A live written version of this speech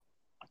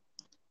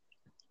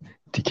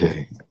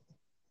TK.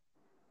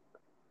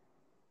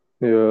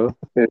 Yeah.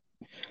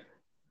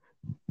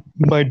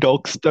 My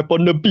dog stepped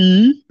on the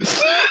bee.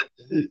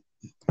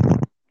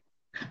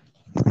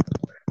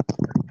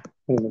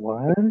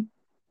 What?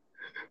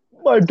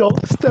 My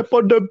dog stepped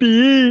on the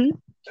bee.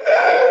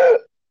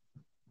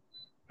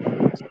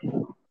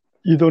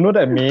 You don't know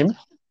that meme?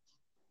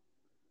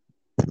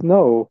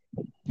 No.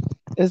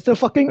 It's the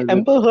fucking Is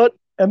it?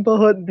 Amber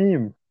Heard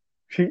meme.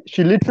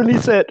 She literally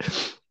said,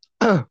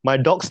 "My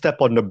dog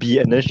stepped on the bee,"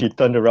 and then she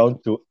turned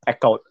around to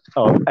act out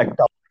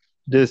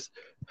this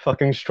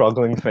fucking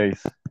struggling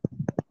face.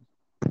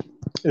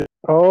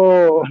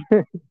 Oh.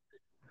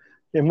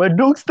 Yeah, my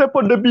dog stepped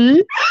on the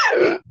bee.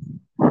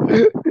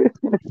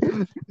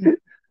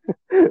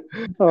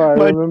 Oh, I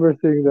My remember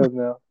seeing that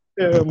now.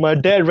 my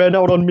dad ran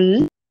out on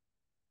me.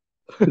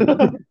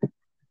 The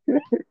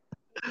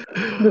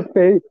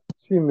face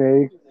she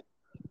makes,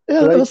 Yeah,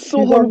 like that's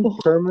so horrible.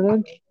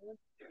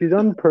 she's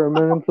on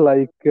permanent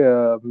like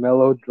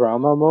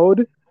melodrama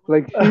mode.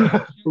 Like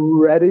she's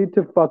ready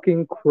to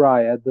fucking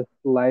cry at the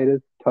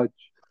slightest touch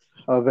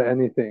of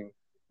anything.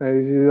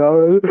 And she's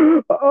always,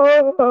 I'm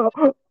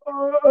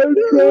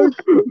drunk,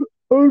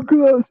 oh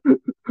glass,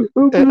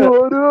 And,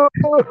 blood.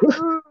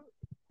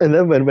 and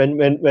then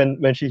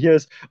when she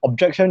hears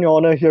objection, Your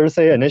Honor,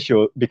 hearsay, and then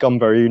she'll become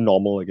very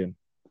normal again.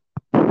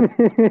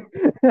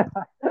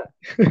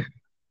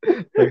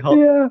 Like how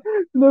Yeah,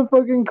 the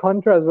fucking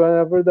contrast.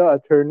 Whenever the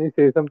attorney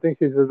says something,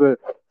 she's just a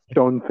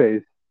stone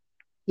face.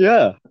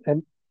 yeah.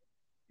 And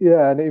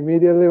yeah, and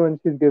immediately when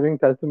she's giving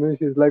testimony,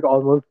 she's like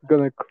almost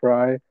gonna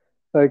cry,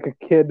 like a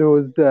kid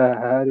who's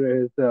had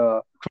his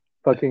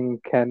fucking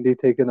candy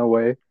taken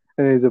away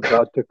and he's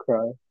about to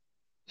cry.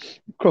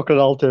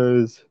 Crocodile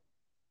tears.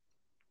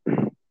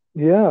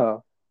 Yeah,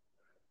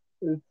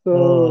 it's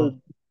Uh,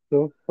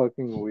 so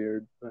fucking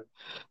weird. Man.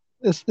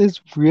 it's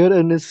weird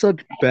and it's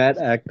such bad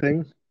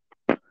acting.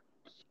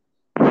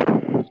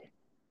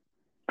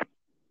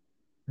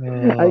 I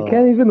Uh,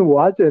 can't even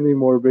watch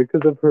anymore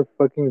because of her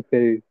fucking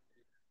face.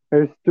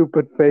 Her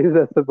stupid face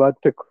that's about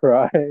to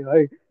cry.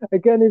 Like I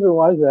can't even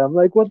watch that. I'm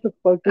like, what the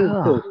fuck is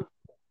this?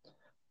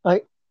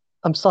 I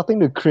I'm starting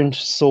to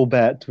cringe so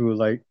bad too.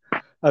 Like,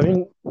 I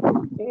mean,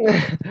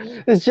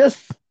 it's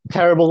just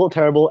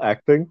terrible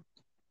acting.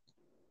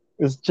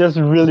 It's just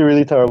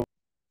really terrible.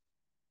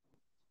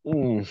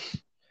 Mm.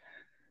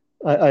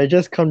 I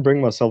just can't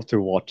bring myself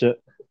to watch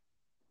it.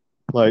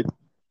 Like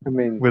I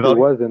mean, she without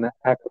was an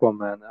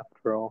Aquaman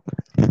after all.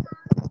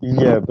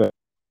 yeah, but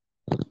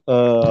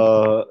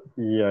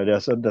yeah,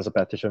 there's a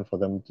petition for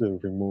them to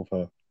remove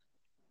her.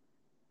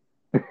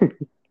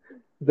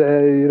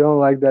 You don't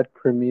like that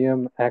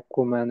premium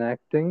Aquaman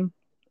acting?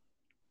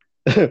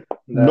 That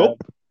Nope,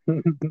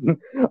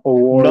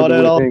 not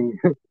at all. award-winning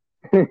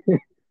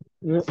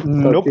Nope.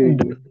 fucking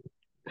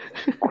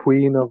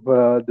queen of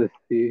the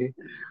sea.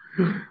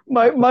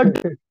 My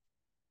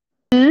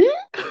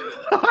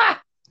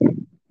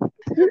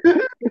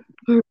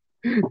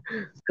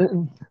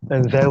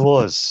and there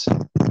was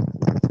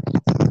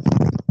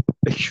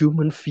a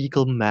human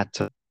fecal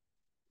matter.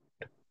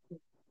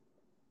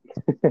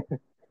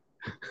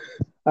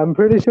 I'm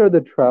pretty sure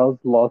the trials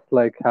lost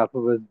like half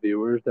of its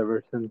viewers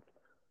ever since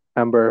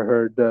Amber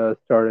Heard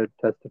started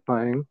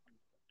testifying.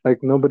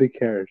 Like nobody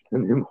cares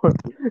anymore.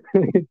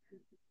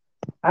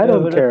 I Yeah,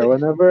 don't but the care. thing,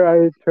 Whenever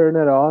I turn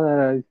it on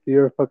and I see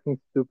her fucking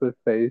stupid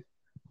face,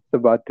 it's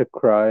about to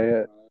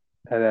cry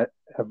at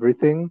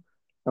everything.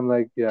 I'm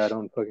like, yeah, I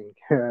don't fucking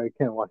care. I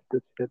can't watch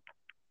this shit.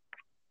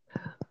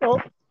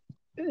 well,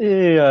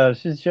 yeah,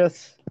 she's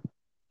just.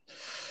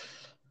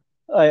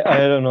 I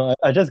don't know.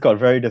 I just got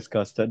very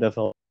disgusted. That's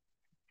all.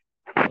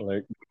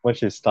 Like when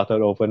she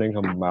started opening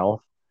her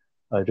mouth,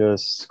 I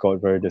just got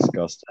very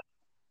disgusted.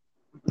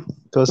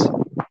 Because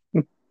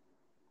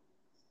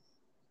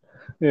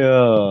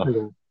yeah.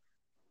 Okay.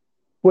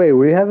 Wait,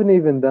 we haven't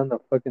even done the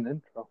fucking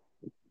intro.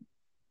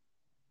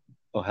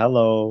 Oh,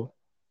 hello,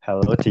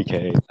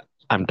 TK.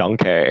 I'm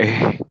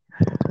Donkey.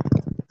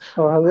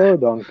 Oh, hello,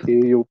 donkey.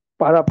 You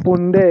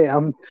parapunde.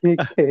 I'm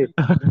TK.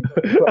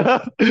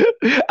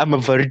 I'm a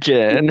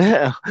virgin.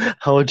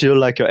 How would you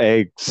like your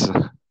eggs?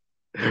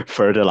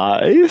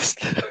 Fertilized?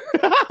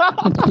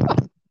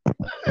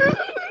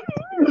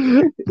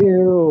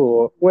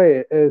 Ew.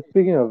 Wait,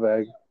 speaking of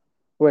eggs.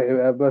 Wait,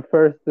 but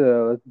first,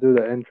 let's do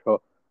the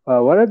intro.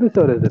 What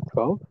episode is it?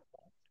 12?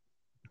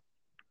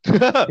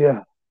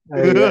 Yeah.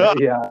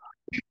 Yeah.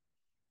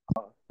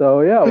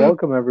 So, yeah,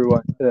 welcome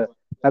everyone to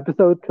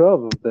episode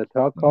 12 of the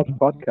Talk Cock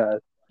podcast.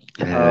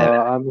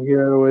 I'm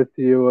here with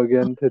you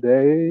again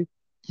today,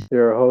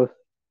 your host,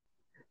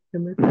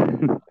 your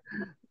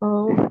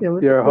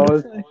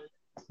host,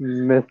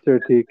 Mr.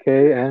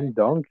 TK and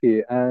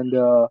Donkey. And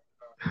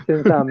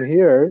since I'm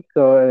here,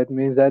 so it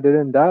means I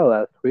didn't die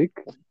last week,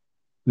 which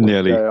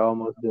Nearly. I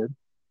almost did.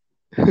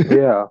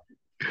 Yeah,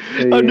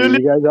 I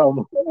nearly you guys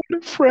almost.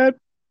 killed a friend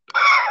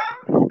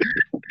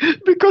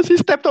because he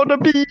stepped on the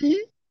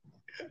bee.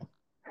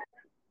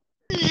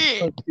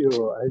 Fuck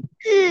you.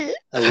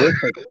 I wish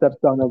I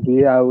stepped on a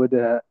bee. I would.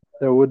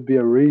 There would be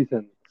a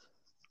reason,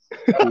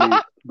 at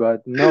least.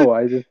 But no,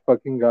 I just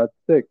fucking got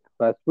sick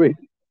last week.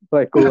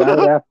 Like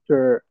right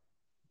after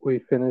we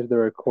finished the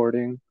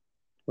recording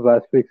of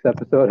last week's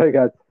episode, I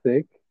got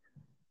sick,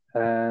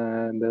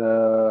 and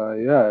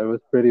yeah, it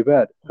was pretty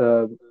bad.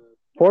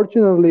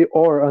 Fortunately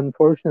or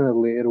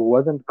unfortunately, it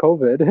wasn't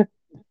COVID.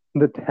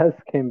 The test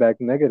came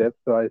back negative,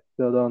 so I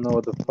still don't know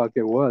what the fuck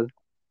it was.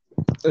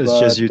 It's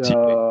just But you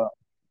teaming.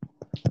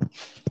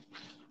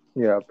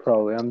 yeah,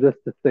 probably. I'm just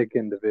a sick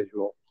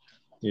individual.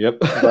 Yep.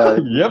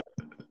 But Yep.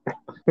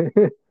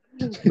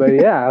 but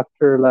yeah,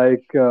 after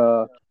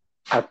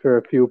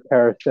a few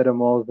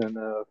paracetamols and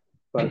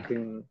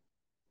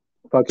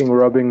fucking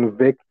rubbing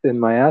Vicks in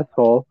my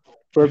asshole,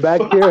 we're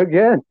back here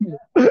again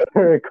to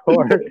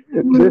record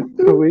this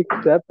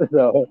week's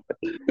episode.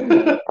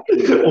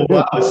 Oh,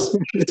 wow.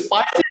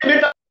 Spicy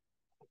bit.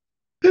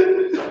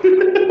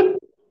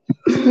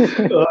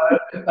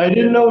 I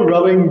didn't know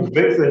rubbing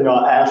Vicks in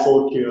your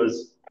asshole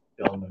cures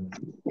illness.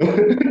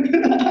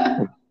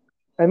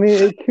 I mean,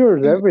 it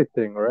cures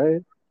everything,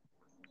 right?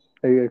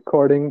 Like,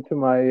 according to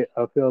my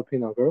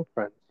Filipino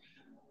girlfriend.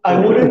 I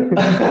wouldn't.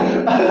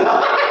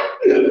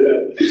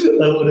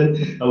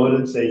 I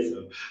wouldn't say so.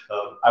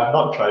 I've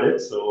not tried it,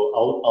 so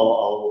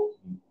I'll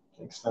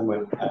next time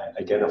when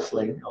I get a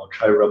fling, I'll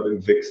try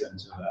rubbing Vicks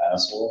into her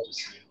asshole to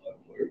see how it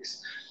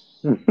works.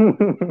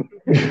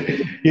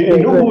 You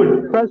know who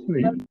would?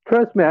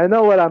 Trust me, I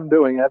know what I'm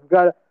doing. I've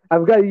got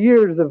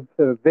years of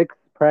Vicks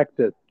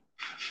practice.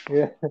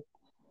 Yeah,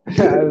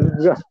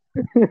 I've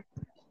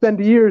spent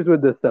years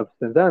with this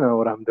substance. I know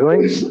what I'm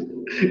doing.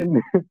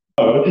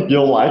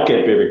 You'll like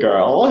it, baby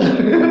girl.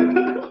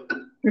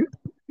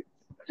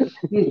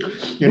 These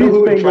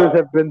fingers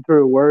have been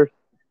through worse.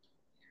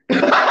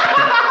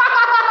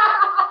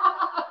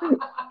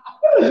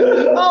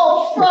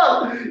 Oh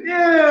fuck!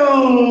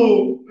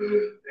 Ew!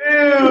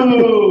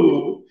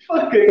 Ew!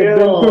 Fucking It's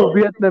hell! been through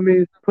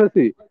Vietnamese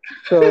pussy,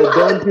 so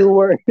don't you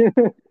worry.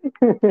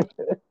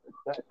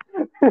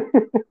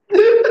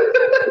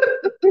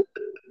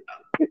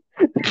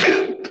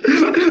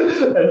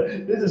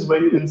 This is where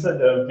you insert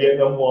the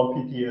Vietnam War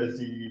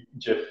PTSD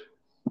gif.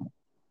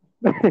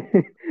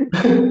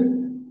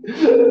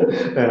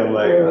 And I'm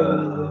like,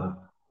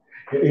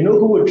 you know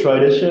who would try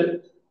this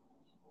shit?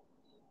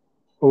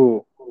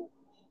 Who?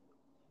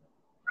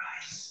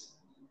 Rice.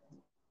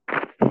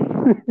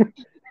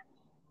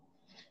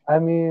 I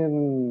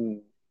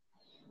mean,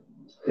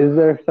 is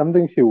there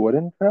something she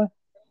wouldn't try?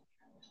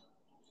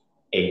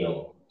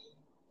 Anal.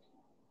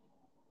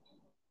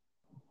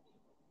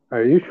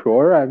 Are you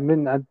sure? I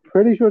mean, I'm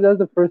pretty sure that's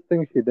the first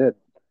thing she did.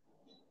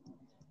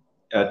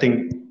 I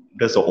think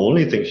that's the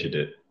only thing she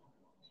did.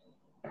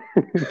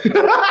 She's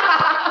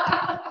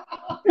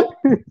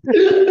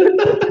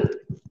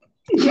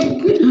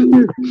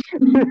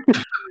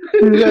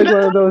like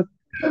one of those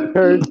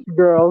church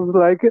girls,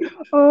 like,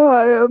 oh,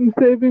 I am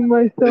saving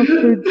myself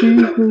for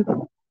Jesus,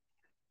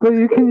 but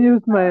you can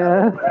use my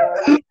ass.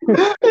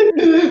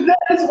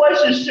 That is why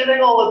she's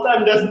shitting all the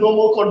time. There's no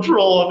more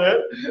control on it.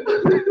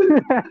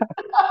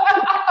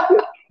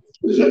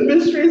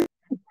 Mysteries.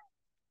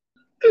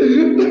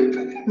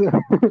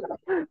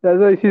 That's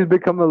why she's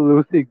become a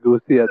loosey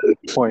goosey at this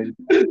point.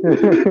 What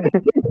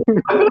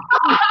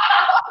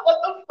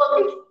the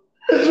fuck?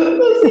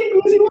 Lucy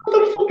Goosey, what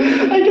the fuck?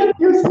 I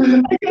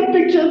can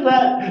picture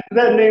that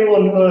name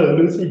on her,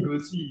 Lucy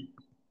Goosey.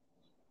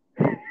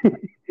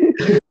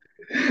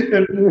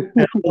 and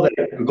all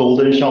that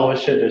golden shower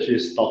shit that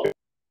she's talking.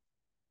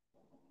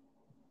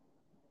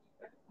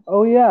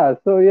 Oh yeah,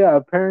 so yeah,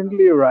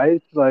 apparently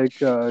Rice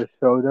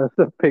showed us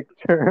a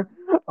picture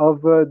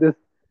of this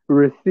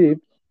receipt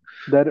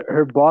that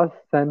her boss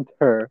sent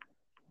her,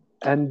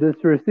 and this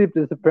receipt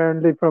is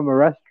apparently from a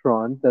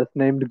restaurant that's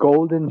named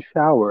Golden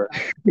Shower.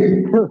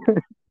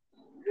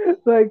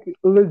 Like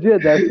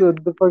legit, that's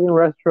what the fucking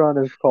restaurant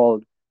is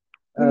called.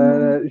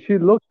 She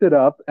looked it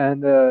up,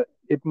 and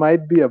it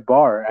might be a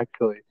bar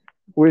actually,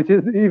 which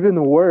is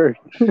even worse.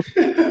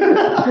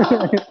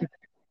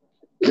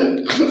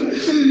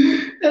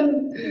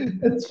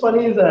 And it's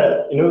funny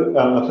that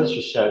at first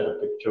she shared the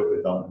picture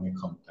without any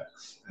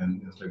context,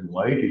 and it's like,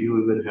 why do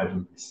you even have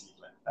a receipt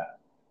like that?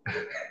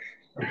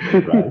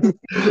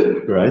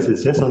 Rice,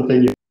 is there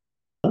something you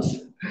ask?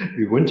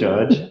 We won't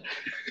judge.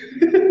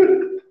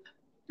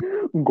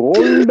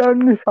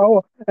 Golden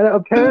Shower, and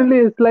apparently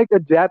it's like a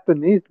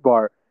Japanese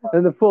bar,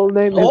 and the full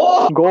name is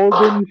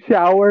Golden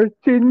Shower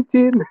Chin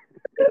Chin.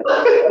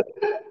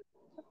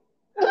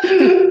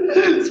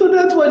 So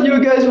that's what you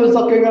guys were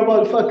talking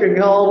about. Fucking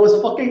hell, I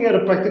was fucking at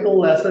a practical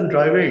lesson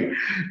driving,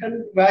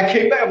 and when I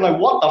came back, I'm like,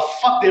 what the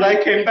fuck did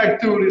I came back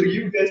to?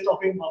 You guys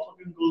talking about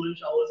fucking golden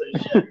showers and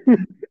shit.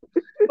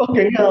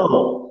 Fucking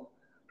hell.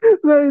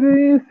 Like, did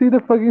you see the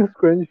fucking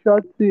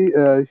screenshot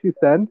she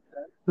sent?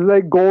 It's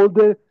like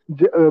golden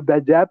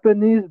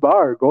Japanese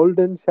bar,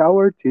 Golden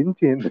Shower Chin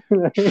Chin.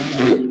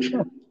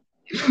 Yeah,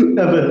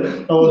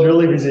 but I was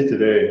really busy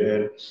today,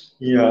 and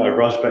yeah, I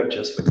rushed back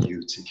just for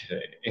you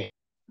today.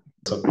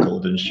 Some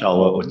golden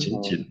shower or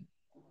chin chin.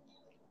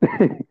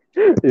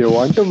 You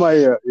want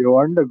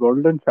the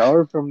golden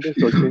shower from this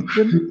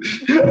occasion?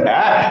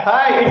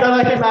 Hi,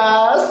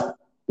 itadakimasu.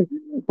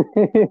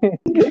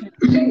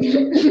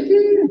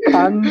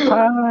 乾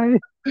杯!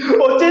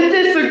 おちんち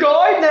んすご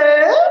いね。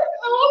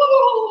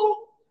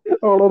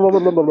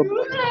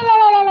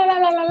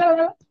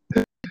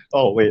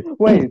Oh, wait.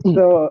 Wait,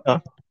 so Huh?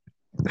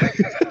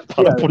 yeah,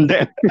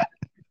 Parapunde.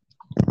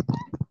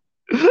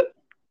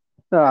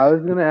 no, I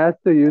was gonna ask,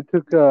 so you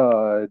took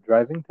a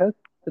driving test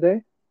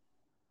today?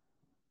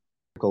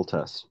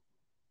 Test.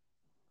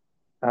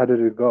 How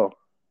did it go?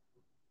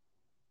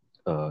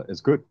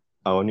 It's good.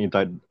 I only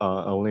died.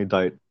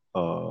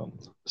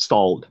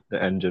 Stalled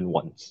the engine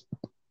once.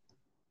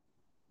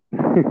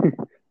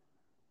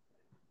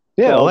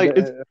 Yeah, So, like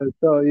it's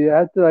so you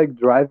had to like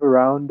drive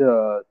around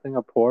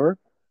Singapore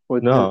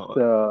with this no,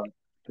 no.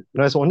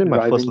 It's only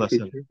my first driving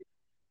lesson. teacher.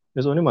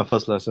 It's only my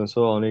first lesson,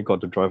 so I only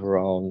got to drive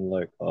around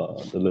like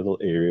the little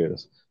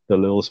areas, the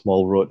little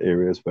small road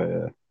areas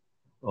where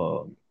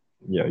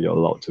yeah, you're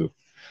allowed to.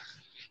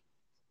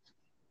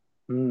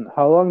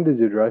 How long did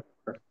you drive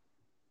for?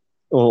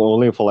 Oh,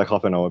 only for like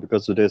half an hour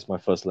because today is my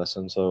first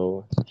lesson,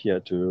 so he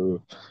had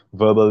to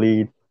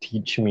verbally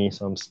teach me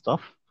some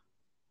stuff.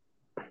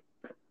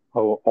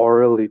 Oh,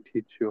 orally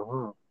teach you,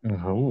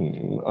 huh?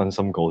 On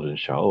some golden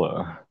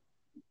shower.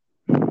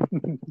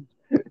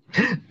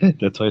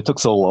 That's why it took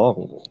so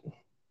long.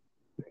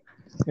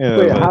 Yeah,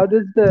 Wait, but how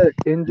does the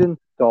engine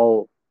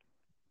stall?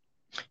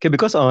 okay,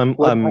 because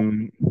What?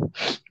 I'm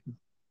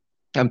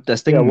Yeah,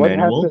 testing what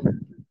manual.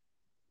 happened?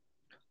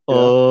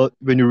 Yeah.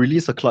 When you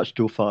release the clutch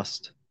too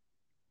fast.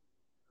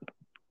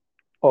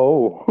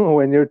 Oh,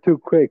 when you're too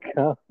quick,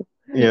 huh?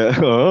 Yeah.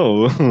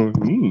 Oh.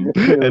 You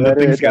And the let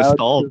things it get out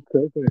stalled.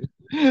 too quickly.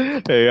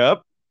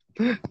 Yep.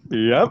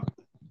 Yep.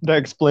 That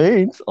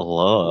explains a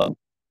lot.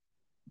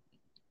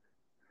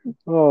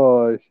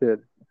 Oh shit.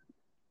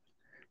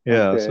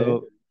 Yeah, Okay.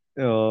 so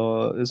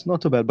it's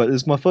not too bad, but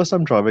it's my first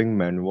time driving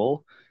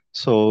manual,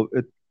 so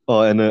it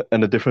and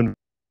a different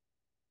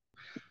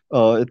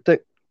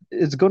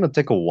it's gonna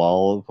take a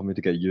while for me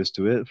to get used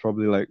to it.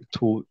 Probably like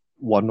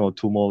one or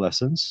two more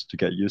lessons to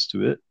get used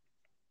to it.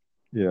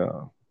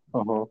 Yeah.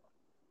 Uh-huh.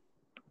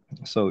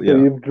 So So yeah,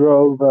 you've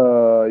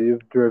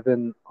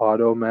driven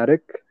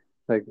automatic,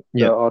 like the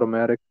yeah,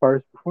 automatic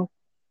cars before?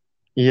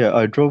 yeah.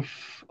 I drove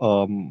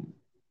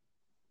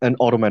an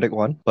automatic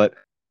one, but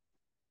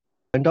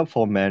signed up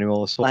for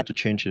manual, so I have to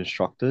change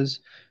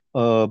instructors.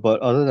 But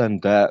other than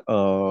that,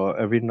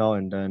 every now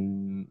and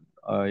then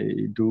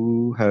I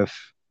do have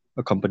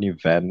a company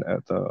van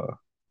at the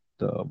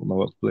my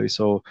workplace.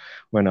 So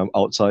when I'm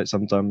outside,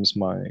 sometimes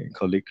my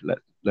colleague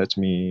lets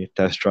me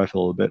test drive a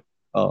little bit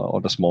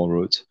on the small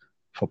roads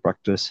for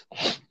practice.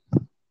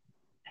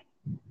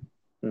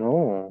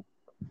 No.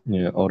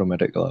 Yeah,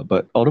 automatic.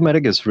 But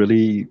automatic is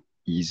really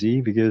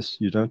easy because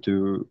you don't have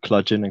to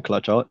clutch in and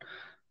clutch out.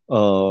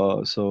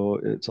 So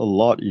it's a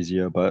lot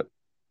easier. But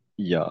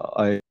yeah,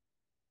 I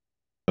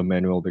a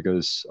manual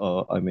because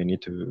I may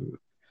need to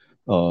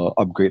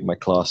upgrade my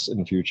class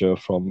in future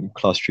from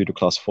class 3 to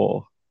class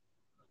 4.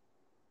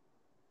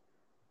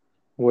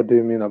 What do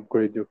you mean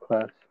upgrade your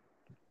class?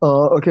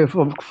 Okay,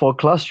 for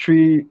class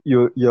 3,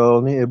 you're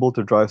only able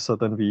to drive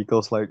certain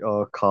vehicles like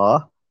a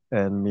car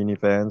and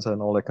minivans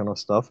and all that kind of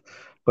stuff.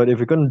 But if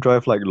you're gonna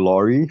drive like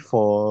lorry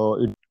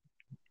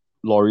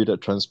that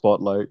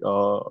transport like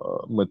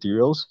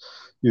materials,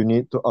 you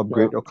need to Yeah.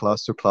 upgrade your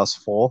class to class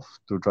 4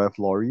 to drive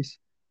lorries.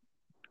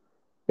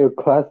 Your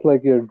class,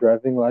 like your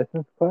driving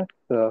license class?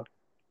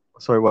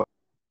 Sorry, what?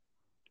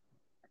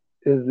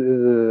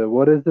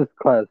 What is this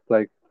class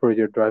like for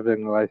your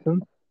driving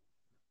license?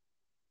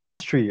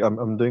 Class 3.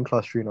 I'm doing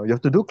class 3 now. You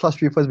have to do class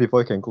 3 first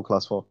before you can go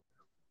class 4.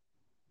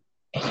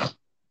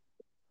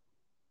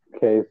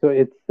 Okay, so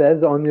it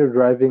says on your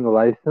driving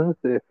license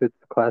if it's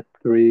class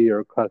 3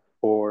 or class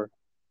 4.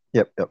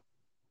 Yep, yep,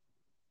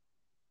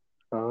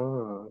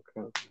 Oh,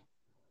 okay.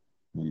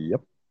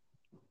 yep.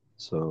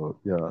 So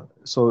yeah.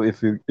 So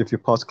if you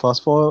pass class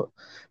 4,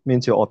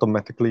 means you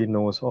automatically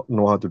know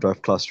how to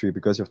drive class 3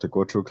 because you have to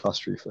go through class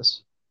 3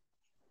 first.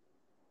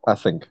 I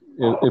think,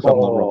 if I'm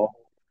not wrong. Oh,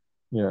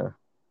 Yeah.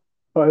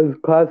 is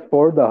class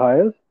 4 the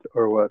highest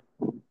or what?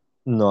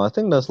 No, I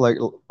think there's like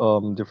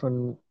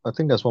different. I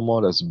think there's one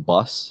more that's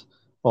bus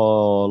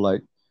or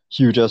like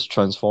hugest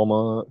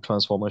transformer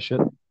shit.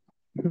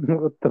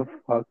 What the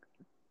fuck?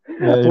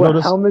 Yeah, you know What?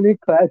 this. How many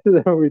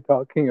classes are we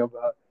talking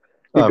about?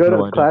 I You have go no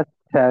to idea. class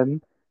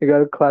 10, you go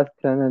to class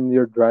 10 and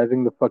you're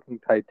driving the fucking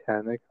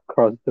Titanic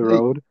across the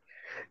road.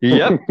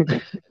 Yep.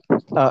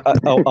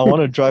 I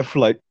want to drive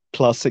like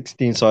class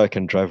 16 so I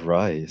can drive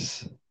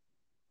Rise.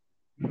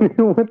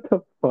 What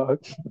the fuck?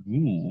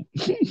 Mm.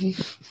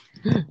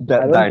 I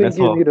That don't think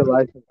you dinosaur. need a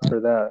license for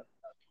that.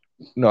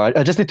 No,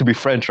 I just need to be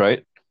French,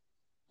 right?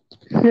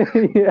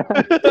 Yeah.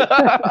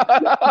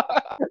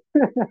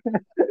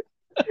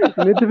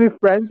 You need to be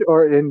French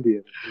or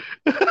Indian.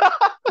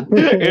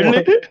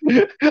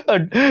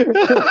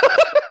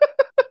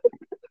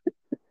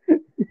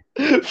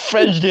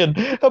 Frenchdian.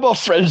 How about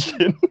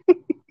Frenchdian?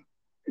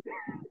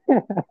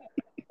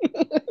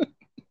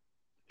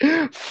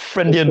 It's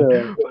Friendian.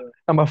 a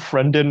I'm a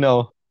friendian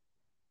now.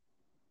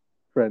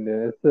 friend.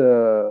 It's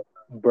a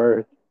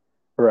birth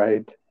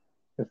right.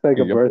 It's like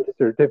a Yep. birth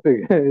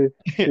certificate.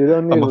 You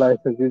don't need I'm a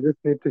license. You just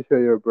need to show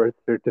your birth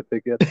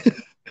certificate.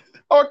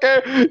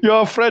 okay,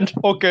 you're a friend.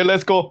 Okay,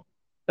 let's go.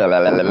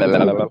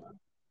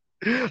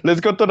 Let's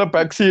go to the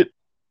back seat.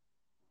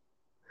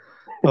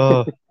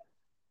 Uh,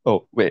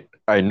 oh, wait,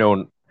 I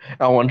know.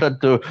 I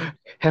wanted to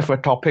have a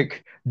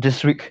topic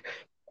this week.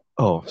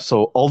 Oh,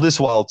 so all this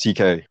while,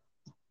 TK,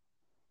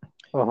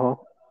 Uh-huh.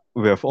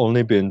 we have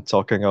only been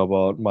talking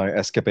about my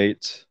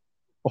escapades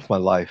of my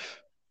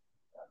life.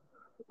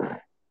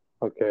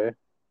 Okay.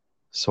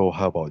 So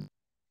how about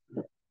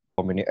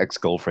how many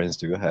ex-girlfriends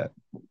do you have?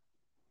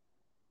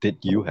 Did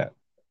you have?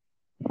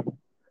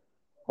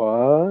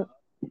 What?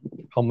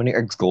 How many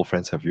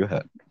ex-girlfriends have you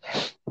had?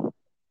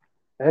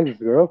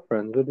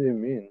 Ex-girlfriend? What do you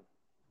mean?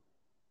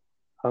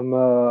 I'm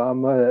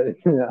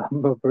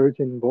a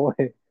virgin boy.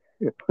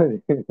 What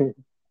do you mean?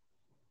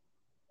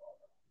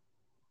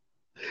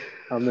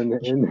 I'm an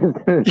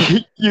innocent.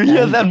 You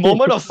hear that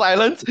moment of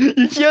silence?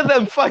 You hear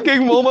that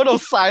fucking moment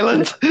of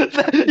silence?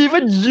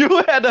 Even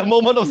you had a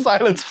moment of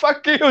silence.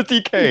 Fuck you,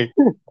 TK.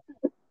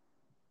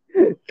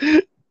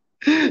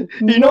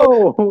 You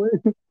know, No.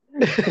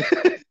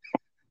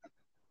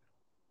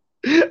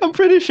 I'm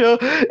pretty sure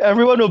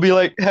everyone will be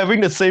like having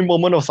the same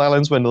moment of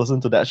silence when they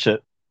listen to that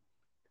shit.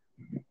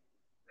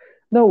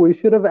 No, we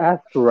should have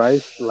asked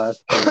Rice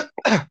last time.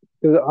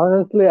 Because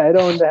honestly, I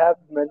don't have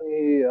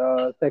many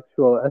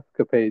sexual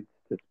escapades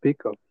to speak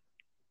of.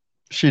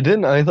 She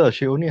didn't either.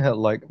 She only had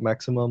like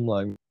maximum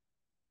like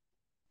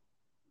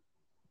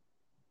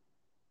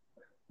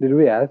Did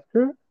we ask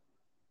her?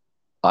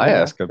 I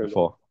Didn't asked ask her her.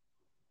 before.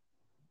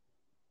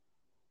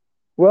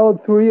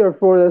 Well, 3 or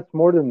 4, that's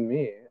more than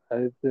me.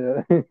 Like,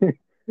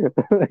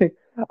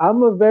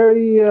 I'm a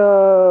very,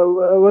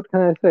 what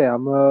can I say?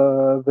 I'm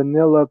a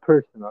vanilla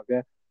person,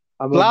 okay?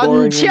 I'm a Lan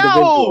boring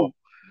individual.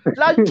 Jiao!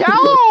 Lan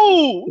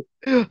Jiao!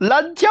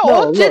 Lan Jiao! No,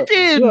 Oh, look,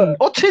 Tintin! look.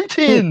 Oh,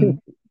 Tintin!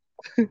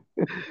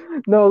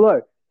 No,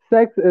 look.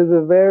 Sex is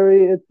a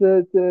very, it's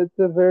a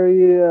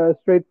very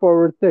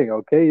straightforward thing,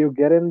 okay? You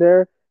get in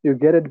there, you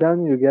get it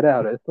done, you get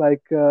out. It's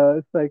like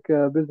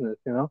business,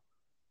 you know?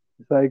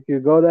 It's like you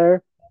go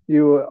there,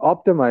 you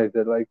optimize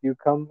it, like you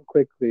come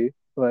quickly,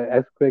 like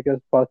as quick as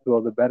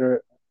possible. The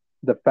better,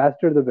 the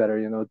faster, the better.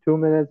 2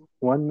 minutes,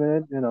 1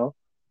 minute.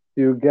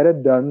 You get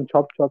it done,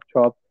 chop, chop,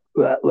 chop,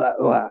 blah, blah,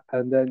 blah,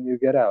 and then you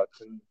get out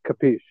and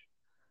capiche.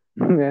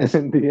 And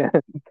in the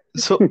end,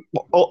 So,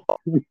 oh,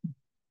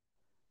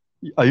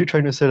 are you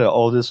trying to say that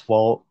all this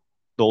while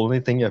the only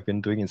thing you've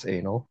been doing is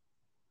anal?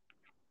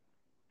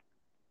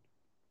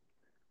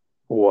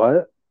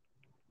 what?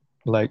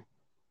 Like,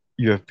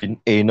 you have been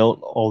anal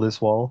all this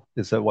while?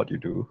 Is that what you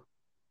do?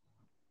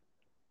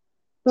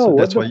 No, So what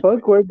that's the why.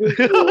 fuck? Where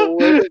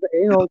does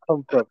anal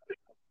come from?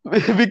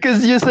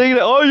 Because you're saying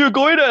that, oh, you're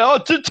going there, oh,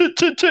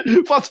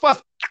 fast,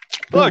 fast.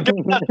 Oh, get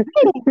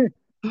that.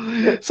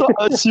 So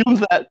I assume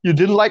that you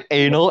didn't like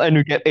anal and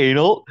you get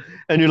anal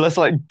and you're just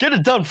like, get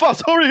it done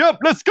fast, hurry up,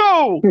 let's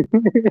go.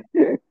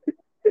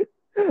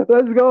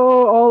 Let's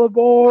go, all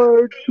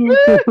aboard.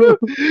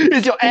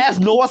 Is your ass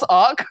Noah's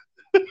Ark?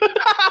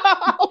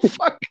 Oh,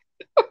 fuck.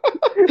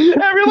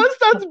 Everyone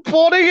starts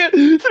boarding it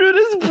through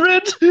this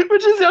bridge,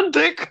 which is your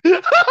dick.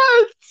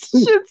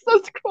 Shit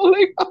starts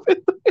crawling up.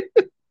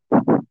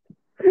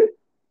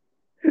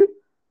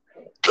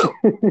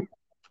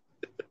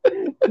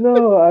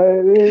 No,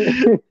 I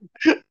mean,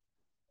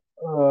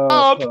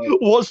 Up,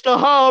 what's the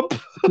hub?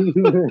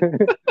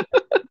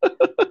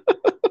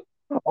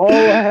 all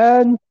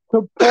hands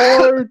to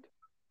port.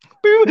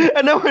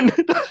 And then when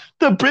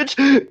the bridge,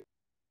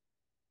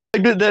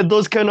 like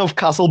those kind of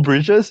castle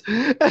bridges,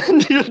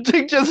 and your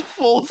dick just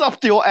falls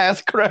off to your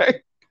ass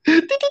crack.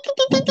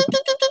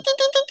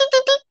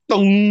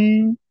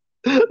 Dong.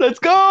 Let's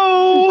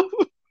go.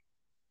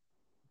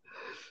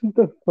 What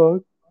the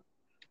fuck?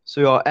 So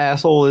your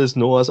asshole is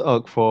Noah's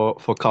Ark for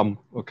cum.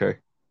 Okay.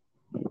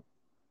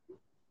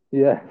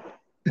 Yes.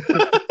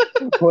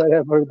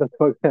 Whatever the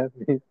fuck that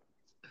means.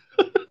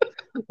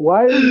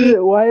 Why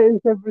is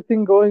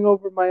everything going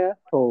over my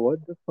asshole?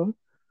 What the fuck?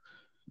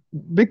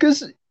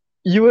 Because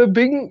you were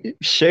being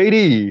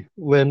shady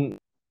when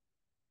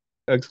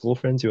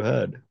ex-girlfriends you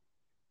had.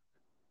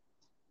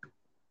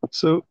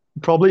 So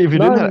probably if you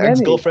Not didn't have many.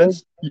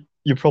 ex-girlfriends,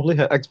 you probably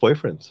had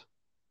ex-boyfriends.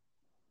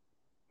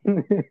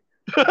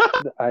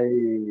 I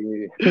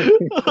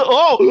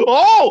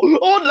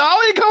oh! Now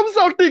it comes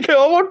out, TK.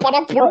 I want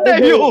para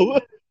punne you.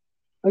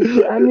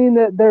 I mean,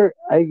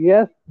 I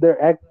guess they're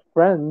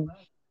ex-friends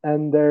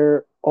and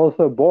they're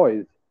also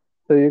boys.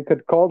 So you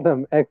could call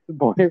them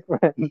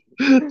ex-boyfriends.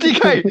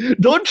 TK,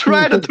 don't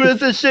try to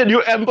twist this shit,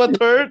 you Amber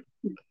turd.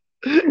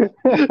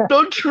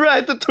 Don't try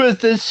to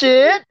twist this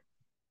shit.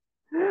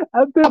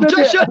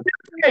 Objection!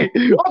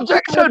 TK.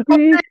 Objection!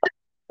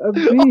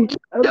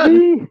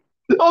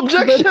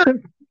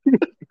 Objection!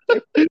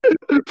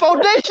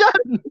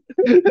 Foundation!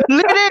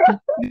 Leading!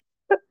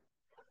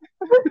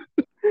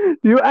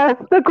 You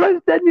asked the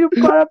question, you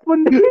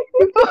parapundi.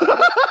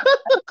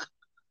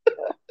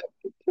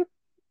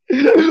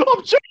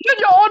 Objection,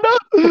 Your Honor!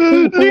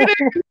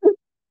 Leading!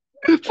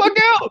 Fuck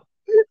out!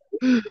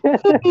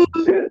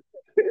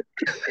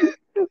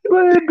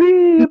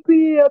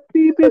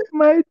 Beep is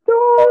my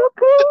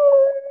dog.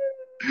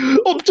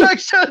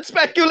 Objection!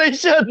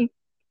 Speculation!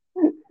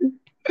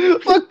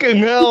 Fucking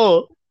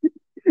hell!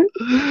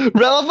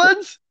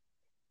 Relevance?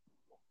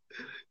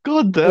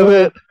 God damn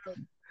it!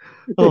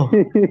 Oh,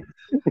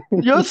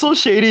 you're so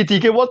shady,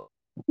 TK. What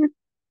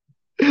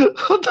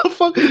the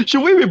fuck?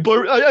 Should we be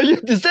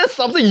is there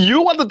something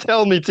you want to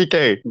tell me,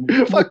 TK?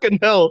 Fucking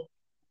hell!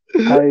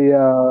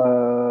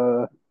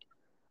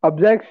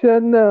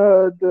 Objection,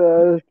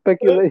 the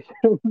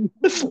speculation.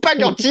 Spec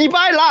your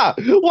jibai lah!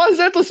 What's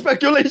there to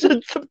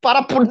speculation?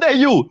 Para punde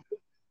you!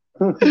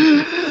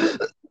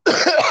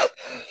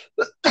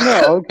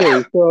 No,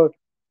 okay, so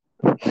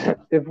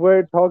if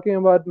we're talking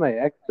about my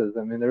exes,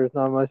 I mean, there's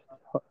not much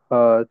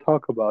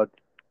talk about.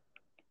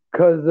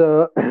 Because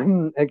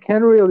I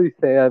can't really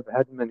say I've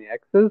had many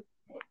exes.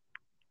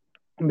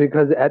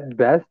 Because at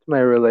best, my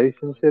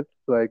relationships,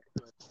 like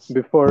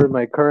before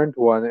my current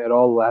one, it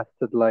all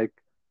lasted like,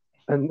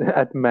 and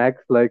at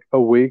max, like a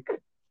week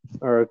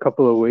or a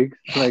couple of weeks,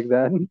 like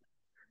that.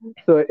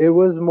 So it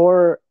was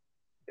more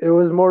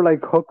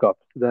like hookups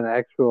than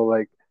actual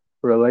like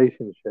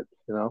relationships,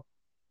 you know.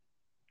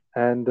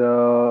 And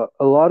a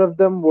lot of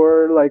them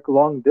were like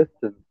long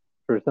distance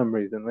for some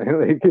reason.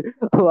 Like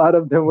a lot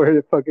of them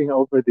were fucking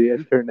over the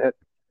internet.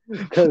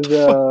 Because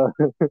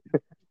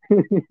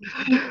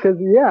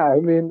yeah, I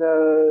mean,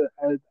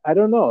 I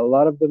don't know. A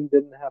lot of them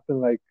didn't happen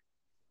like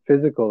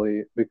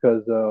physically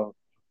because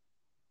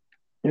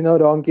you know,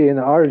 Donkey, in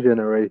our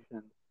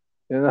generation,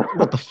 you know,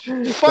 What the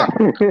fuck?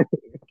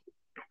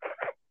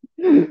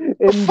 in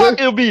Fuck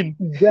this you mean?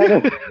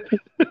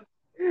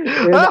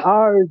 in Huh?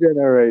 our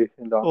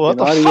generation, Donkey, What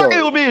the not fuck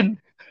yours, you mean?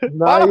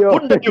 not Para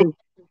punde yours. you!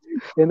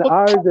 In What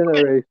our the fuck?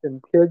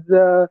 generation, kids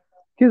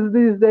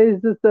these days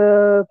just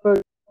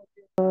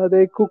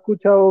they cuckoo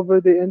chow over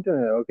the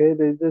internet. Okay,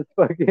 they just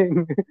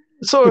fucking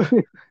So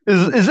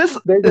is this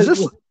they is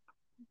just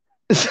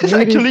this is this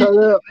meet each actually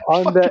other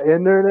on the fucking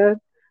internet.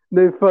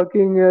 They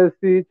fucking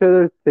see each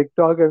other's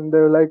TikTok and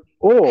they're like,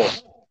 oh,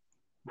 fuck.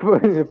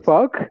 what the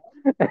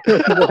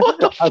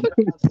fuck?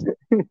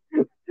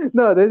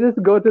 No, they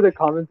just go to the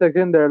comment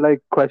section. They're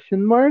like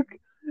question mark,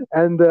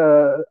 and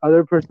the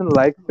other person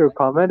likes your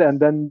comment, and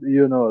then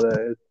you know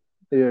that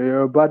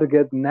you're about to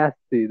get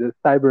nasty, the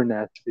cyber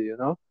nasty. You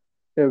know,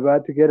 you're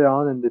about to get it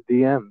on in the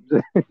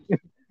DMs.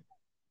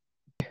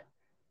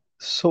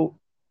 So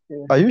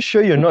are you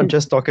sure you're not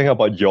just talking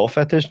about your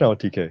fetish now,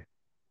 TK?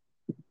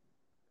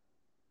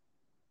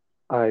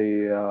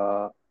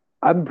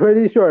 I'm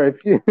pretty sure if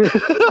you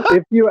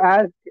if you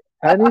ask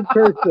any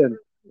person,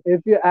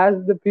 if you ask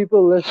the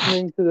people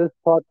listening to this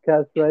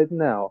podcast right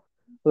now,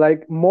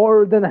 like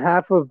more than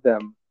half of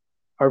them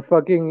are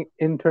fucking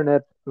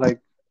internet,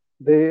 like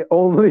they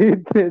only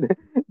did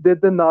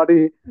the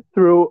naughty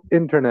through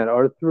internet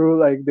or through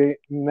like they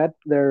met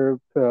their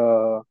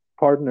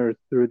partners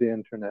through the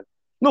internet.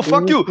 No, This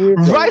fuck is you. weird,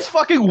 like Rice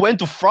fucking went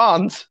to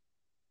France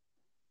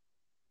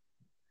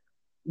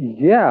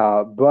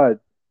yeah, but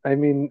I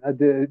mean,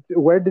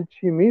 where did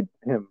she meet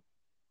him?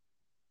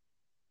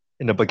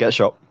 in a baguette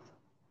shop.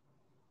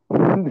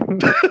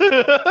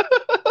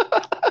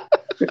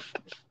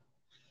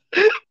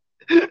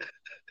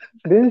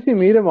 Didn't she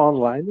meet him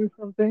online or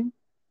something?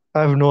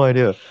 I have no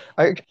idea.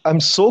 I'm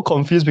so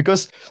confused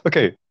because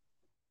okay,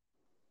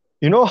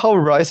 you know how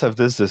Rice have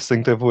this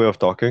distinctive way of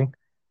talking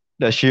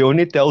that she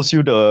only tells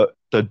you the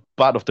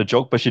part of the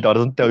joke, but she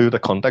doesn't tell you the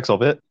context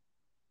of it.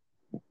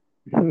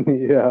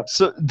 Yeah.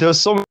 So there's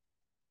some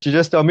she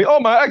just tell me, oh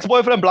my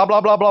ex-boyfriend, blah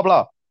blah blah blah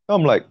blah.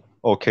 I'm like,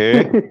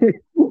 okay,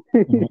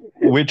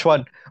 which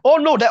one? Oh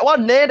no, that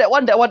one, nah, that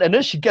one, and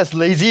then she gets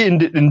lazy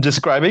in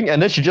describing,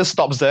 and then she just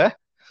stops there.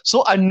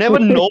 So I never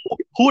know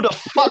who the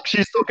fuck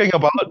she's talking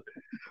about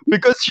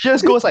because she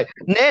just goes like,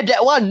 nah,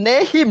 that one,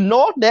 nah, him,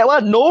 no, that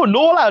one, no,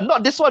 no lah,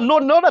 not this one, no,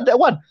 no, not that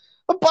one.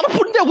 But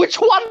which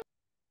one?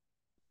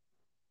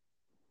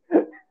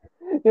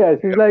 Yeah,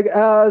 she's like,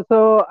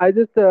 so I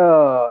just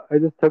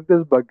took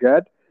this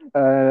baguette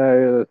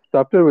and I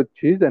stuffed it with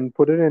cheese and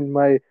put it in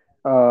my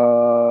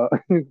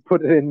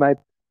put it in my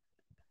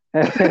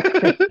and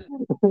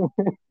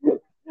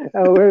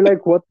we're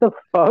like, what the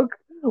fuck?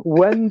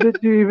 When did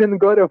you even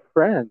go to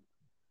France?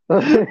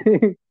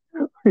 The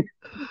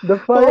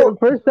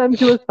first time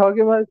she was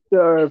talking about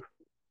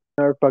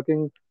her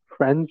fucking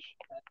French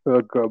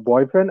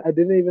boyfriend, I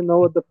didn't even know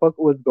what the fuck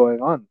was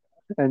going on.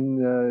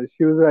 And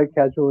she was like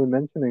casually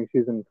mentioning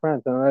she's in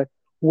France. And I'm like,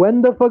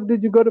 when the fuck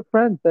did you go to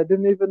France? I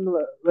didn't even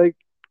like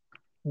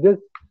this.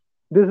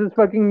 This is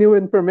fucking new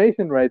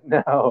information right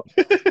now.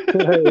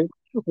 Like,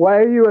 why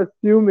are you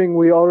assuming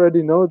we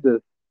already know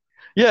this?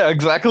 Yeah,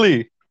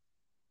 exactly.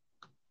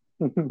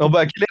 No,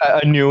 but actually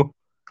I knew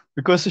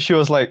because she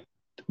was like,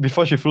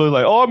 before she flew,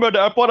 like, oh, I'm at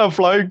the airport, I'm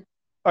flying.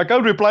 I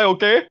can't reply,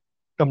 okay?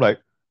 I'm like,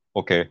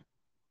 okay.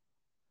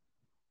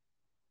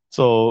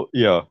 So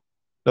yeah.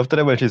 After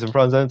that, when she's in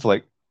France, then it's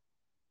like,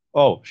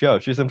 oh yeah,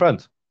 she's in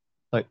France.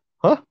 Like,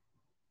 huh?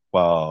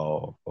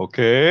 Wow.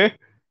 Okay.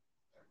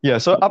 Yeah.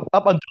 So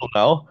up until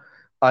now,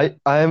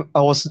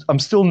 I'm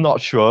still not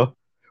sure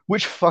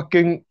which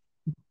fucking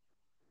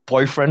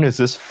boyfriend is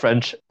this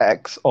French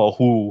ex or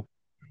who.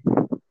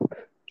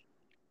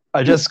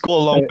 I just go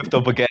along Hey, with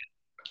the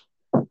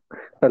baguette.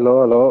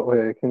 hello, hello.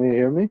 Wait, can you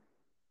hear me?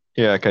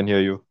 Yeah, I can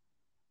hear you.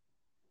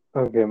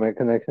 Okay, my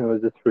connection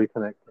was just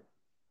reconnected.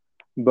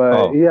 But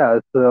Oh, yeah,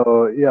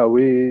 so yeah,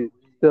 we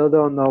still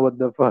don't know what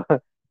the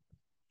fuck.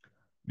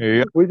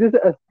 yeah. We just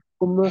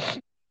assume.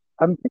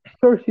 I'm pretty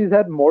sure she's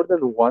had more than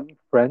one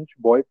French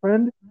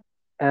boyfriend,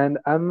 and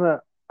I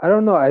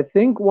don't know. I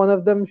think one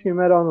of them she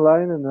met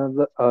online,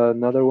 and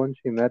another one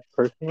she met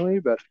personally,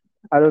 but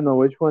I don't know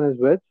which one is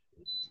which.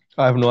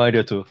 I have no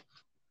idea too.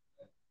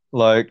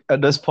 Like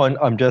at this point,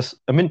 I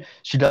mean,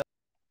 she does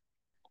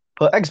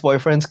her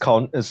ex-boyfriend's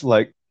count is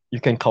like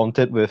you can count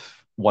it with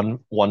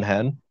one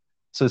hand,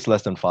 so it's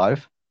less than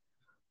five.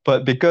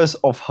 But because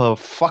of her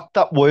fucked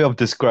up way of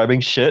describing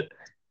shit,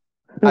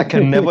 I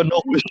can never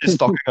know who she's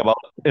talking about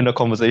in a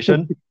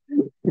conversation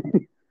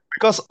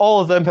because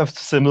all of them have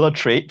similar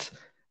traits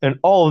and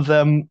all of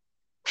them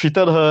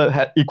treated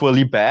her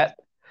equally bad,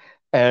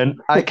 and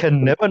I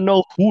can never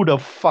know who the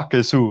fuck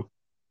is who.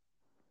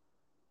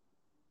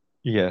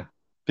 Yeah,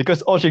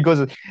 because all she goes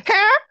is,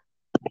 huh?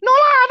 No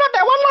lah, not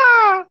that one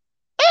lah.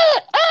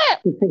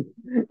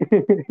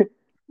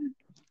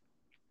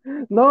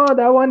 No,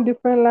 that one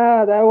different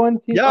lah. That one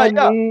cheat Yeah, on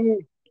yeah, me.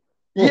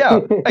 yeah,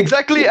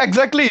 exactly,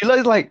 exactly.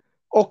 Like,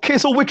 okay,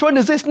 so which one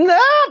is this? No,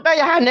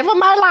 yeah, never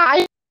mind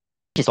lah.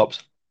 She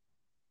stops.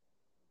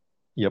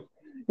 Yep.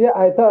 Yeah,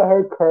 I thought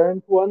her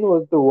current one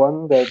was the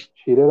one that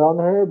cheated on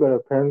her, but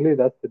apparently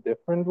that's a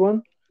different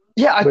one.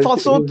 Yeah, I But thought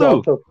so he's too.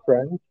 also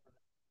French.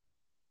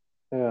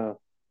 Yeah.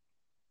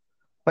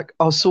 Like,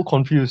 I was so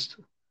confused.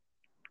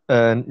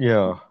 And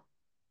yeah,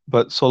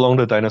 but so long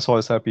the dinosaur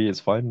is happy, it's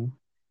fine.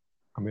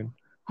 I mean,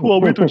 who are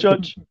we to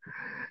judge?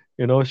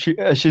 You know,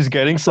 she's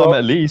getting some So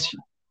at least.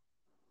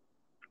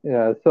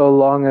 yeah, so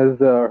long as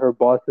her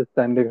boss is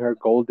sending her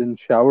golden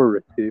shower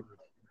receipt.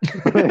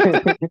 With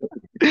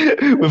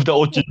the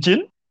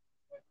Ochinchin.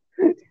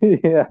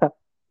 Yeah,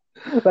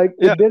 like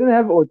Yeah. it didn't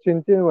have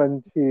Ochinchin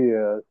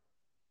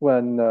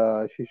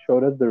when she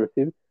showed us the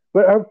receipt,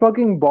 but her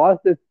fucking boss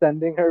is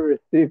sending her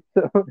receipts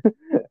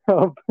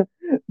of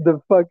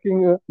the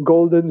fucking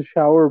golden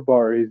shower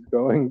bar he's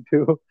going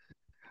to.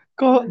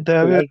 God So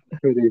damn it.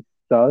 that's pretty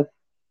sus.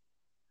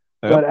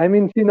 But Yep. I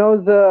mean, she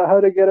knows how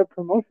to get a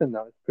promotion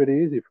now. It's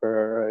pretty easy for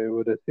her, I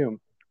would assume.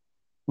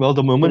 Well,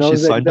 the She moment she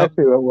knows signed up,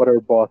 exactly what her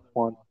boss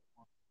wants.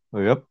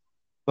 yep.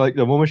 Like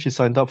the moment she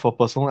signed up for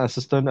personal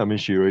assistant, I mean,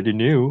 she already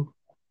knew.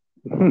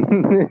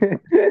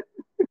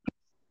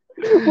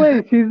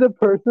 Wait, she's a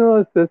personal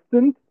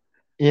assistant?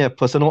 Yeah,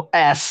 personal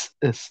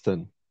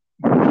assistant.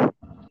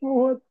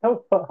 What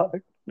the fuck?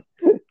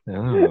 I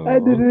Yeah.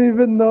 didn't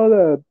even know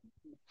that.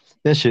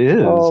 Yeah, she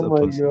is Oh a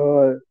my person.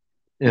 god.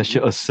 Yeah, she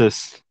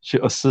assists. She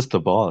assists the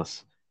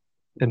boss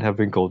in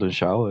having golden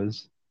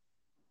showers.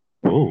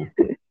 Oh,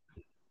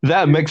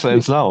 that makes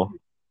sense now.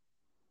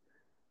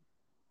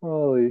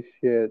 Holy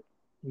shit.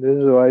 This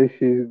is why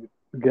she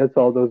gets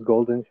all those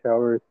golden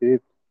shower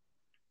receipts.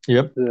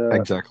 Yep, The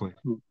exactly.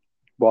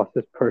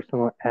 boss's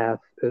personal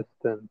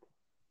assistant.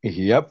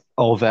 Yep,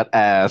 all that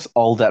ass,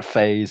 all that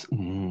face.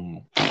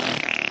 Mm.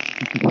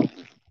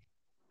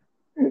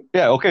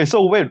 Yeah, okay,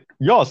 so wait,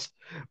 yours.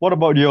 What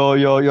about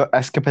your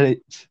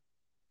escapades?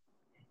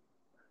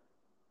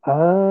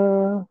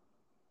 Uh,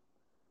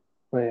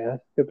 Wait,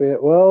 escapade.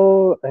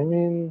 Well, I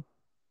mean,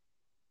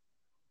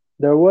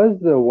 there was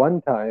the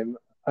one time,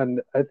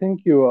 and I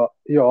think you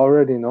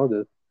already know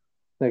this.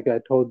 Like I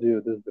told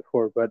you this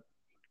before, but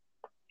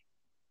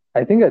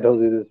I think I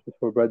told you this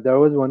before. But there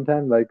was one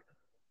time, like,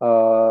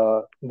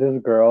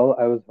 this girl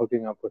I was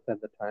hooking up with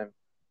at the time.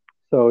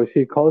 So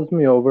she calls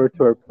me over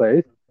to her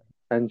place,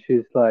 and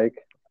she's like,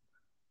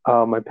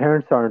 "My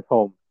parents aren't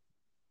home.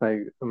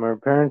 Like, my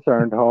parents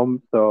aren't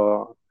home,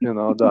 so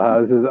the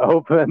house is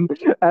open."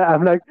 And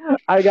I'm like,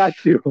 "I got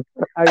you.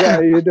 I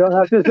got you. You don't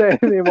have to say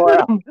anymore.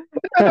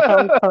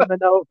 I'm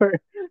coming over."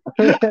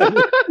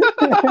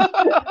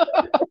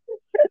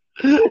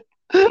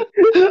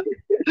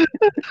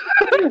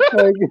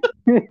 Like,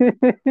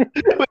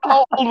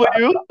 How old were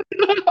you?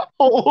 How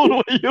old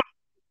were you?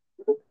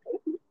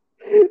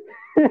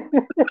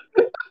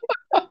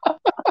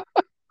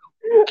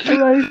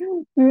 like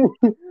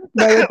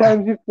by the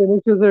time she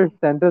finishes her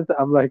sentence,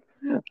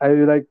 I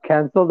like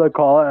cancel the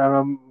call and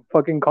I'm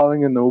fucking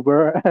calling an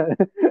Uber.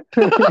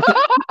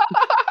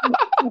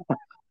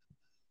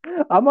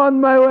 I'm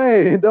on my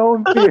way.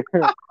 Don't fear.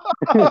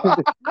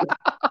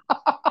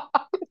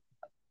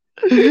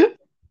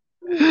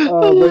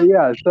 But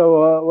yeah,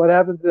 so what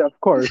happens? Of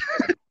course,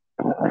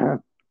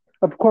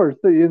 of course,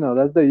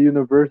 that's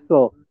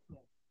the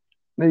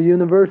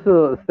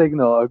universal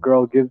signal a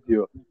girl gives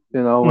you.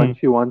 When Mm,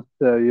 she wants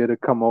you to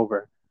come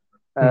over,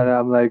 and mm.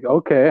 I'm like,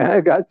 okay, I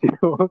got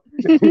you.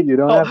 You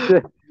don't have How,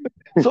 to.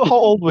 so how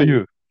old were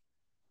you?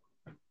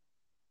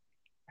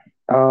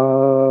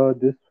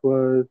 This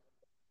was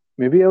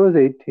maybe I was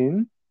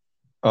 18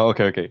 Oh,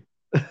 okay, okay.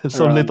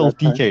 So around little that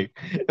time. TK.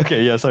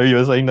 Okay, yeah, sorry, you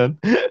were saying then.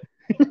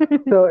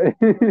 So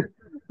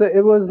so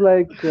it was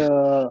like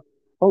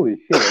holy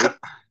shit, that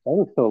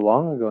was so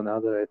long ago now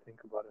that I think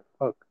about it.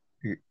 Fuck.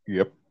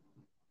 Yep.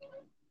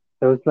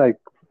 That was like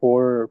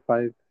 4 or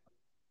 5,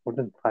 more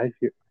than 5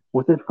 years.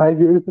 Was it 5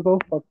 years ago?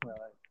 Fuck my life.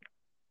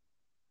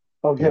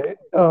 Yep. Okay.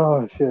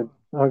 Oh shit.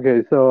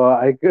 Okay, so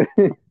I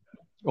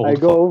Old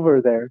go fuck.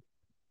 over there.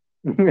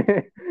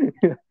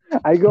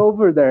 I go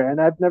over there, and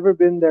I've never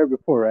been there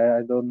before. Right?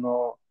 I don't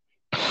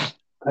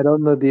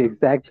know the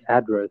exact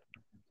address.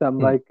 So I'm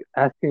Mm, like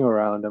asking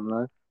around. I'm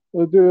like,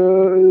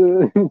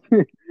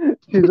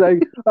 she's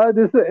like, oh,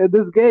 this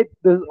gate,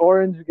 this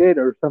orange gate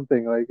or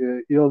something. Like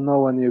you'll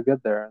know when you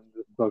get there in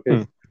this mm.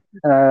 location.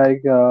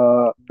 Like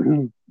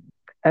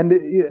and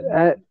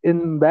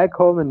in back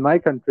home in my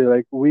country,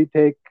 like we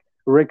take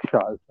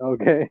rickshaws.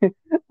 Okay,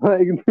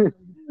 like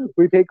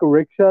we take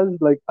rickshaws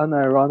like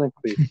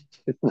unironically.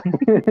 It's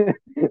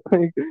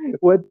like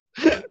what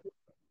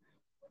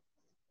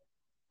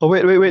Oh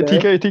wait,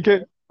 there?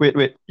 TK.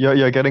 Wait.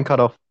 You're getting cut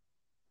off.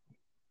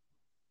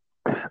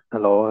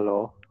 Hello,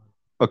 hello.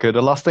 Okay,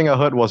 the last thing I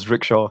heard was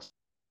rickshaws.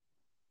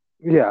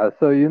 Yeah,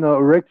 so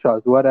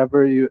rickshaws,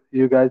 whatever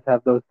you guys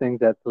have those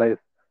things at place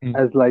Mm,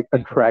 as like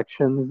mm,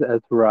 attractions as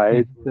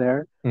rides mm,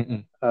 there.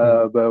 mm,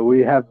 mm. But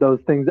we have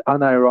those things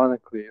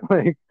unironically.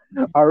 Like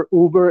our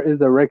Uber is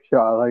a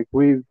rickshaw. Like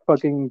we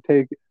fucking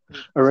take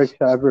a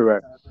rickshaw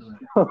everywhere.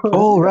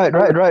 Oh, And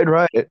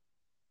right.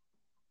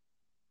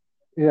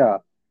 yeah,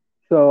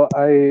 so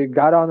I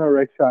got on a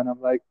rickshaw and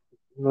I'm like,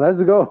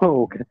 let's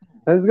go,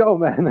 let's go,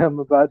 man. I'm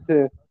about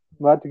to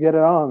get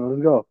it on.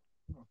 Let's go.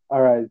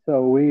 All right,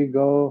 so we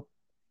go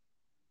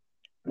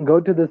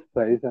to this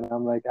place and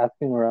I'm like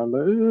asking around,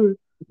 like,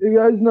 you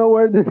guys know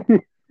where this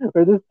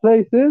where this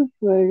place is?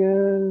 Like,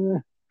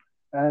 and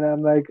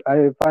I'm like,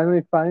 I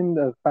finally find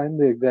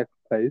the exact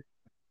place,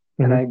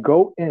 and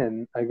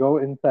Mm-hmm. I go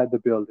inside the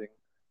building,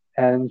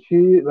 and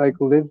she like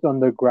lives on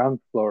the ground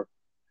floor,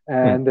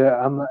 Mm,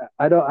 and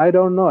I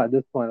don't know at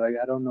this point, like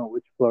I don't know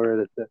which floor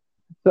it is.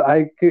 So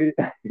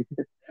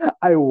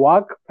I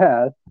walk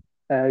past,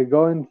 and I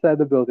go inside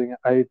the building.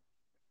 I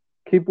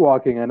keep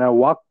walking, and I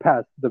walk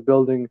past the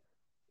building,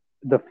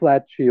 the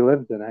flat she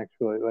lives in,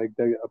 actually, like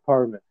the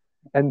apartment.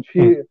 And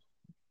mm,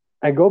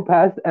 I go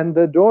past, and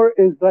the door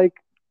is like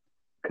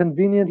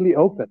conveniently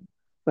open.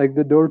 Like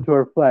the door to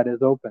her flat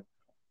is open.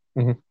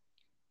 mm.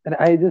 And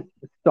I just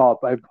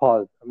stop. I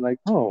pause. I'm like,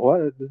 oh,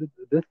 what?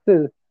 This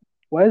is,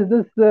 why is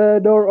this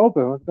door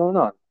open? What's going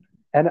on?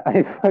 And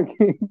I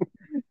fucking,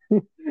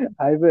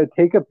 I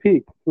take a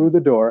peek through the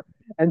door,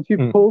 and she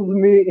Mm. pulls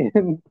me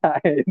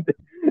inside.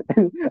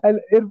 And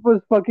it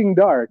was fucking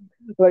dark.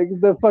 Like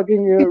the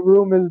fucking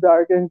room is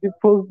dark, and she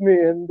pulls me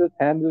in. This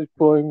hand is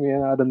pulling me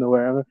in out of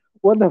nowhere. I'm like,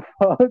 what the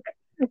fuck?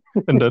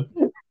 And then,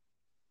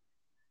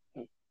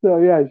 So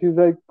yeah, she's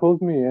like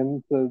pulls me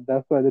in. So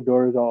that's why the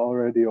door is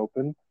already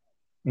open,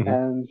 mhm.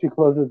 and she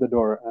closes the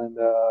door. And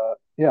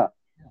yeah,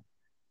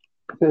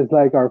 so it's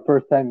like our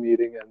first time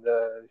meeting, and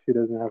she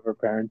doesn't have her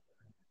parents.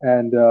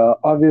 And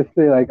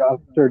obviously, like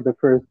after the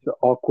first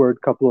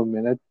awkward couple of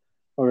minutes,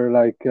 we're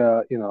like,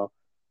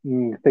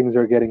 things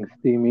are getting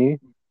steamy.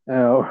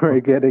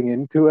 We're getting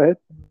into it,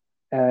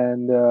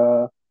 and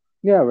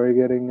yeah, we're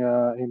getting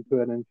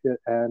into it and shit.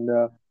 And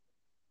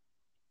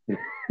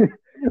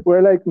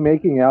we're like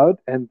making out,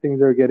 and things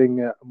are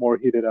getting more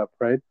heated up,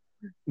 right?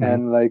 Mhm.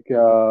 And like,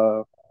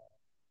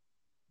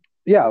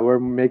 yeah, we're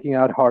making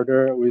out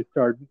harder. We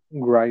start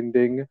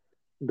grinding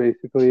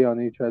basically on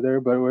each other,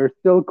 but we're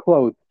still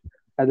clothed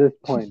at this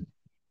point.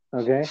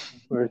 Okay,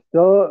 we're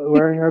still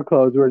wearing our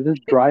clothes. We're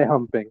just dry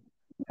humping,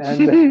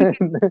 and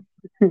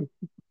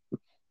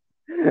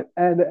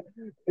and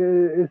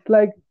it's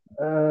like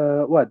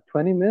what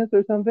 20 minutes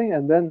or something,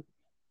 and then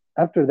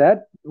after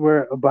that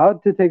we're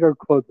about to take our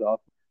clothes off,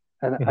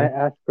 and I Mhm.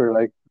 ask her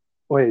like,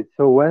 wait,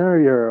 so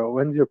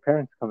when's your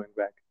parents coming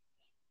back?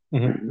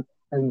 Mhm.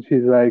 And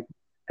she's like,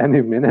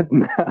 any minute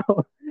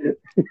now.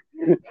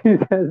 She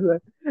says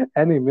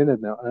any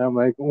minute now, and I'm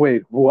like,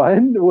 wait, what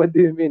do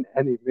you mean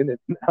any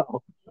minute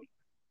now?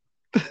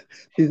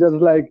 She says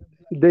like,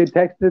 they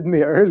texted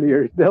me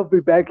earlier, they'll be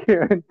back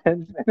here in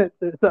 10 minutes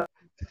or something.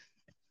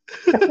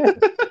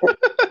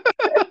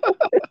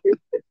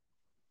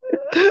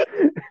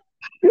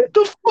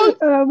 The fuck?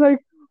 And I'm like,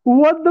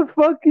 what the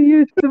fuck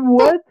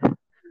what?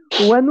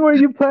 When were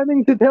you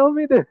planning to tell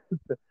me this?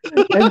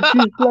 And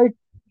she's like,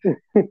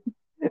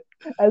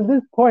 at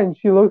this point,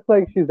 she looks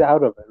like she's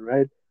out of it,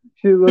 right?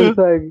 She looks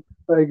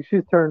like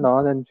she's turned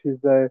on, and she's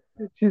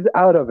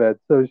out of it,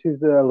 so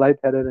she's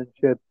lightheaded and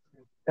shit.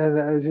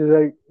 And she's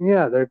like,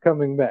 yeah, they're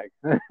coming back.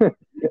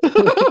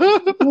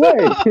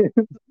 Wait,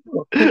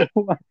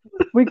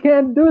 we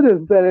can't do this.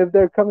 Then if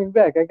they're coming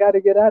back, I got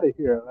to get out of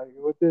here. Like,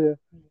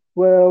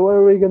 what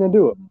are we gonna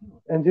do?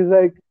 And she's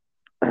like,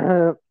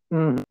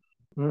 mm,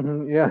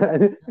 yeah.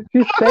 And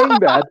she's saying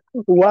that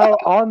while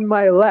on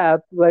my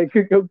lap, like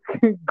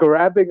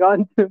grabbing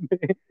onto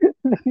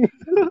me.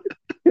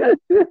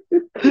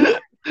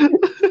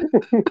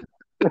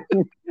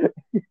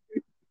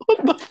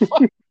 What the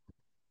fuck?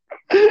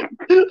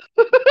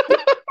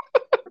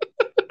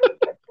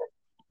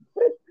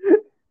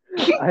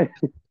 I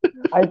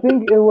I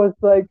think it was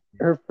like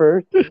her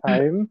first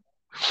time,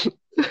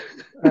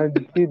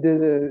 and she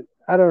did it.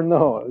 I don't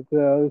know.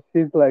 So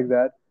she's like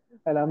that,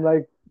 and I'm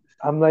like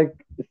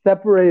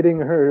separating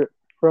her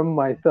from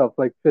myself,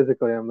 like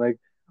physically. I'm like,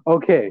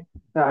 okay,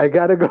 I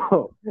gotta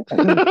go,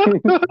 and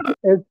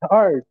it's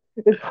hard.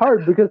 It's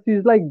hard because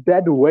she's like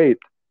dead weight.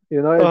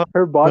 Uh,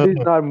 Her uh, body's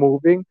not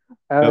moving.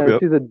 yep, yep.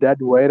 She's a dead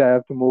weight. I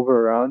have to move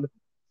her around,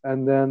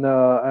 and then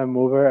I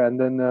move her, and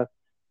then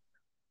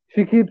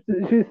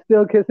she's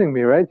still kissing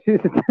me, right? She's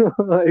still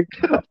like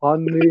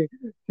on me.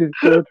 She's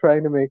still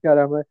trying to make out.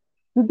 I'm like,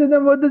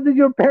 then what did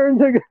your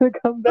parents are gonna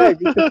come back?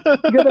 Get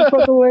the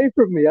fuck away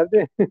from me.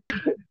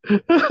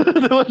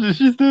 What did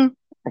she do?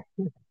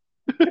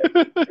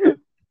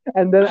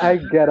 And then I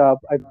get up.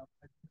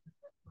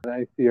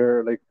 I see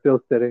her like still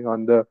sitting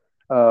on the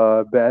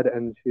bed,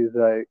 and she's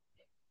like,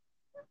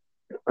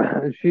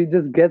 she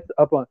just gets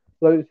up on.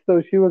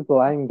 So she was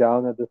lying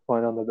down at this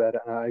point on the bed,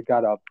 and I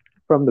got up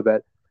from the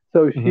bed.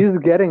 So Mhm, she's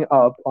getting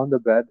up on the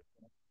bed,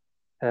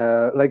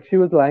 like she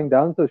was lying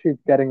down, so she's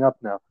getting up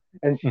now,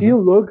 and she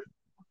mhm. looks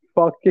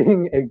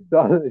fucking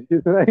exhausted.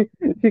 She's like,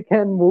 she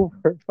can't move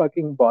her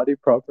fucking body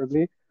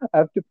properly. I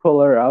have to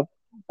pull her up.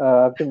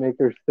 I have to make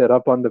her sit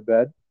up on the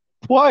bed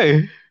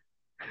Why?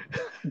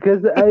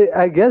 because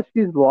I guess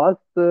she's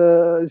lost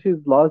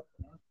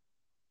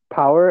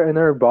power in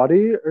her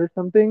body or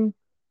something,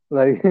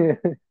 like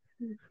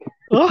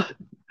Huh?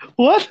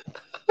 What?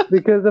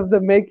 because of the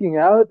making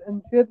out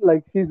and shit.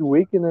 Like she's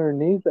weak in her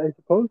knees, I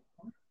suppose,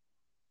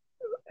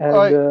 and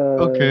I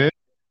okay,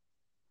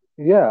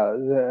 yeah,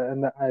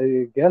 and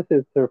I guess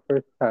it's her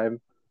first time.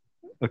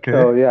 okay.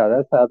 So yeah,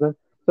 that's happened.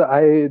 So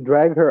I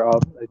drag her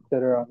up, I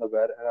sit her on the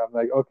bed, and I'm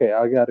like, okay,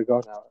 I gotta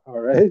go now. All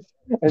right.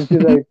 And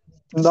she's like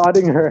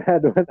nodding her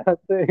head without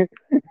saying.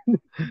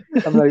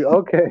 I'm like,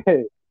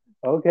 okay,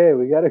 okay,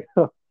 we gotta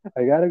go.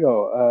 I gotta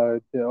go.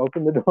 To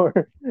open the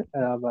door,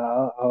 and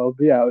I'll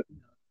be out.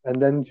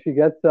 And then she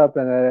gets up,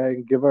 and I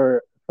give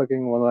her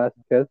fucking one last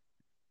kiss,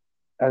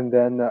 and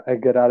then I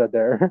get out of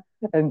there.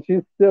 And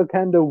she's still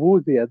kind of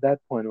woozy at that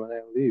point when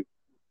I leave.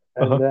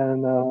 And Uh-huh.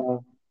 then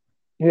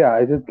yeah,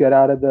 I just get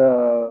out of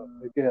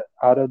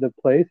the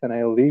place and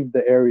I leave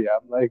the area.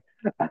 I'm like,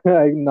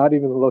 I'm not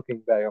even looking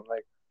back. I'm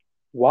like,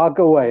 walk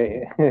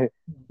away.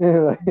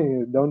 Like,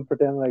 don't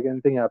pretend like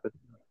anything happened.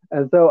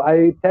 And so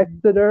I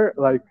texted her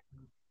like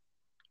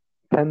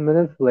 10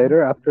 minutes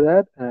later after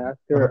that, and I asked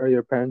her, Uh-huh. "Are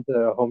your parents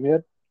home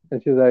yet?"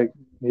 And she's like,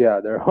 "Yeah,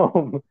 they're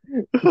home.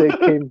 They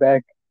came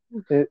back.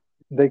 They,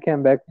 they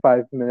came back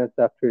 5 minutes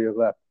after you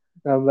left."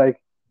 And I'm like,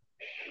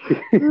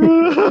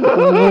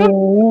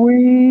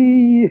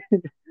 "Wee,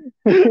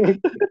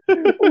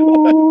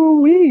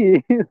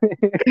 wee."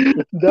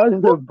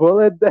 Dodged the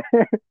bullet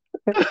there.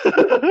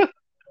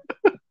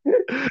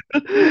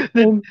 Did,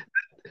 And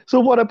so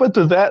what happened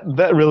to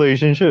that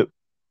relationship?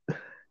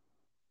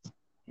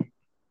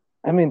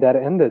 I mean, that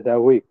ended that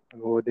week.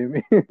 What do you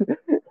mean?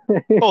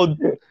 Oh,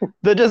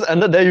 that just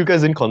ended there. You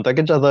guys didn't contact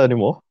each other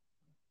anymore.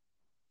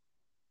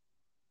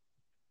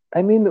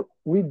 I mean,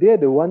 we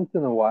did once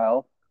in a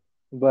while,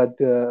 but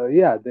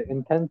yeah, the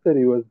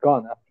intensity was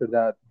gone after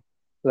that.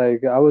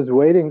 Like, I was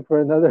waiting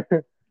for another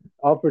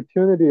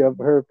opportunity of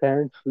her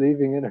parents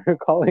leaving and her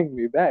calling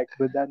me back,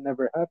 but that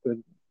never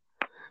happened.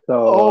 Oh,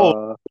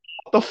 So,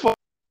 what the fuck?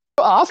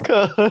 Ask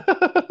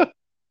her.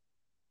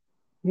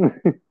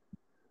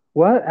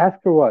 what? Ask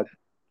her what?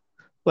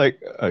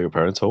 Like, are your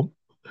parents home?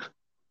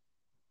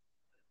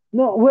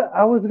 No, what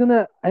I was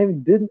gonna,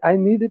 I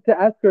needed to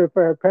ask her if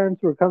her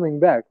parents were coming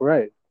back,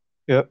 right?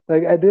 Yep,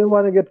 Like, I didn't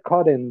want to get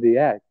caught in the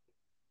act.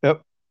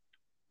 yep.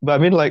 But I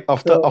mean, like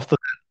So,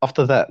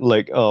 after that,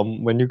 like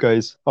when you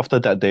guys after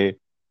that day.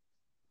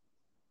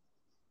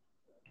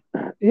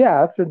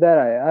 yeah, after that,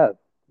 I asked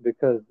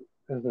because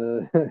I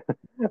was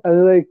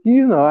like,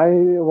 I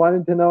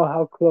wanted to know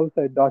how close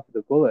I dodged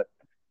the bullet.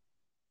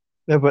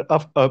 Yeah, but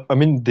I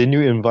mean, didn't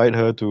you invite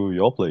her to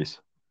your place?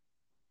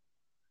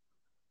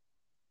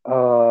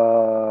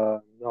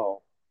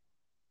 No,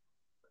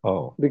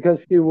 Oh, because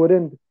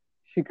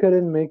she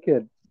couldn't make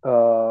it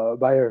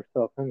by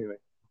herself anyway.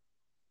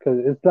 Because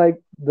it's like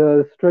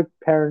the strict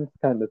parents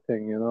kind of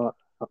thing, at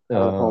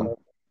uh, home,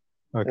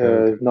 okay,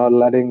 okay. is not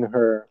letting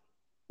her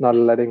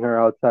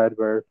outside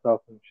by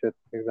herself and shit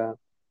like that.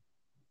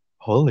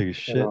 Holy You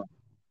shit. know,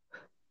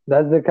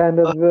 that's the kind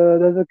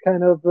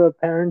of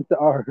parents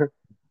are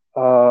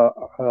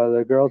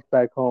the girls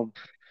back home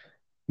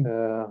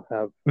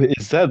have. Wait,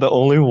 is that the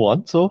only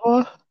one so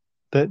far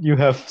that you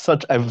have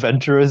such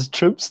adventurous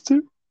trips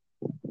to?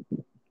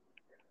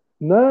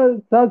 Not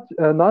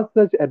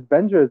such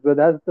adventures, but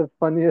that's the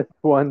funniest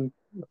one.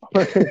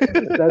 Or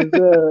that's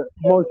the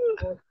most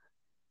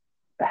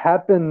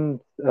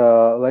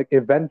like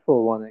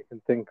eventful one I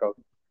can think of.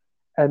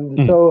 And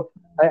Mm. so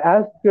I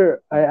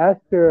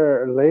asked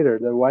her later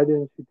that why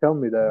didn't she tell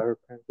me that her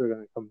parents were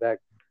gonna come back?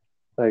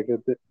 like,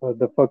 what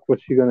the fuck was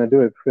she gonna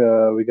do if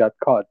we got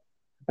caught?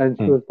 And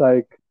Mm.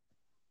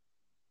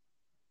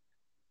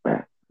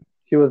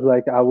 she was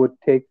like, I would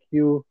take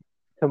you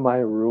to my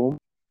room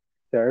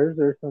upstairs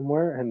or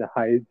somewhere and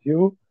hide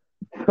you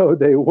so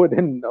they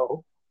wouldn't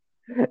know,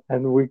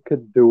 and we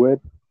could do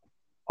it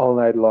all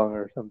night long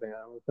or something.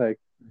 I was like,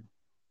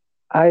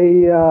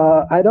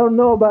 I don't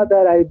know about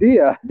that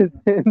idea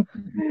since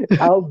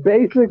I'll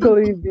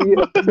basically be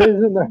a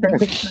prisoner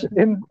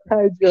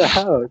inside your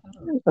house.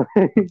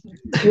 Like,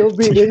 you'll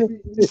be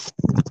in.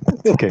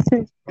 Okay.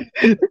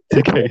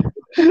 Okay.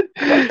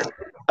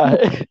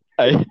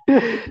 I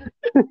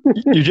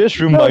you just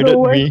No, the reminded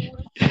way.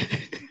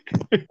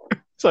 me.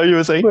 Sorry, you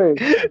were saying? Wait,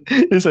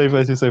 You say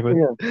first, you say first.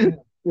 yeah,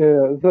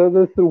 yeah. So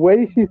the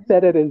way she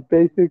said it is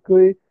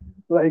basically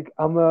like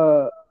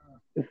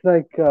It's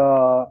like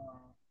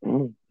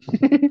I'm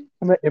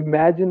an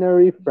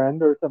imaginary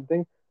friend or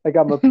something. Like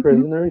I'm a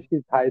prisoner.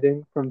 She's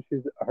hiding from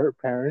her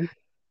parents.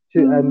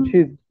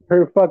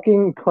 Her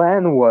fucking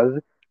plan was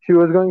she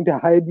was going to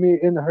hide me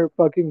in her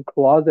fucking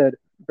closet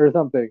or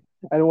something.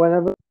 And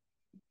whenever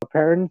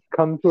parents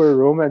come to her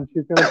room and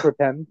she's gonna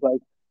pretend like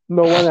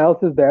no one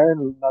else is there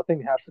and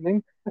nothing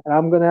happening, and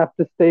I'm gonna have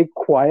to stay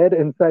quiet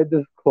inside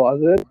this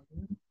closet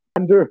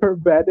under her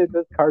bed in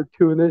this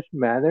cartoonish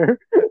manner.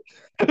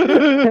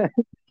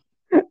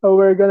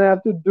 We're gonna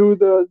have to do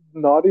the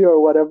naughty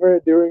or whatever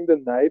during the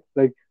night,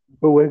 like,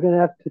 but we're gonna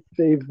have to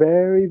stay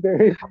very,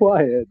 very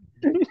quiet.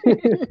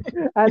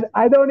 And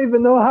I don't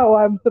even know how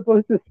I'm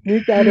supposed to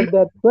sneak out of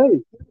that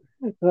place.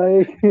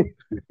 Like,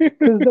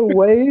 because the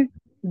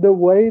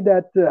way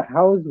that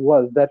house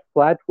was, that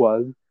flat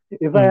was,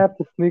 if I have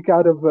to sneak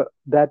out of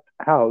that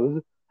house,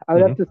 I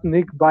would have to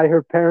sneak by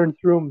her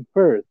parents' room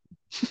first.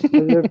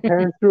 And their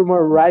parents' room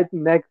are right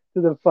next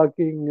to the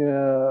fucking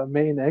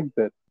main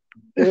exit.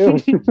 It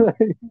was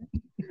like,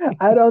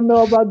 I don't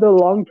know about the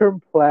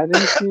long-term planning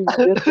she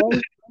did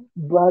that,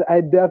 but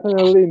I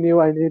definitely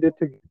knew I needed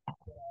to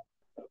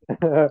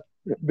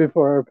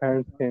before her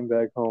parents came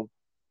back home.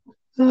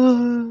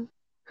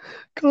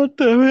 God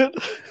damn it.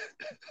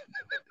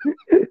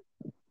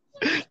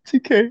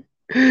 TK.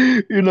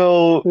 You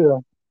know,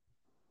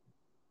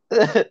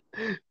 Yeah.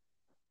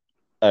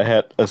 I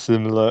had a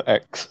similar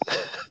ex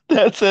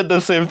that said the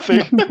same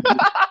thing.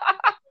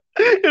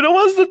 You know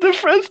what's the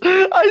difference?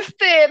 I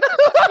stayed.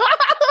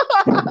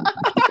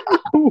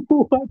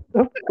 What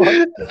the fuck?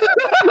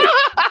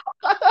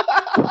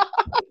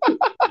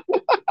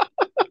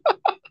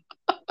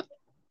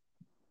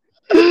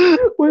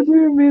 What do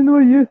you mean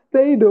when you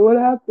stayed? What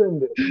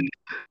happened?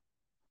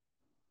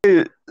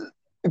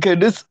 Okay,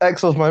 this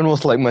ex of mine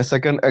was like my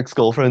second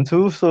ex-girlfriend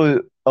too,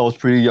 so I was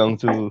pretty young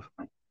too.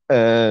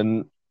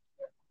 And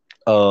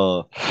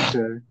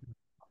Okay.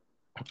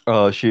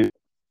 she was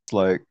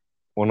like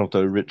one of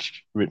the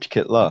rich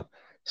kid lah.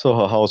 So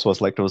her house was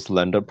like those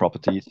landed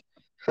properties.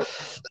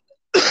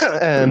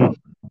 And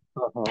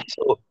Uh-huh.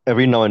 so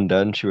every now and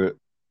then she would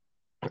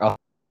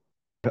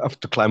have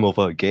to climb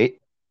over a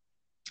gate.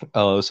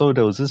 So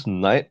there was this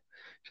night,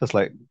 she was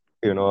like,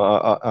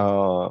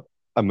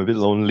 I'm a bit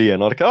lonely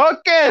and all that.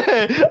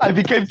 Okay, I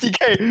became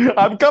TK.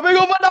 I'm coming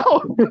over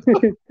now.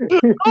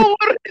 No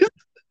worries.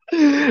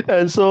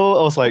 And so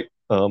I was like,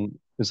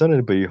 is there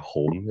anybody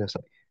home? It's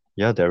like,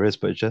 yeah, there is,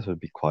 but it just would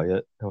be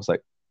quiet. I was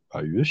like,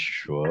 are you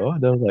sure?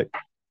 Then I was like,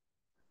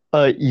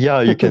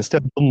 yeah, you can stay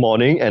until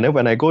morning, and then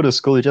when I go to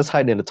school, you just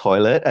hide in the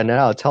toilet, and then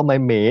I'll tell my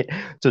maid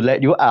to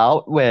let you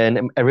out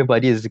when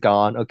everybody is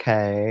gone.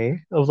 Okay.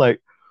 I was like,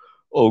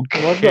 What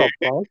okay.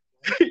 the fuck?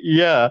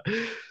 Yeah.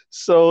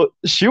 So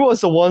she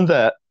was the one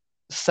that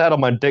sat on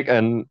my dick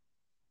and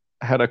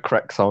had a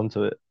crack sound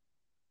to it.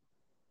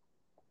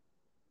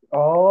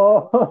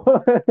 Oh.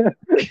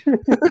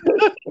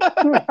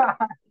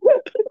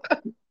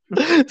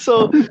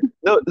 So,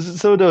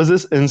 so there was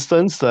this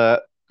instance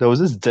that there was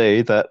this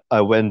day that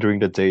I went during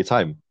the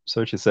daytime.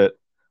 So she said,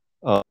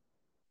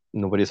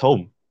 nobody's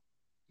home.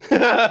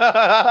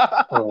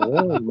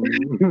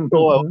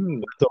 Oh.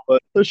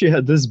 So she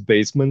had this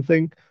basement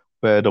thing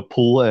where the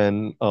pool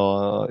and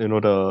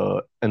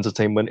the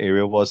entertainment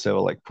area was. There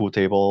were like pool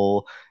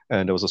table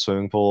and there was a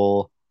swimming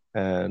pool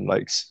and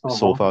like Uh-huh.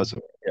 sofas.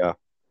 Yeah.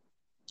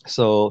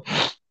 So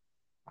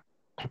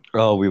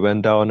we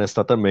went down and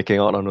started making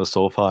out on the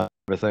sofa and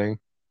everything.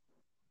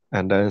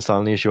 And then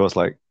suddenly she was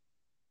like,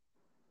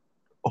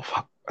 "Oh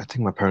fuck, I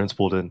think my parents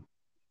pulled in."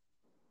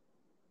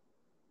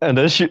 And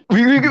then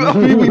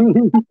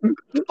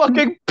we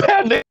fucking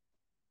panicked.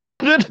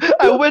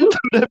 I went to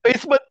the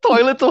basement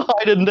toilet to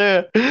hide in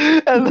there.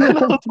 And then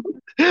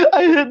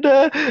I hid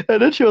there.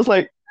 And then she was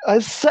like, I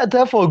sat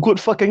there for a good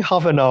fucking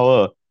half an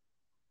hour.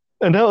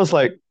 And then I was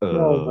like,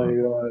 Oh my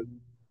god.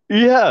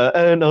 yeah.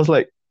 And I was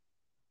like,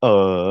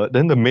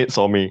 then the maid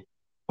saw me.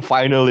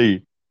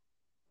 Finally.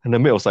 And the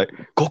maid was like,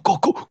 go, go,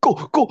 go, go,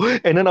 go.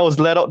 And then I was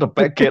let out the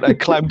back gate. I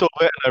climbed over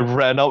and I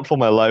ran out for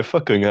my life.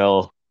 Fucking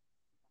hell.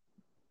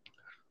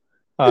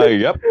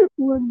 Yep.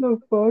 What the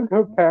fuck?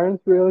 Her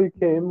parents really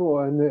came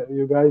when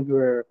you guys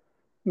were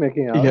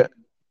making out? Yeah.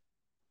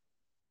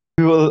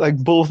 we were like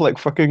both like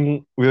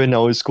fucking we were in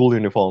our school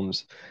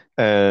uniforms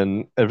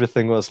and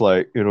everything was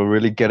like,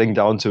 really getting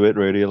down to it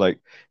really, like,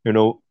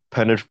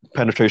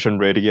 penetration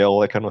ready, all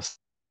that kind of stuff.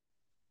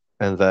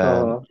 And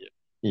then Uh,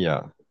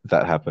 yeah,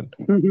 that happened.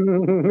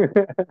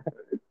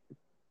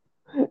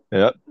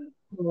 Yeah.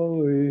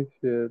 Holy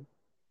shit.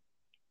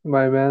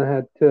 My man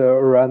had to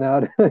run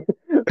out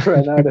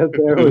run out of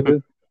there with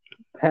his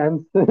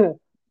pants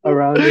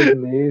around his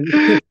knees.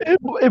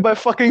 In my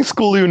fucking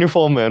school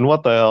uniform, man.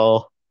 What the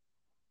hell?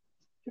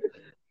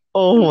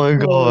 Oh my Oh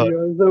my God.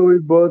 god. So we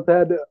both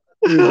had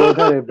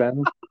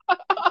events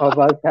of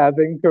us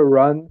having to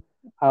run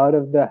out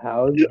of the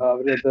house, out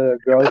of the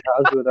girl's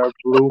house with our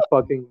blue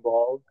fucking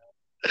balls.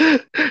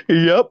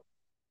 Yep.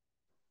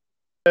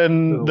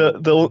 And Oh the my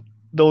the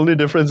the only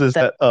difference is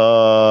that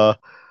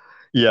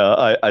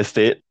yeah, I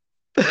stayed.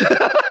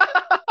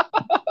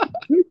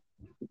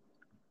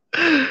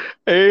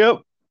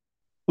 Yep.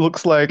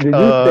 Looks like Did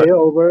you stay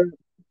over?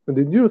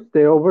 Did you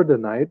stay over the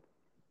night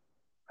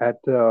at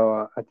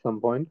some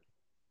point?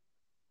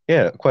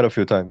 yeah, quite a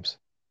few times.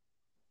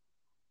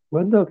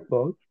 What the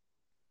fuck?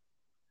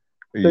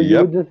 So you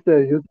Yep. would just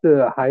used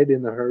to hide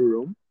in her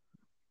room?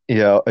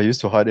 Yeah, I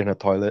used to hide in a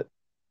toilet.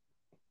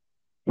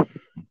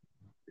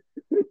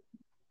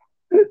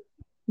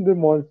 The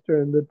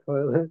monster in the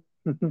toilet.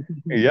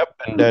 Yep,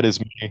 and that is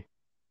me.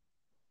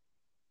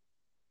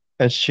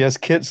 And she has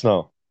kids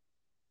now.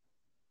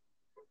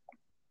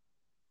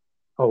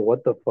 Oh,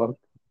 what the fuck?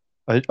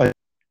 I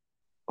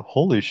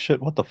holy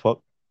shit, what the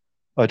fuck?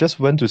 I just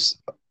went to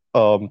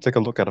take a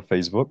look at her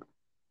Facebook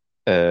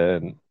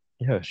and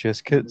yeah, she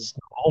has kids.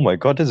 Oh my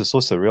God, this is so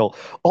surreal.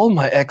 All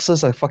my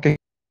exes are fucking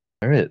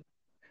married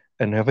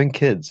and having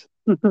kids.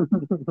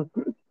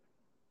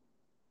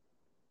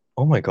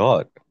 Oh my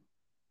God,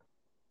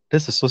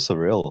 this is so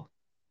surreal.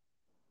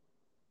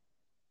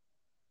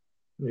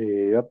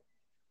 Yep.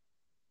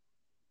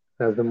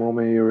 That's the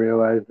moment you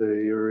realize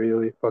that you're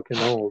really fucking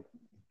old.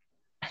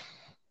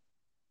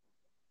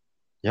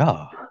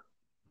 Yeah.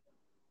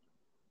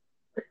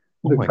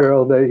 Oh The my God.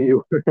 girl that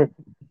you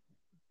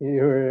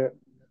were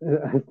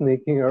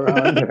sneaking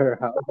around her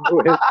house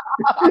with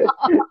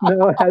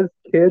now has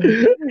kids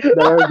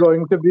that are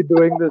going to be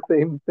doing the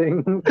same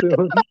thing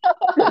soon.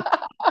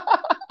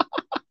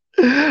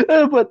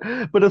 But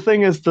the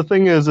thing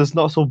is, it's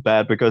not so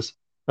bad because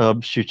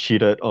she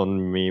cheated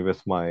on me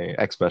with my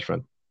ex-best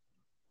friend.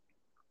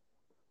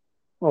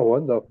 Oh,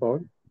 what the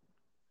fuck?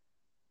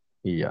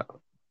 Yeah.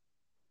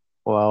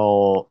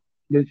 Well,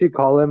 Did she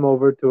call him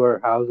over to her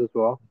house as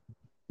well?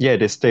 yeah,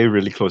 they stay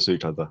really close to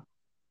each other.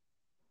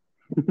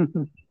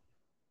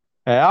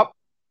 Yep.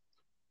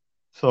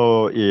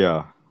 So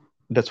yeah,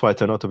 that's why I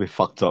turned out to be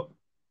fucked up.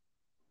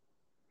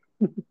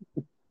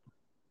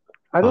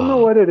 I don't know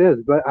Ah, what it is,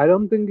 but I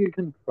don't think you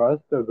can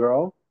trust a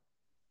girl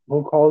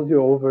who calls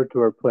you over to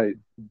her place.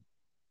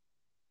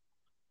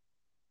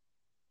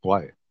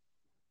 why?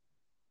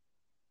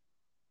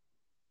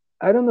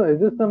 I don't know.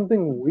 It's just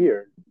something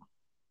weird.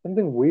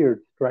 Something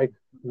weird strikes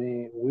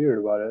me weird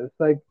about it. It's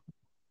like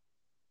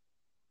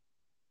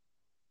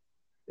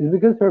it's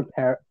because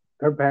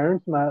her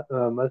parents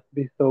must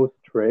be so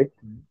strict,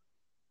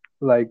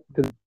 like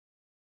to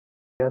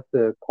have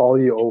to call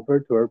you over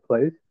to her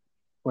place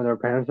when her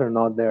parents are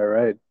not there,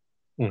 right?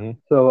 Hmm.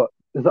 So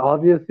it's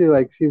obviously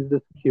like she's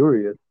just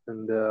curious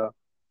and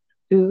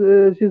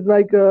she's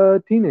like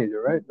a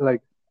teenager, right?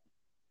 Like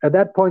at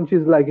that point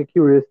she's like a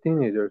curious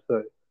teenager.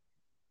 So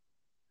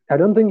I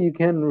don't think you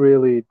can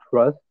really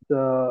trust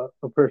a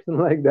person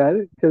like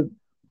that because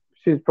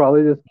she's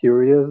probably just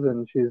curious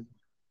and she's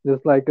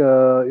just like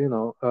a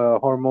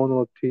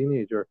hormonal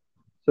teenager.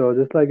 So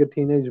just like a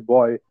teenage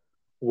boy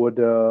would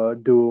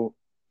do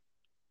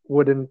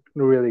wouldn't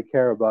really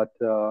care about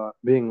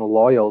being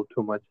loyal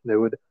too much. They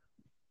would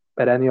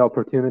at any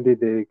opportunity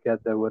they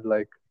get they would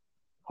like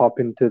hop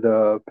into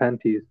the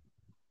panties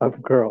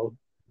of girls.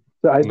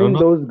 So I No, think not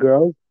those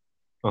girls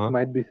uh,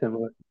 might be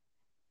similar.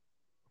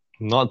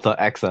 not the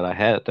ex that I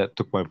had that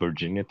took my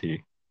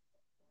virginity.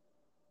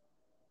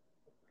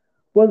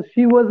 Well,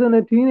 she wasn't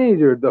a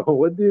teenager though.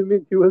 What do you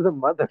mean she was a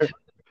mother?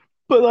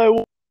 But I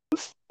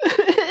was.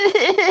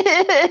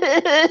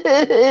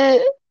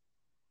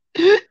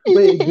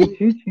 Wait, did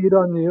she cheat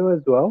on you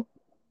as well?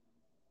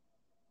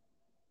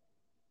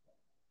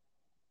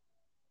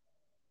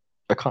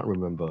 I can't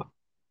remember.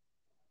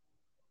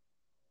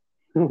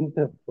 What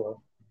the fuck?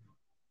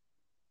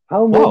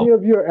 How many Wow,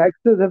 of your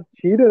exes have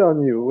cheated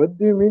on you? What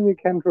do you mean you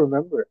can't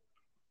remember?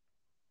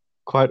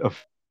 quite a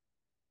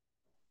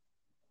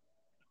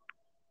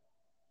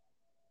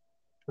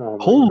Oh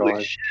my holy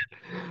god. shit.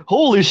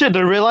 Holy shit,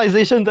 the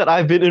realization that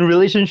I've been in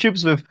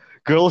relationships with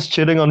girls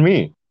cheating on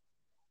me.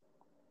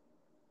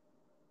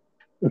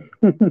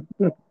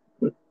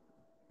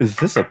 Is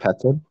this a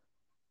pattern?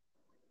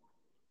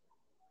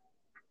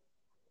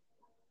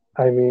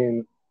 I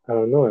mean, I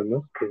don't know, it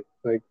must be.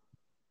 Like,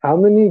 how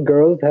many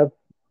girls have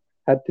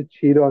had to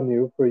cheat on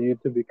you for you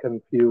to be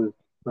confused?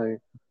 Like,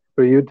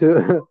 for you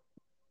to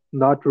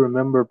not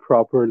remember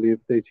properly if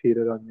they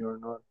cheated on you or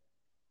not?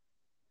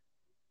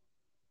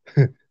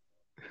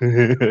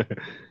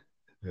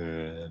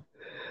 Uh,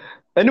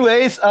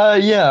 Anyways,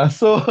 yeah.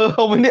 So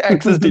how many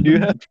exes did you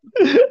have?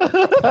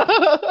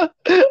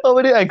 How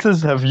many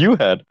exes have you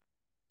had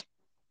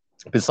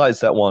besides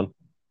that one?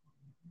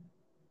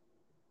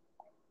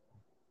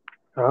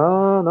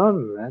 Not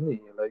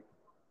many. Like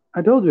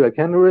I told you, I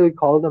can't really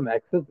call them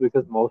exes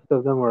because most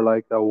of them were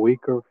like a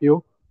week or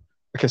few.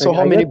 Okay, so Like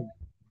how many?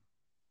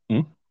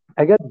 Hmm?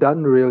 I get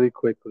done really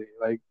quickly.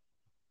 Like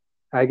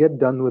I get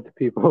done with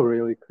people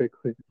really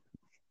quickly.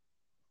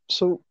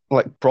 So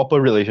like proper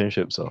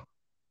relationships, so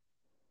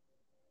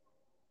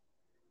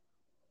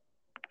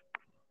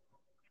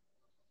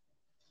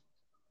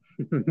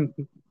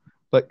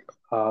like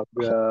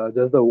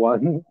Just the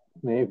one,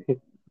 maybe.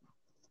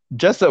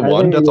 just that I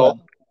one. think That's yeah, all.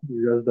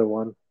 just the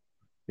one.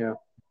 Yeah.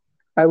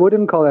 I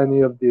wouldn't call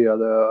any of the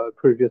other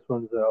previous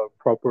ones a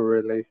proper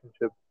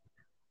relationship.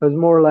 It was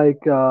more like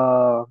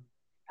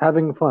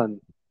having fun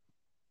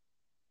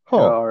Huh.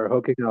 or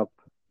hooking up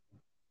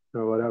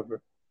or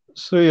whatever.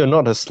 So you're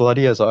not as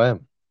slutty as I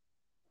am.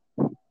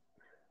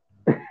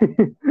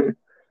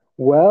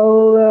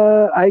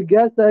 Well, I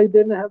guess I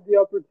didn't have the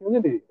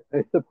opportunity,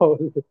 I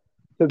suppose,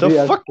 to The be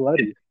as fuck?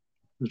 slutty.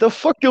 The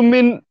fuck you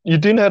mean you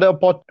didn't have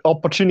the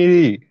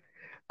opportunity?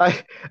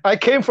 I I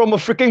came from a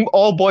freaking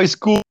all boys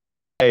school.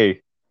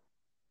 Hey,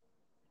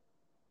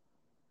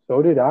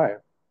 So did I.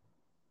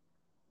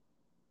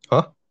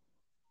 huh?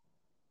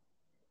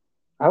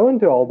 I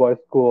went to all boys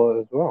school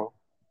as well.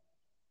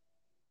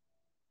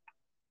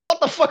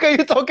 What the fuck are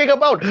you talking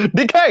about,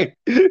 DK?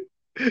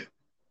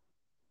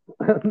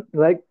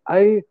 Like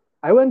I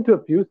went to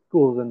a few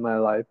schools in my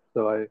life,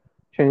 so I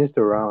changed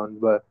around.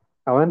 But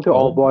I went to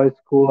all Oh, boys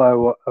school.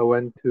 I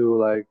went to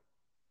like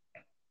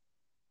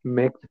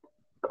mixed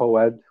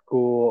co-ed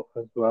school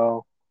as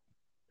well.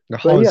 But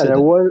how is yeah, it there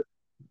that was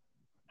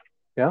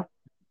yeah.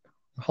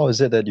 how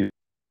is it that you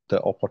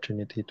the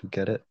opportunity to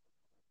get it?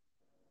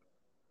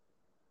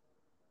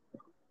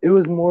 It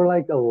was more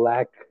like a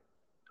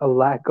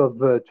lack of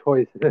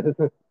choices.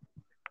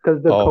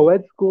 Because the Oh,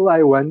 co-ed school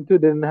I went to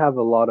didn't have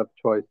a lot of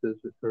choices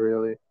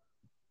really.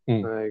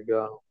 mm, Like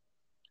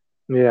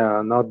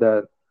yeah, not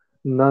that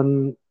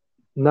none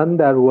none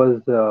that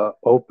was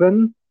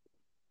open.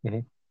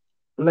 mhm,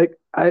 Like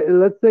I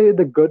let's say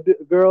the good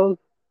girls,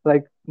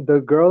 like the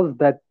girls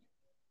that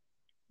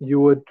you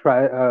would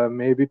try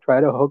maybe try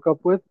to hook up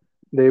with,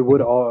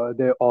 mhm,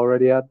 they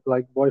already had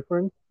like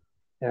boyfriends,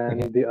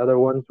 mhm. and the other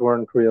ones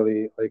weren't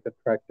really like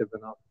attractive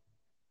enough.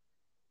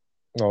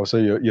 Oh, so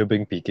you're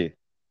being picky.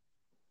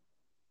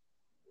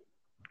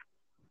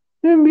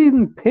 I'm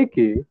being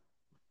picky.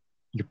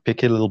 You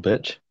picky little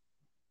bitch.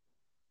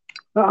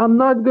 I'm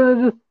not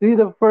gonna just see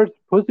the first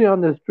pussy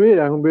on the street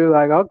and be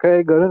like,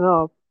 okay, good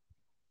enough.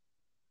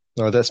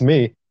 No, that's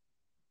me.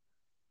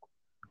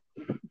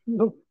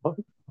 The fuck?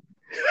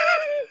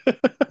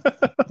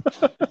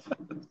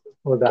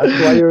 Well, that's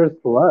why you're a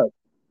slut,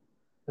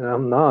 and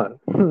I'm not.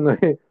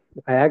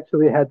 I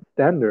actually had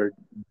standards.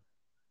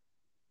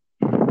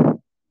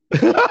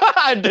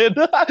 I did.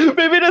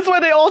 Maybe that's why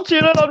they all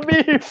cheated on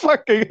me.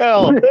 Fucking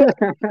hell.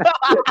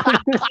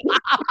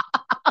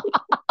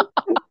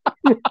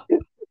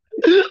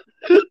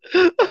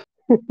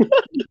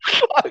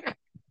 Fuck.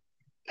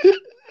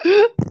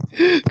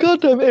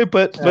 God damn it.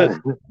 But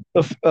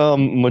Uh,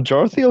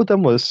 majority of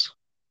them was,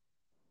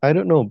 I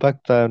don't know,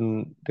 back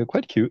then they're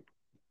quite cute.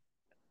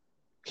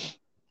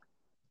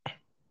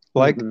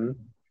 Like hmm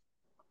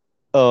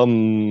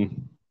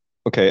um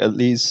okay, at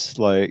least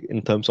like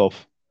in terms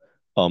of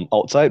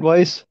outside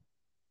wise,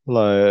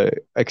 like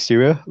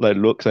exterior, like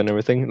looks and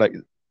everything, like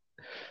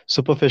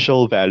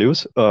superficial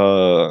values.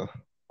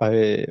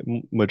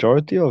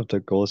 Majority of the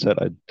girls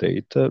that I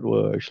dated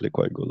were actually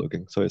quite good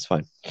looking, so it's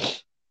fine.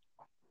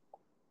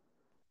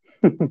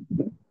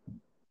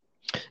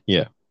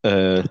 Yeah.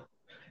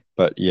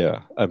 But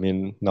yeah, I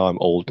mean now I'm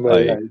old.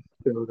 but I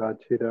still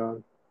got cheated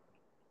on.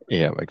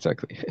 Yeah,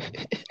 exactly.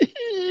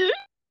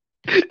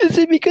 Is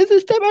it because I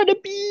stepped on the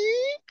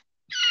bee?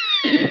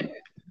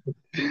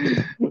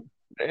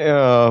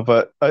 Yeah,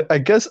 but I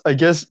guess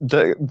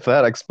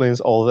that explains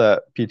all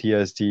that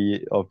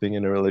PTSD of being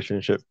in a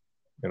relationship,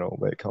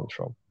 where it comes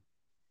from.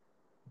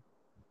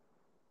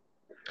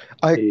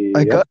 I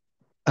I Yep. got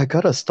I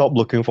gotta stop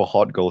looking for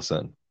hot girls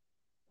then.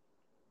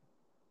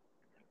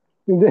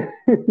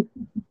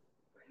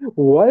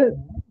 What?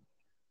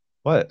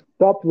 What?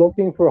 Stop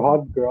looking for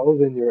hot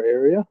girls in your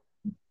area?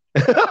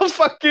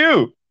 Fuck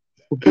you.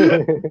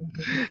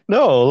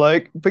 No,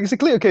 like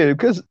basically okay,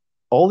 because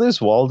all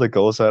this while the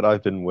girls that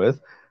I've been with,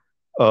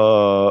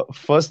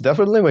 first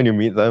definitely when you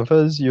meet them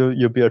first,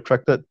 you'll be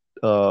attracted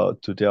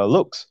to their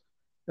looks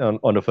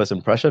on the first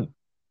impression.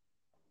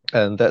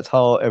 And that's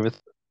how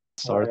everything I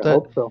started.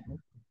 hope so.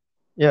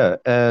 Yeah,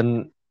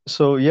 and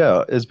so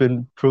yeah, it's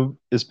been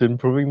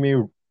proving me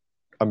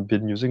I've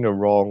been using the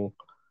wrong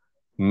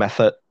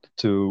method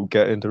to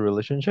get into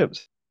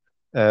relationships.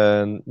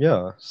 And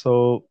yeah,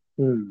 so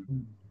Hmm.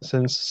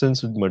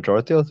 since the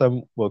majority of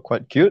them were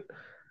quite cute,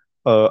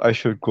 I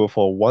should go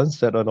for ones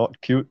that are not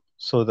cute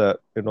so that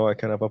I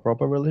can have a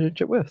proper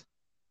relationship with.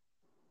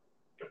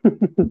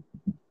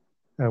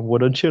 and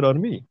wouldn't cheat on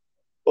me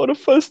for the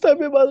first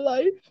time in my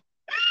life.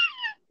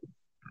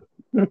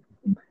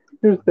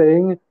 You're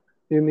saying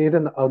you need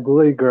an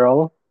ugly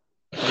girl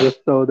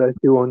just so that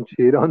she won't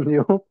cheat on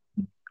you?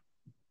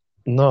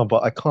 No,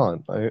 but I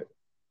can't.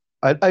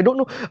 I don't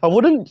know. I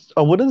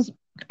wouldn't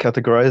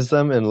categorize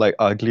them in like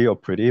ugly or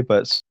pretty,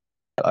 but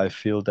I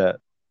feel that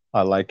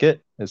I like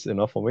it. It's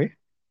enough for me.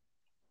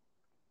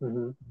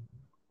 Hmm.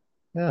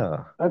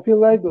 Yeah. I feel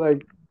like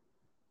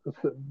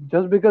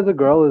just because a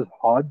girl is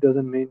hot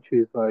doesn't mean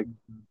she's like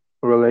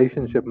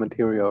relationship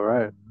material,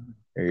 right?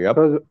 Yep.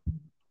 Because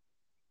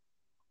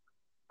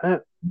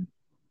if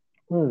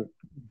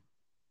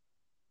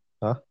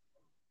Huh? I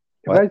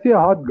What? see a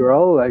hot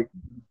girl like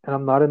and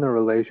I'm not in a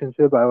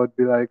relationship, I would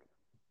be like,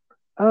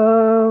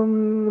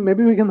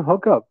 maybe we can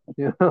hook up,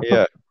 you know? Yeah.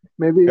 Yep.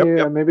 Maybe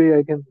Yep. maybe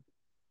I can,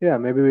 yeah,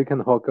 maybe we can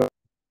hook up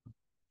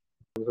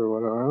or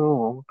whatever. I don't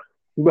know.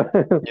 But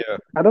Yeah.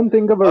 I don't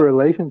think of a Uh,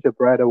 relationship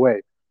right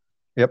away.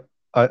 yep.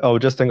 I'll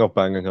just think of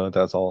banging her.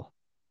 That's all.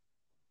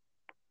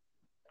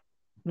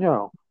 You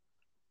know,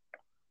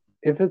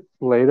 if it's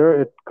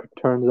later, it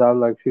turns out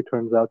like she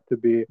turns out to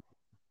be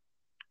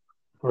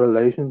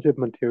relationship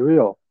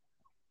material,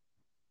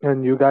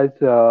 and you guys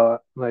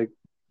like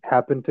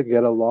happen to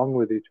get along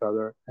with each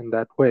other in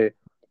that way,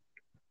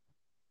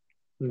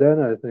 then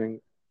I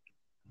think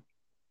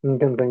you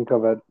can think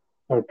of it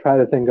or try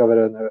to think of it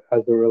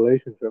as a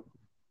relationship.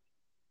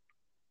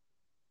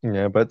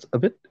 Yeah, but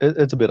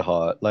it's a bit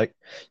hard. Like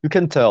you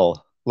can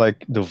tell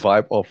like the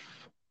vibe of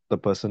the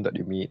person that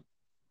you meet,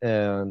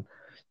 and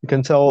you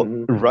can tell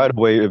Hmm. right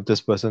away if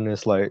this person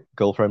is like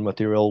girlfriend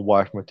material,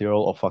 wife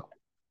material, or fuck.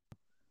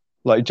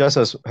 Like just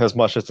as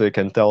much as they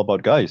can tell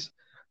about guys.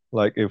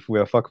 Like if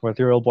we're fuck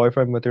material,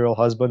 boyfriend material,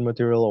 husband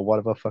material, or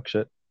whatever fuck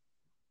shit.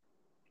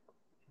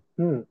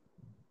 Hmm.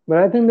 But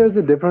I think there's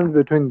a difference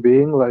between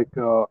being like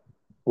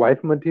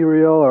wife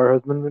material or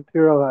husband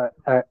material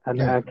and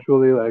Yeah.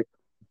 actually like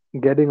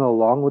getting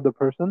along with the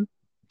person.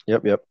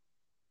 Yep, yep.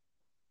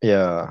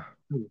 Yeah.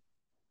 Hmm.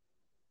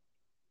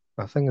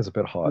 I think it's a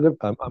bit hard.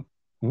 The,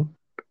 Hmm?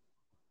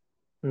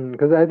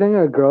 because I think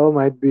a girl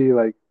might be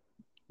like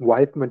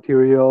wife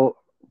material,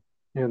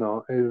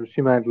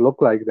 she might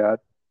look like that,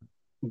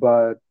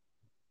 but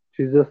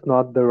she's just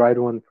not the right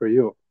one for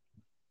you.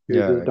 You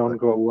Yeah, just don't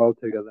exactly. go well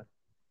together.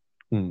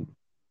 Hmm.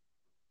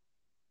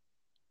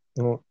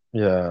 Well,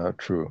 yeah,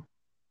 true.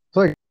 It's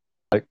like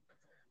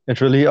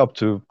it's really up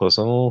to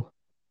personal.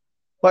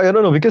 Like I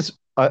don't know because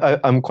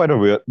I'm quite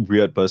a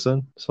weird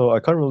person, so I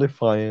can't really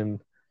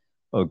find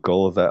a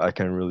goal that I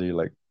can really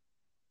like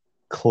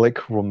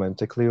click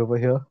romantically over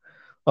here.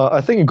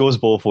 I think it goes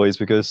both ways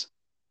because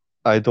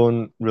I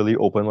don't really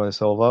open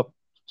myself up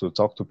to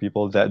talk to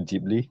people that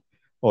deeply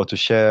or to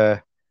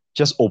share,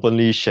 just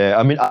openly share.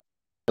 I mean,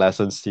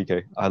 lessons,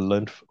 TK. I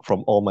learned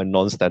from all my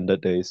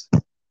non-standard days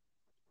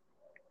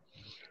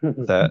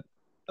that,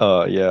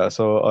 yeah.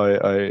 So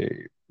I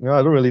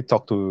don't really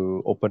talk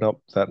to open up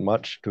that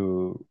much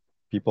to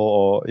people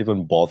or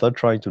even bother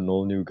trying to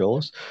know new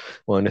girls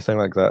or anything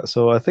like that.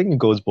 So I think it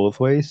goes both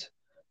ways.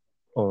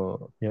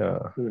 Yeah.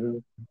 Hmm.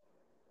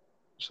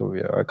 So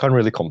yeah, I can't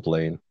really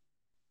complain.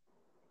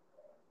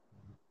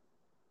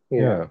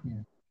 Yeah.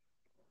 Yeah.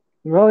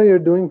 Well, you're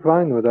doing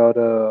fine without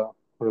a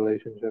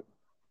relationship.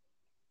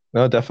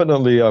 No,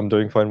 definitely I'm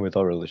doing fine with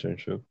our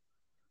relationship.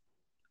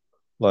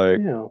 Like,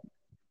 You know,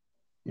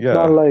 it's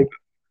not yeah. like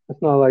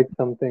it's not like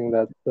something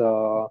that's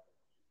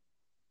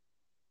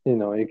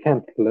you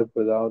can't live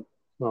without.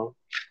 No.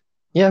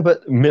 Yeah,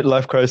 but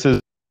midlife crisis,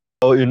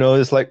 oh,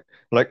 it's like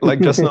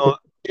just now,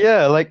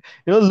 yeah, like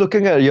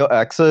looking at your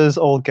exes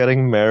all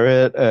getting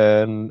married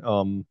and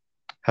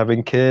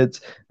having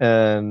kids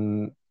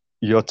and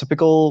your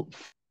typical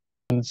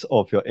friends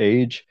of your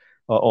age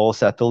are all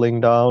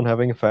settling down,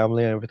 having a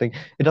family and everything.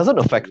 It doesn't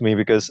affect me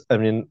because I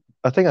mean,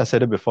 I think I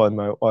said it before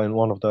in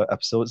one of the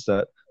episodes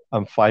that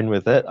I'm fine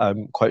with it.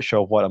 I'm quite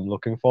sure of what I'm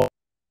looking for.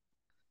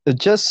 It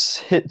just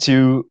hits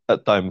you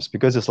at times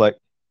because it's like,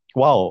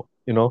 wow,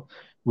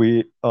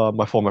 we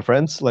for my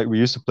friends, like we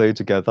used to play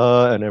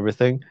together and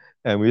everything,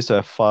 and we used to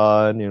have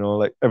fun,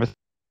 like everything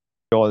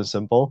pure and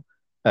simple.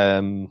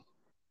 And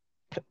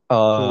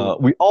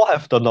Hmm. we all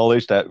have the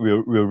knowledge that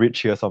we'll reach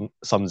here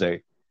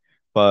someday.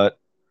 But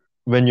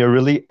when you're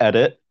really at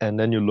it and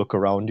then you look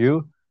around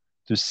you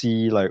to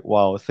see like,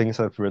 wow, things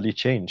have really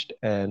changed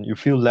and you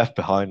feel left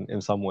behind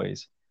in some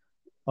ways.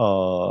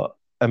 Uh,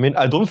 I mean,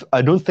 I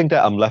don't think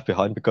that I'm left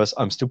behind because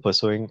I'm still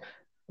pursuing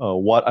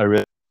what I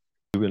really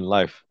do in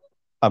life.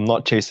 I'm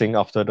not chasing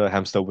after the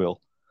hamster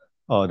wheel,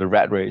 the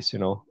rat race,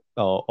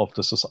 of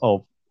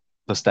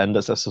the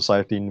standards that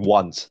society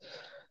wants.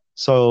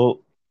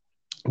 So,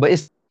 but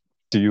it's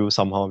to you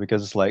somehow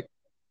because it's like,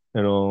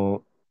 you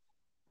know,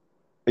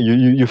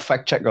 you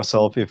fact check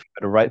yourself if you're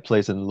at the right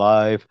place in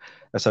life,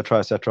 etc.,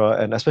 etc.,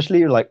 and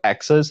especially like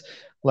exes,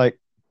 like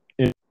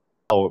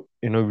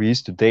we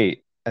used to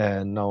date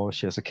and now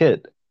she has a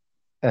kid,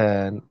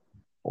 and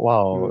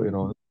wow,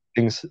 Hmm.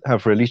 things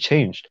have really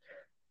changed,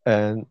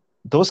 and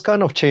those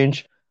kind of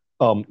change,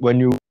 when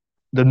you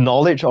the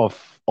knowledge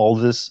of all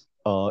this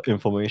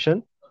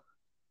information,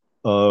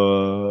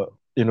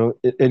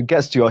 it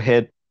gets to your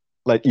head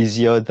like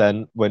easier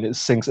than when it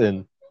sinks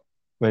in.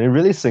 When it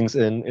really sinks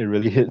in, it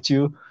really hits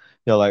you.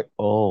 You're like,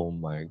 oh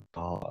my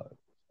God.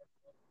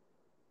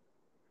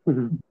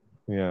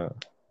 Yeah.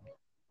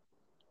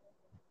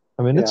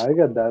 I mean, Yeah, it's I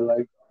get that.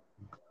 Like,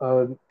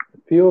 a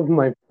few of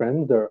my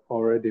friends are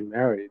already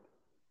married.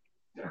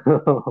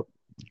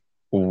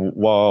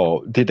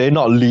 wow. Did they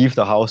not leave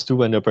the house too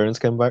when their parents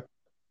came back?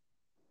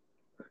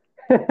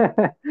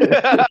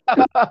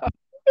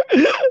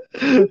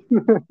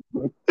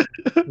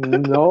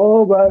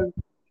 No, but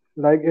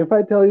like if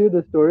I tell you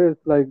the story,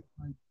 it's like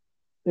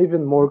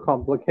even more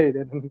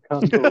complicated and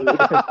convoluted.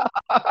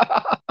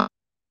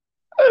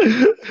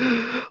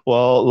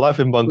 Well, life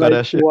in Like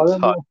Bangladesh one is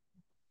of hard.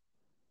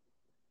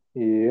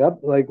 my, yep,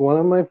 like one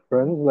of my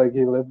friends, like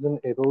he lives in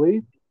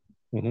Italy,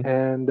 Hmm.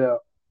 and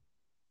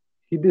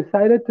he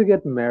decided to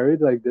get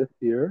married like this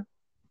year.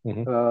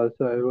 Hmm. So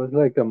it was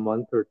like a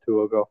month or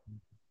two ago.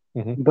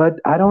 Hmm. But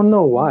I don't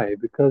know why,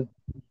 because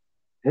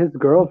his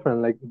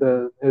girlfriend, like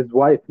his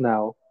wife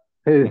now,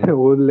 Hmm.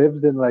 who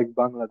lives in like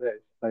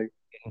Bangladesh, like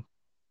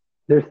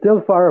they're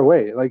still far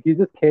away. Like he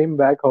just came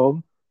back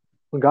home,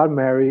 got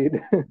married,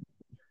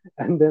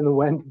 and then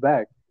went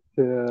back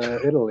to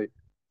Italy.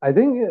 I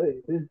think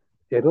is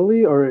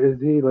Italy or is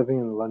he living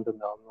in London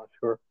now? I'm not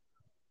sure.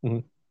 Hmm.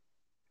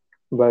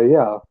 But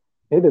yeah,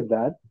 he did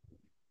that.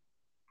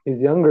 He's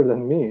younger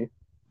than me.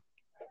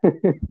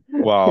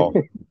 Wow.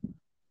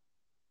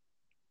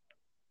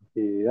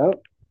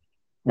 Yep.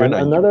 When And are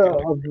you another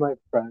getting of my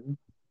friends.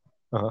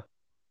 uh-huh.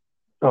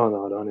 Oh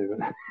no, don't even.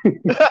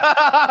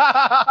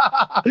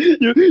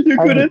 You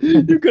I,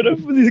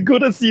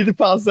 couldn't see the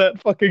past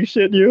that fucking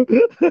shit you.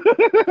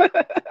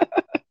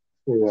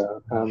 yeah,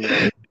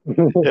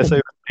 Yes, I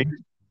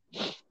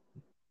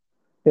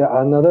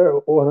yeah, another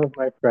one of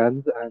my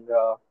friends, and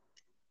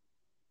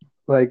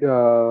like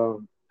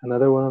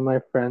another one of my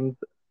friends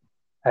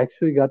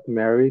actually got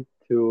married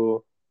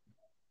to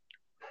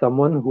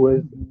someone who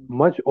is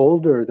much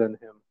older than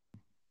him,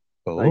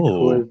 like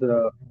who Oh, is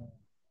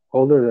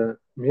older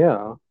than,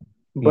 yeah,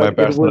 my but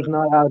best man.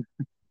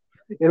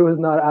 it was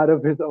not out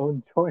of his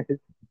own choice.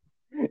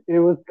 It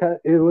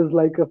was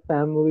like a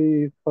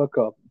family fuck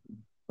up,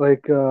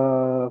 like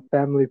a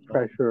family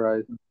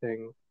pressurized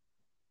thing.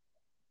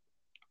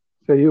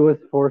 So he was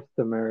forced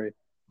to marry.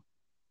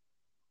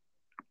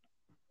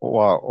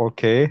 Wow,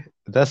 okay.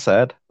 That's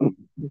sad.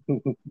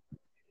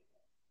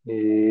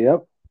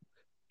 Yep.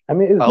 I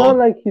mean, it's not Oh,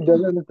 like he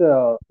doesn't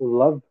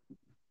love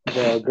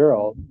the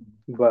girl,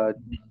 but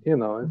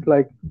it's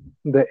like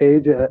the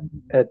age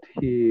at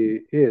he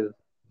is,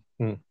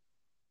 mm,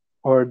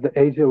 or the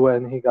age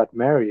when he got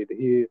married.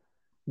 He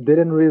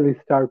didn't really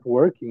start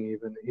working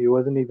even. He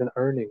wasn't even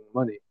earning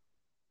money,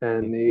 mm,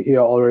 and he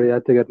already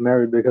had to get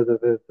married because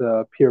of his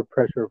peer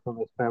pressure from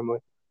his family.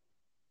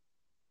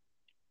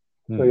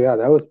 So mm. yeah,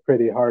 that was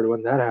pretty hard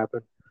when that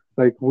happened.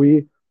 Like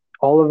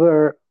all of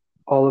our,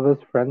 all of his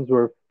friends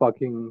were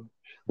fucking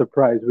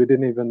surprised. We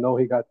didn't even know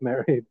he got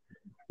married.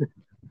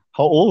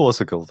 How old was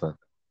the girl then?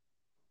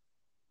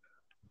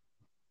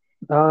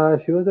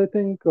 She was, I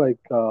think, like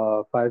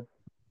 4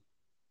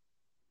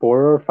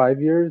 or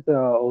 5 years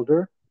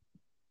older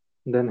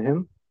than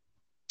him,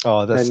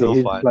 Oh, that's and still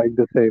he's fine. like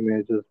the same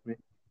age as me.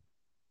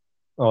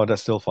 Oh,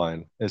 that's still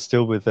fine. It's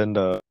still within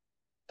the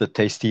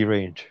tasty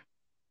range.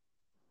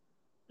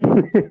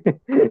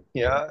 The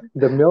Yeah.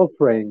 MILF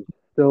range,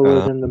 still Uh,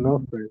 within the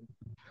MILF range.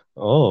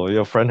 oh,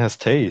 your friend has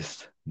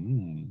taste.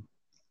 Mm.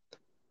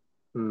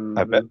 Hmm.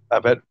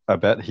 I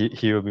bet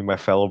he will be my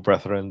fellow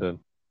brethren then.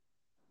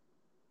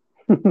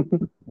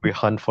 We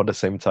hunt for the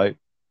same type.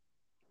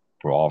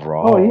 Raw,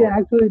 Oh, he raw.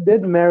 actually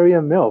did marry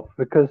a MILF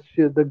because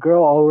the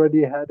girl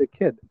already had a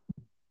kid.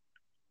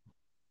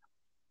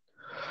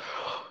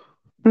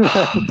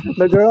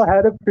 The girl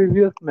had a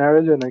previous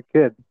marriage and a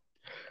kid.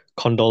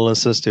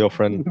 Condolences to your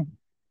friend.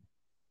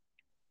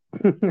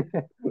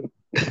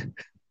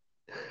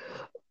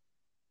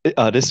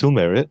 Are they still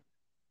married?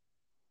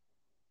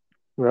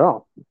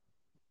 Well,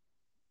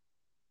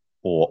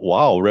 Oh,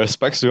 wow,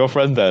 respects to your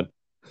friend then.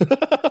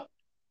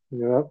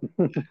 yeah.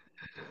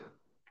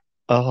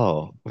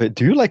 Oh, wait,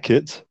 do you like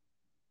kids?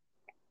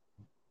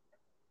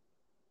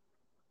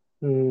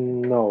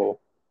 No.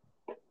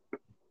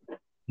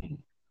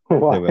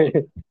 Yeah, well, Why?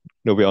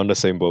 no, we're on the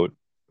same boat.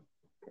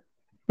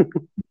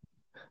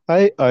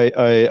 I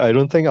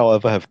don't think I'll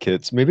ever have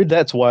kids. Maybe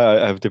that's why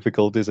I have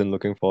difficulties in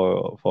looking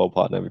for a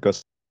partner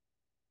because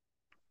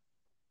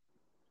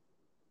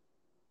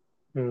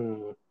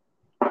Hmm.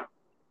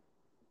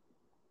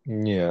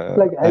 yeah,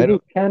 Like I I don't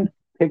just can't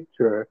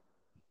picture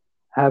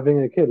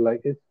having a kid.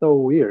 Like it's so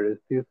weird. It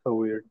feels so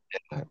weird.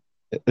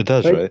 it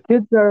does, Like right?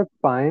 kids are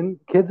fine.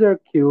 Kids are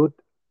cute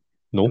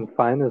No, and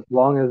fine as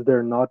long as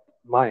they're not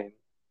mine.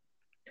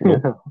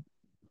 no,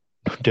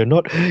 they're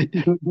not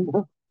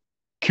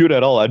cute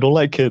at all. I don't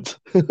like kids.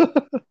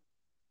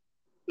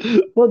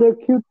 Well, they're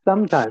cute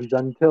sometimes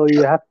until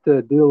you have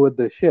to deal with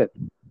the shit.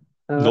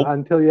 Nope.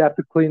 Until you have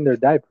to clean their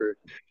diapers.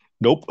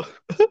 Nope.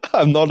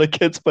 I'm not a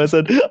kids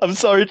person. I'm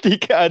sorry,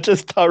 TK. I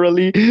just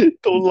thoroughly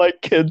don't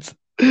like kids.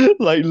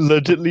 Like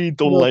legitly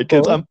don't No, like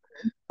kids. I'm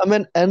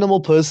an animal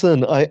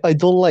person. I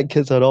don't like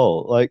kids at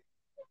all. Like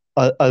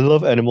I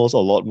love animals a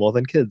lot more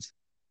than kids.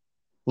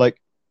 Like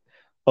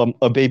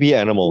a baby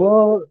animal.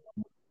 well,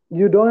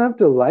 you don't have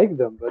to like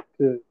them, but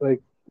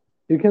like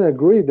you can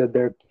agree that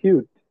they're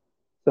cute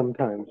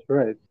sometimes,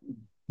 right?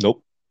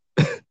 Nope.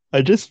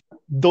 I just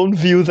don't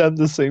view them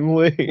the same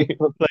way.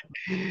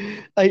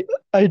 Like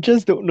I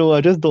just don't know.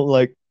 I just don't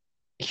like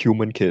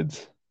human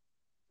kids.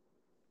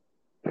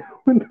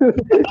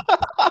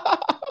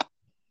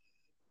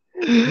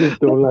 Just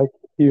don't like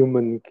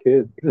human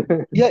kids.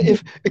 Yeah,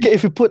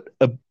 if you put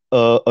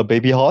a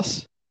baby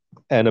horse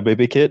and a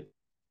baby kid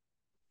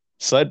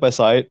side by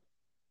side,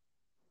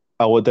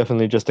 I would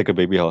definitely just take a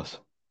baby horse.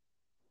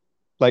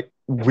 Like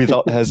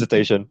without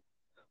hesitation.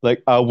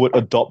 Like I would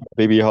adopt a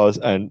baby horse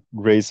and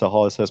raise a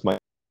horse as my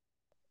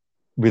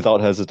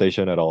without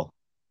hesitation at all.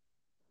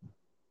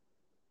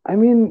 I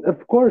mean,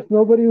 of course,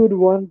 nobody would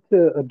want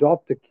to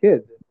adopt a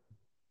kid.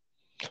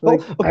 Well,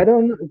 Like, okay. I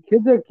don't,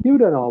 kids are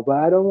cute and all, but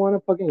I don't want to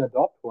fucking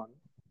adopt one.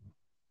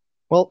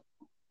 Well,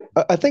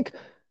 I think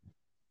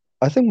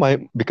my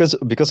because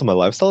of my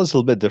lifestyle is a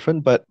little bit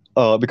different, but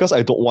because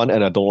I don't want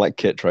and I don't like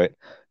kids, right?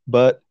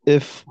 But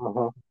if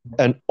Uh-huh.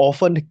 an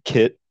orphan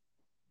kid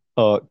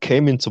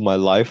came into my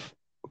life,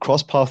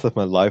 cross paths with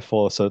my life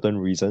for certain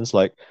reasons,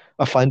 like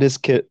I find this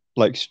kid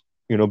like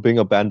being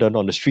abandoned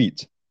on the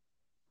street,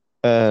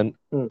 and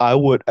Mm. I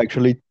would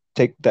actually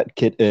take that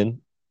kid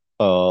in,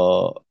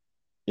 uh,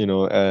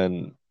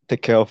 and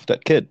take care of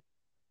that kid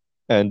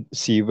and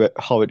see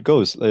how it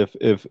goes. If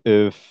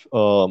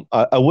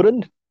I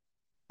wouldn't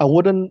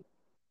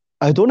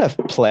I don't have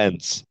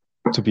plans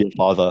to be a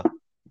father,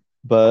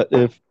 but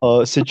if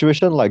a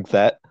situation like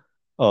that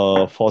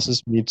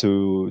forces me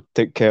to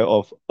take care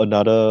of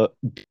another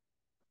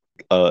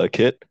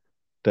kid,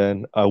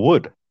 then I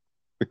would,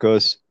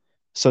 because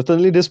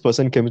certainly this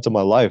person came into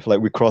my life, like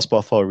we crossed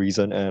paths for a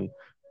reason, and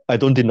I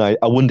wouldn't deny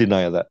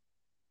that.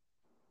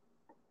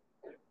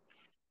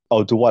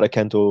 I'll do what I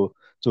can to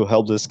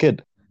help this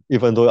kid,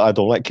 even though I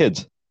don't like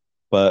kids.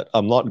 But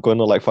I'm not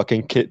gonna like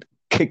fucking kick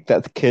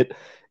that kid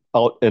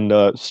out in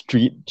the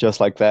street just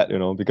like that,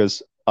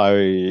 because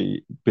I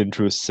been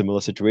through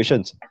similar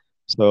situations.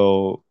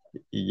 So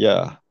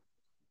yeah,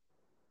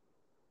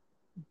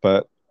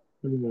 but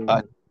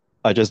I Mm.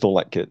 I just don't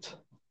like kids.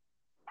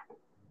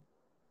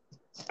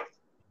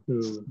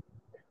 Mm.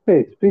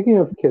 Hey, speaking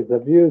of kids,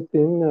 have you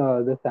seen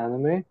this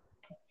anime?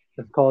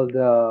 It's called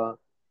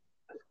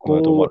No,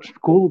 I don't watch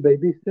School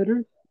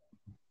Babysitters.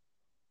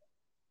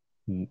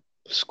 mm,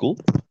 school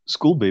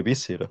school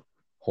babysitter.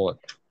 Hold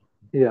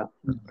Yeah,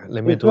 on,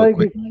 let me it's do a like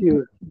quick. a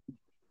cute.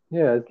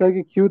 Yeah, it's like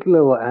a cute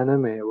little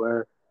anime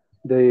where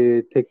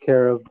they take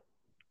care of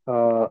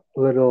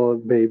little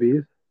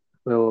babies,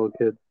 little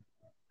kids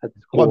at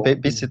What school.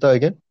 babysitter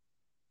again?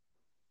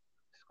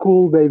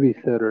 School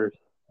babysitters.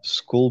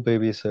 School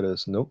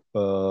babysitters. Nope.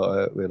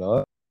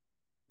 Wait.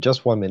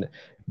 Just 1 minute.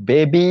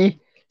 Baby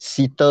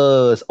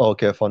sitters. Oh,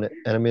 okay, for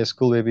anime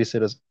school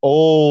babysitters.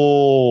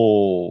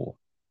 Oh,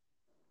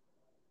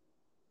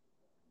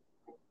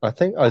 I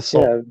think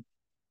Yeah,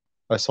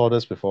 I saw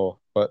this before,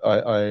 but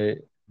I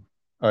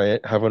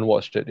haven't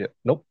watched it yet.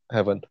 Nope,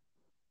 haven't.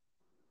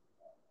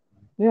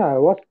 yeah, I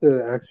watched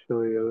it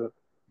actually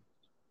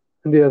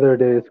the other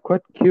day. It's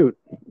quite cute.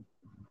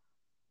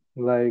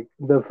 Like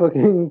the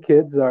fucking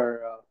kids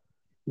are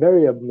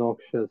very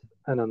obnoxious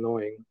and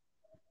annoying,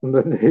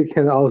 but they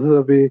can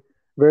also be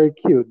very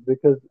cute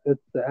because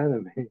it's the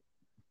anime.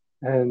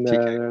 And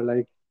TK. they're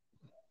like,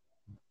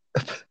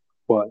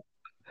 what?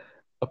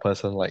 A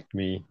person like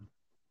me,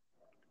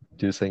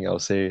 do you think I'll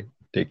say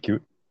they're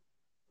cute?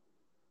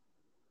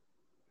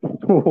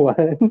 What?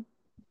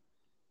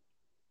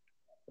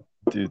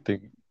 Do you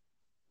think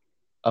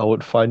I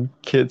would find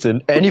kids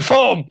in any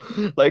form,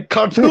 like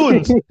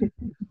cartoons?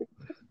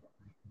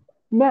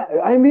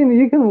 I mean,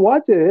 you can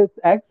watch it. It's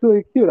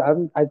actually cute.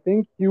 I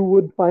think you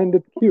would find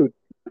it cute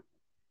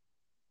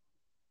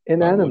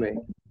in I would.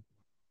 anime.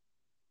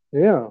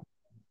 Yeah,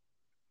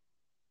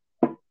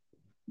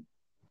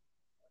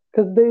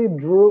 because they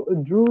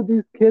drew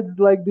these kids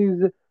like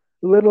these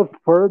little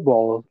fur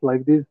balls,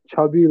 like these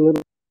chubby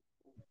little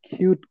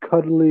cute,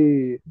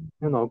 cuddly,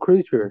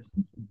 creatures.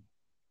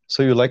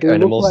 So you like They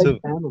look animals like too?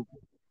 animals.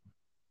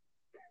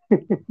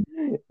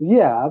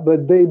 Yeah,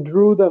 but they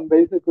drew them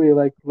basically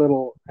like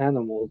little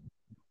animals,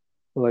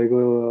 like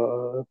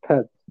little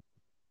pets.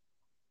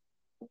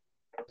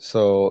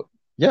 So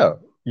yeah,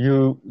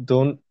 you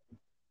don't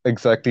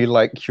exactly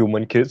like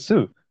human kids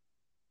too.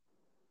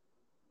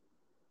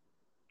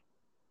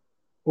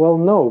 Well,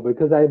 no,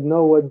 because I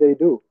know what they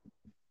do.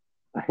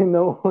 I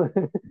know,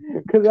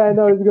 because I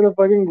know it's gonna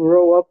fucking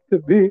grow up to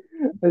be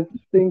a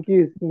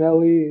stinky,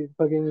 smelly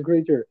fucking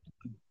creature,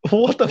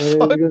 What the and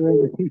fuck?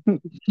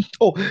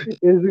 Oh,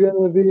 it's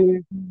gonna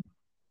be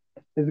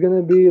it's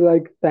gonna be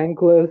like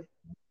thankless,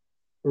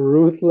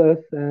 ruthless,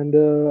 and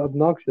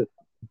obnoxious.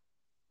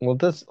 well,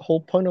 that's the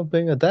whole point of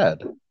being a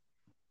dad.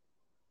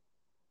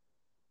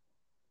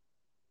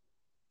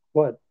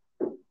 What?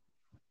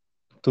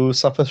 To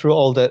suffer through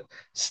all that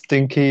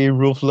stinky,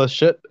 ruthless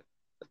shit?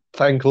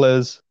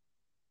 Thankless.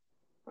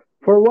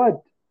 For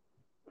what?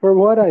 For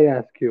what, I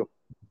ask you?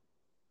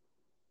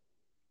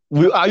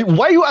 Why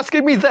are you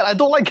asking me that? I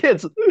don't like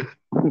kids.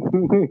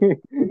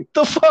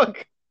 The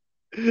fuck?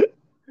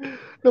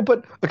 No,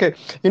 but okay,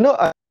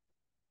 I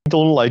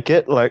don't like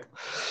it. Like,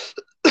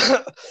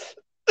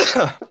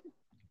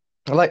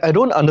 like I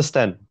don't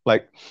understand.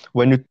 Like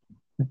when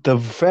the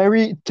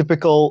very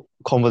typical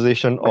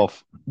conversation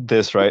of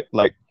this, right?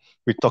 Like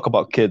we talk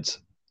about kids,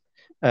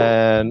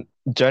 and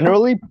in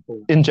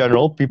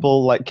general,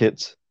 people like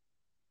kids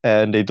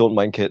and they don't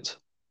mind kids,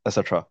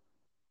 etc.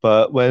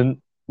 But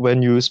when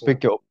you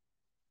speak your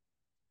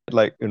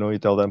like you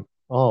tell them,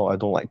 oh, I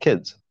don't like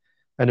kids,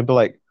 and they'll be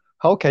like,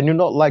 how can you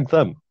not like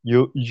them?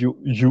 You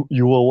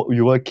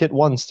were a kid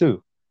once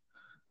too.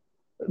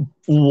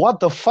 What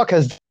the fuck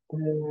has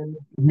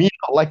me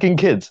not liking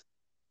kids?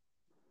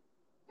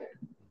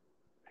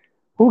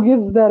 Who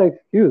gives that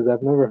excuse?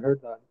 I've never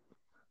heard that.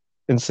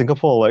 In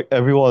Singapore, like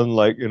everyone,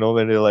 like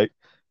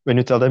when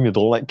you tell them you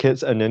don't like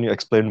kids, and then you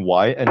explain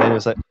why, and then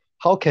it's like,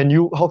 how can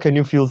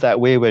you feel that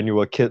way when you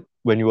were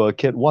a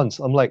kid once?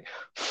 I'm like,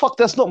 fuck,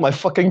 that's not my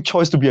fucking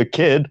choice to be a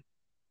kid.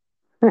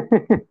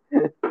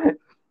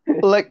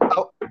 Like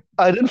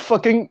I didn't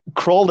fucking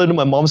crawl into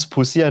my mom's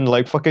pussy and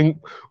like fucking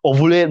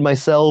ovulate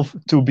myself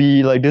to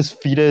be like this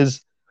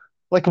fetus.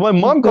 Like my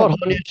mom got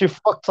horny and she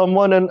fucked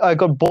someone and I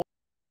got bored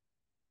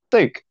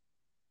sick.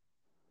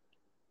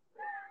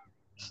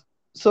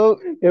 So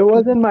It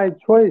wasn't my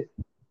choice.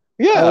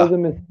 That yeah, was a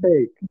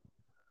mistake.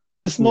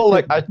 it's not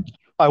like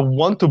I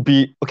want to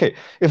be okay.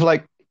 If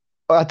like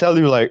I tell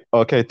you like,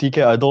 okay,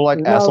 TK, I don't like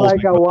It's not assholes like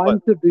I because what?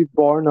 want to be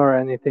born or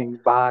anything.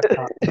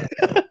 Baka.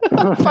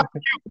 Fuck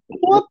you.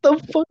 What the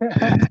fuck?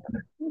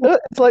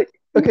 It's like,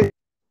 okay,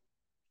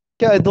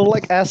 yeah, I don't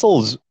like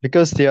assholes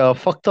because they are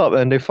fucked up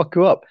and they fuck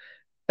you up.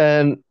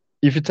 And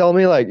if you tell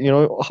me like,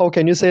 how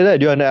can you say that?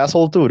 You're an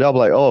asshole too. Then I'm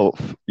like, oh,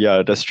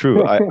 yeah, that's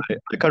true. I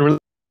can't really.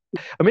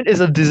 I mean, it's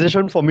a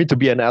decision for me to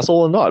be an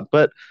asshole or not.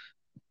 But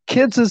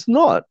kids is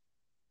not.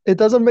 It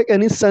doesn't make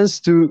any sense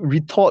to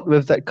retort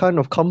with that kind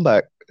of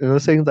comeback.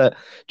 Saying that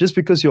just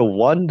because you're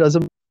one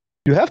doesn't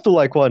you have to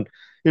like one.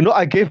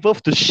 I gave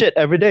birth to shit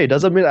every day.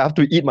 Doesn't mean I have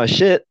to eat my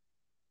shit.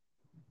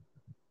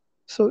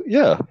 So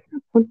yeah.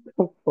 What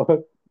the fuck?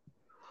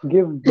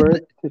 Give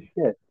birth to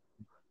shit.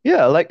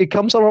 Yeah, like it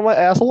comes out of my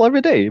asshole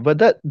every day. But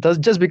that does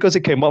just because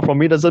it came out from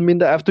me doesn't mean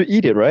that I have to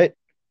eat it, right?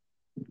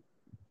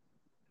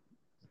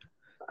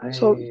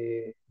 So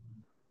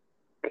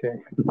Okay.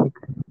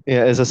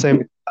 yeah, it's the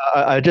same.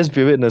 I just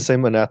view it in the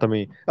same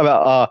anatomy.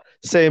 About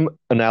same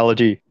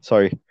analogy.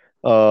 Sorry.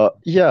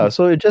 Yeah.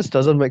 So it just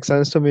doesn't make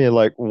sense to me.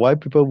 Like why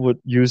people would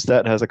use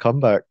that as a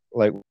comeback.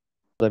 Like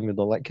them you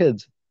don't like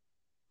kids.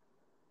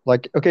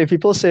 Like okay, if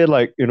people say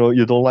like you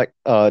don't like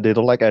they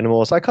don't like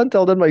animals. I can't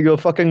tell them like you're a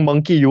fucking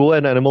monkey. You were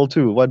an animal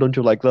too. Why don't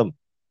you like them?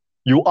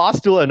 You are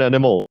still an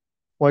animal.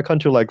 Why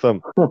can't you like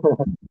them?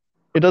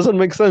 It doesn't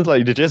make sense.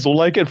 Like they just don't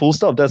like it. Full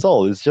stop. That's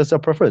all. It's just a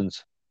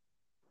preference.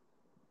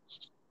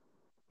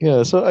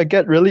 Yeah, so I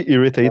get really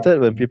irritated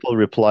when people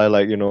reply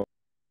like,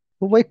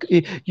 why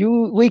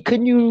why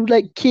can you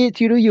like kids?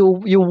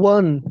 You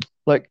won.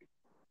 Like,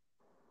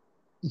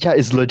 yeah,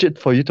 it's legit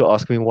for you to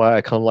ask me why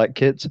I can't like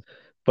kids,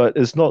 but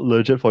it's not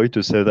legit for you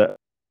to say that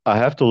I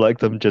have to like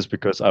them just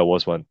because I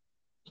was one.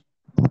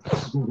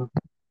 I'm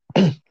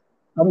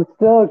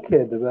still a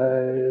kid, but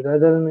that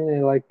doesn't mean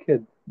I like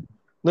kids.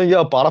 No, you're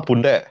a para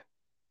punde.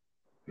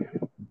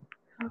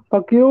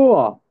 Fuck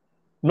you!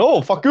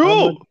 No, fuck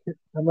you!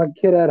 I'm a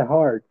kid at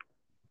heart.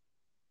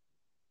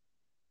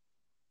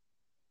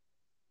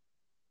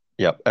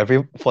 Yep.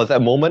 For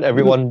that moment,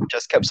 everyone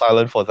just kept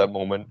silent for that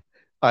moment.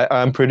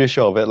 I'm pretty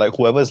sure of it. Like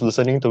whoever's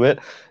listening to it,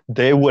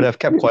 they would have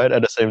kept quiet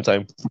at the same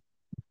time.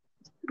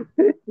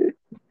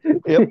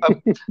 Yep,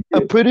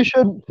 I'm pretty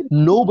sure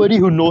nobody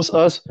who knows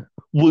us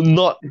would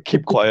not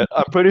keep quiet.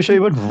 I'm pretty sure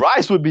even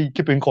Rice would be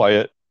keeping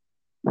quiet.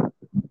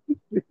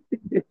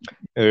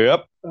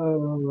 Yep.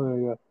 Oh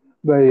my god.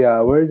 But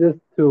yeah, we're just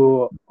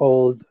two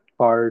old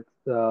farts,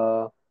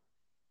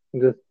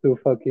 just two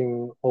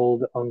fucking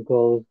old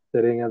uncles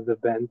sitting at the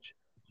bench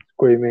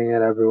screaming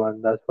at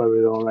everyone. That's why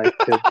we don't like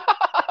kids.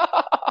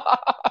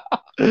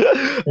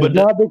 But It's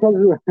not because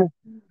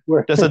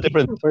we're there's a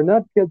difference. we're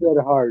not kids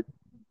at heart.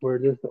 We're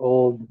just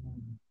old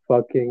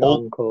fucking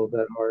Old uncles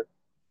at heart.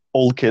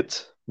 old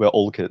kids. We're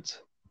old kids.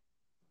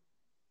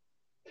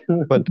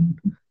 But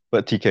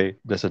TK,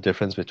 there's a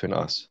difference between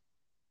us.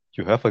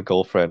 You have a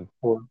girlfriend,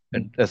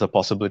 and there's a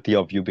possibility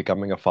of you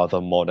becoming a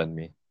father more than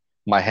me.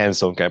 My hands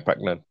don't get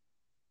pregnant.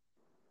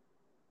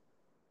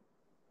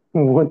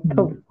 What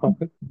the fuck?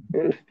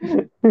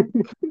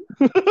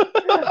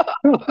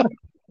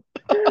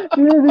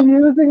 You're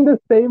using the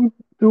same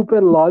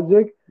stupid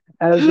logic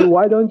as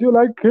why don't you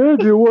like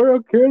kids? You were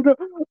a kid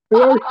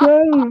yourself.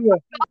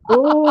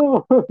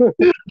 Oh, what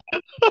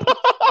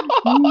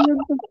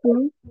the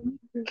fuck?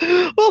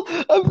 Well,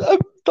 I'm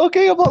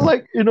talking about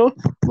like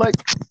like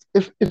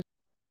if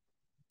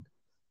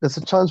there's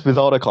a chance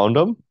without a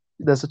condom,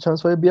 there's a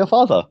chance for you to be a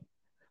father.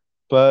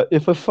 But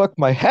if I fuck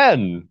my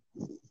hand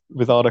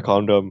without a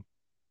condom,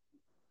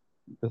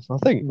 there's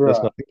nothing. There's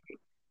Bruh. nothing.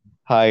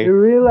 Hi. You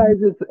realize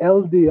it's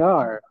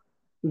LDR.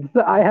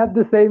 So I have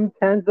the same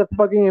chance of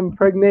fucking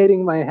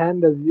impregnating my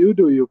hand as you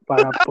do, you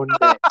parapunde.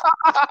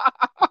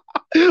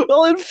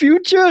 Well, in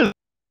future.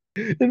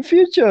 In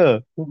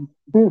future.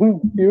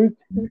 You-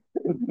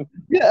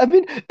 Yeah, I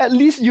mean, at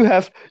least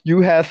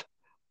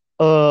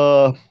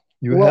uh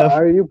you what, have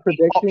are you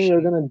predicting you're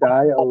option. gonna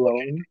die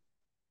alone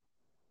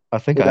I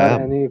think I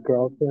without am. any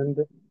girlfriend?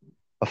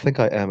 I think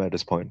I am at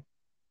this point.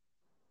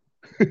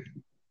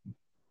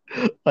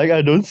 Like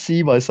I don't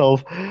see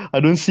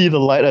the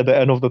light at the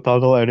end of the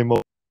tunnel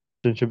anymore.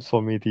 Relationships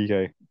for me,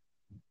 TK.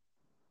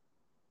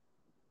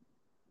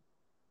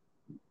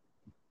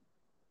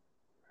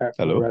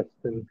 Hello? Rest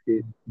in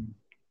peace.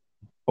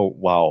 Oh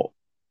wow.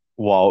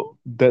 Wow.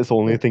 That's the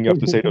only thing you have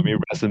to say to me,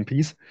 rest in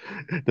peace.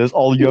 That's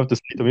all you have to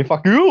say to me.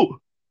 Fuck you!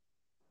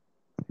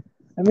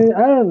 I mean,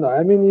 I don't know.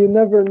 I mean, you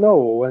never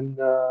know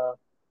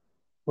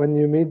when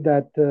you meet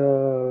that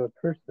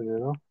person, you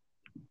know?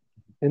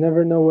 You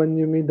never know when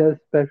you meet that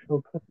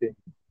special pussy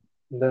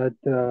that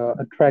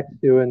attracts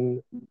you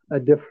in a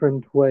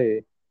different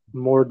way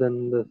more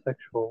than the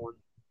sexual one.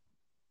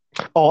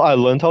 Oh, I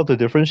learned how to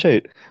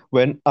differentiate.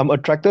 When I'm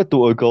attracted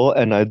to a girl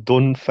and I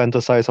don't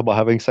fantasize about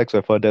having sex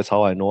with her, that's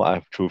how I know I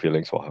have true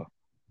feelings for her.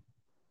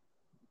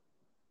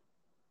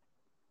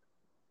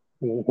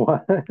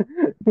 What?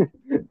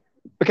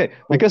 Okay,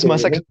 because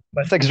Okay.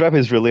 my sex drive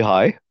is really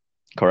high,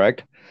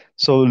 correct?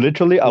 So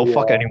literally I'll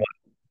fuck Yeah. anyone.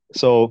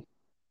 So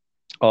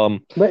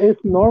But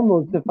it's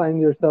normal to find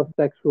yourself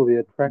sexually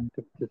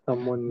attractive to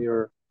someone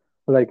you're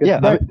like yeah,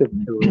 I mean, attractive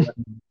to.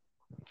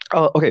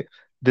 okay.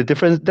 The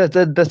difference that's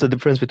the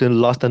difference between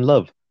lust and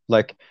love.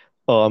 Like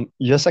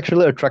you're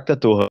sexually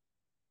attracted to her,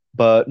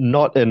 but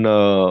not in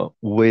a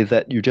way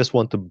that you just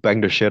want to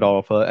bang the shit out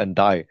of her and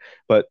die,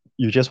 but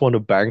you just want to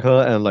bang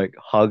her and like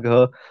hug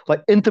her,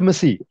 like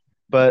intimacy.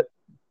 But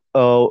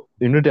there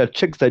are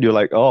chicks that you're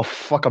like, oh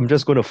fuck, I'm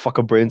just gonna fuck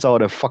her brains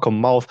out and fuck her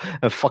mouth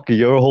and fuck her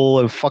ear hole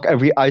and fuck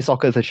every eye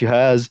socket that she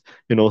has,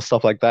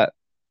 stuff like that.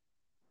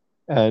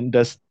 And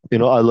I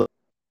love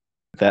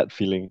that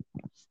feeling.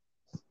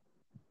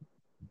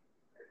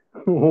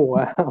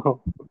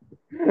 Wow.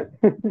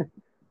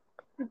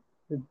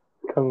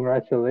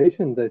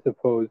 Congratulations, I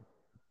suppose.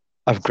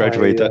 I've I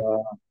graduated.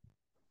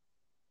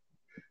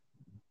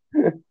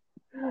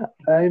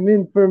 I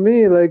mean for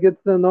me like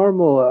it's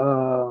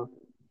normal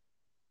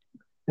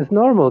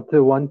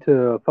to want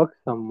to fuck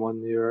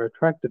someone you're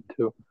attracted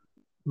to,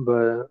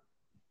 but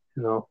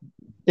you know,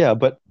 Yeah,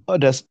 but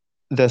there's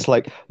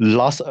like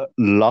lust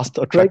like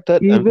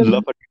attracted and love even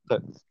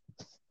attracted.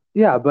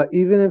 yeah, but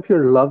even if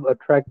you're love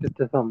attracted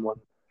to someone,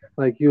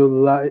 like you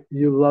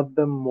love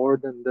them more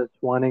than just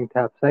wanting to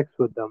have sex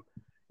with them,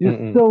 you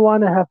Mm-mm. still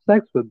want to have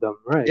sex with them,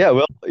 right? Yeah,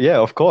 well, yeah,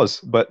 of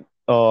course, but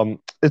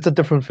it's a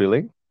different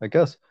feeling, I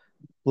guess.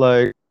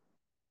 Like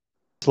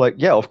it's like,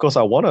 yeah, of course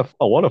I wanna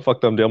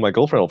fuck them. They're my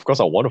girlfriend. Of course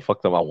I wanna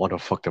fuck them. I wanna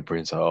fuck their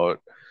brains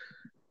out.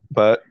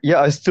 But yeah,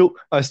 I still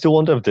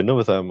want to have dinner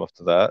with them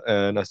after that,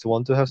 and I still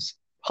want to have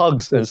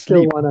hugs You and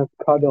still sleep. want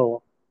to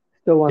cuddle,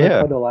 still want to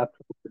Yeah, cuddle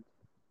after.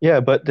 yeah,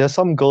 but there's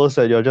some girls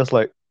that you're just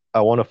like,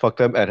 I want to fuck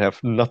them and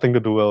have nothing to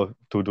do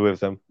with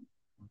them.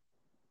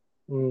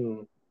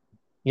 Mm.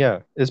 Yeah,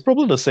 it's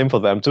probably the same for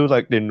them too.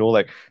 Like they know,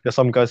 like there's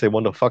some guys they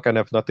want to fuck and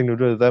have nothing to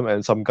do with them,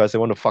 and some guys they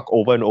want to fuck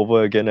over and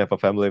over again and have a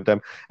family with them,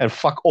 and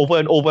fuck over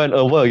and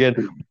over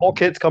again. More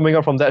kids coming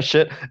up from that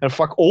shit, and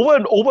fuck over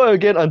and over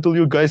again until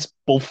you guys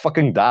both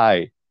fucking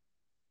die.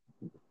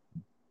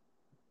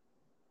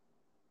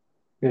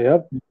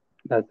 Yep,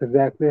 that's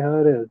exactly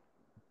how it is.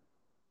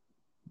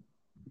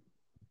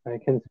 I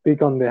can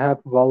speak on behalf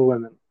of all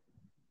women.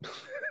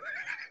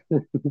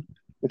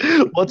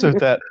 What's with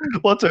that?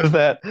 What's with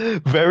that?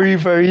 Very,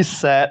 very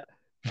sad,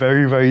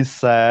 very, very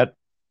sad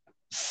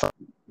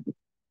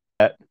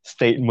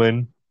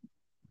statement.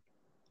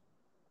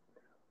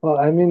 Well,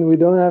 I mean, we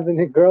don't have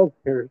any girls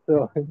here,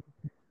 so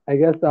I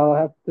guess I'll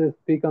have to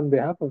speak on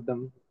behalf of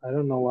them. I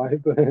don't know why,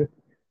 but Oh,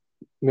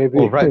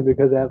 maybe right.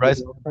 because I have a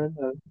Rice, girlfriend.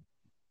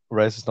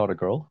 Rice is not a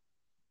girl.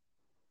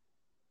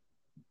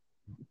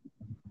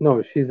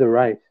 No, she's a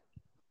rice.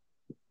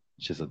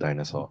 She's a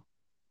dinosaur.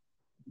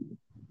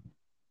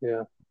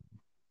 Yeah.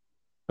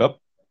 Yep.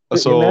 But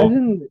So, what?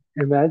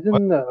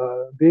 imagine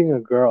being a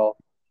girl.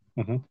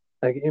 Mhm.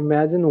 Like,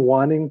 imagine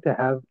wanting to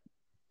have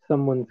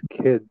someone's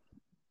kids.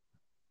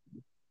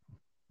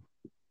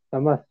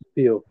 That must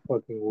feel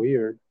fucking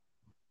weird.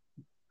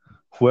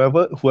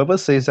 Whoever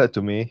says that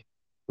to me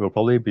will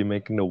probably be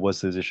making the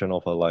worst decision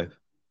of her life.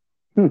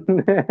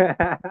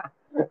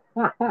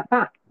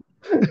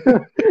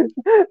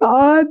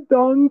 Oh,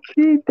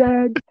 donkey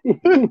daddy.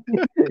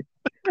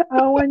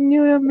 I want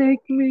you to make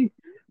me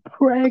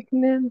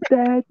pregnant,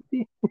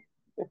 daddy.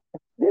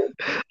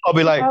 I'll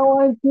be like, I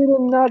want you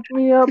to knock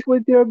me up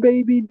with your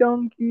baby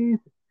donkeys,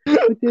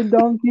 with your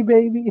donkey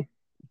baby.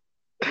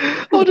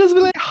 I'll just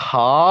be like,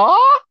 huh?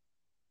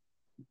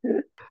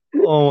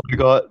 Oh my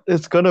God,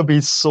 it's gonna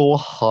be so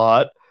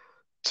hard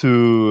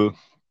to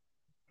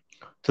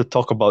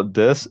talk about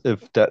this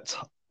if that's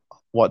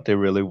what they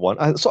really want.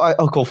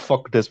 I'll go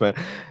fuck this, man.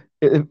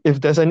 If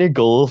there's any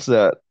girls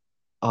that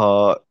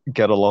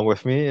get along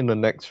with me in the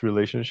next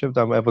relationship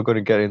that I'm ever going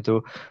to get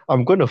into,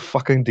 I'm going to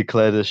fucking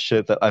declare this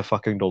shit that I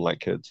fucking don't like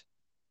kids.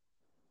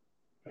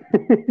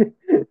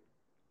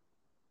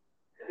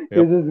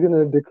 You're Yep. just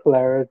gonna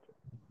declare it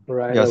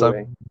right Yes,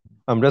 away.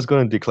 I'm just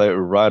going to declare it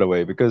right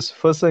away because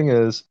first thing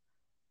is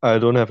I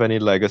don't have any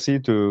legacy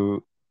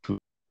to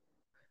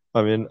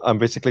I mean, I'm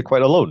basically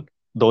quite alone.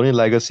 The only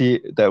legacy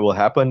that will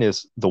happen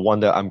is the one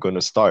that I'm going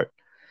to start.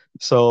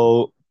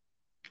 So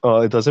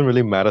it doesn't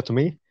really matter to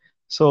me.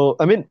 So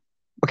I mean,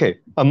 okay,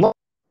 I'm not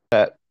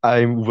that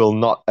I will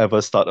not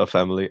ever start a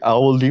family. I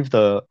will leave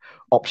the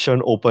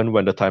option open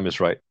when the time is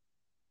right.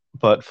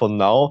 But for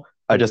now,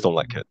 I just Mm. don't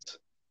like kids.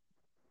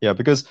 Yeah,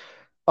 because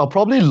I'll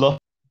probably love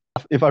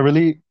if I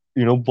really,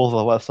 both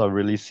of us are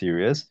really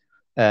serious.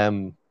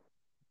 Um,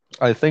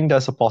 I think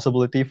there's a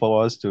possibility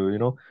for us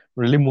to,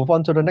 really move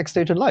on to the next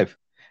stage in life.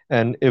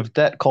 And if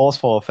that calls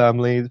for a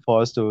family,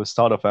 for us to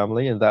start a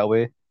family in that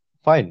way,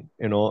 fine.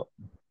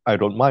 I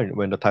don't mind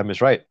when the time is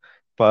right.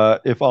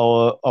 But if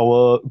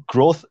our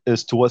growth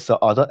is towards the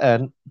other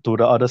end, to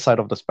the other side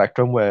of the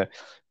spectrum where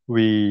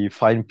we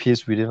find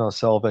peace within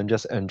ourselves and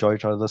just enjoy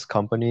each other's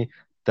company,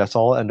 that's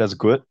all, and that's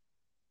good.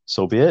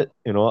 So be it.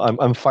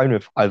 I'm fine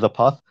with either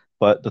path,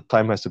 but the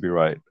time has to be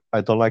right.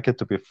 I don't like it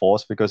to be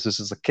forced because this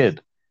is a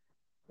kid,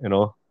 you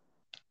know.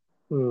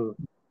 Mm.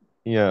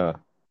 Yeah,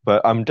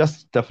 but I'm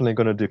just definitely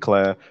gonna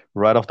declare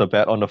right off the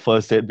bat on the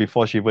first date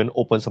before she even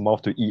opens her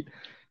mouth to eat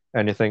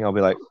anything. I'll be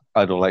like,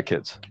 I don't like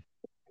kids.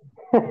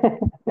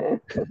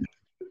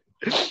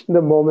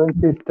 The moment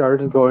she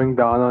starts going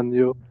down on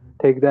you,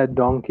 take that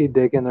donkey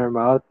dick in her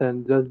mouth,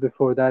 and just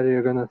before that,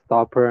 you're gonna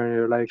stop her, and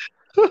you're like,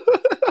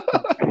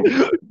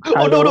 Oh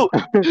I no don't.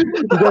 no!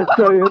 Just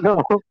so you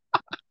know,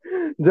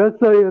 just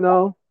so you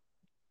know,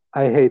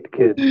 I hate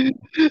kids.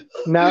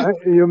 Now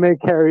you may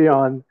carry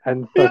on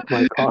and Yeah, suck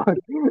my cock.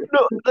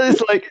 no,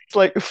 it's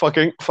like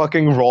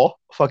fucking raw,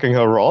 fucking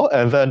her raw,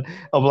 and then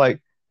I'm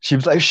like,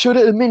 she's like, shoot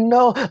it at me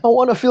now. I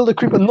want to feel the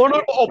creep. No no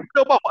no! Open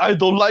your mouth. I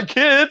don't like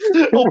kids.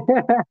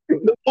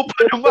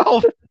 Open your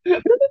mouth.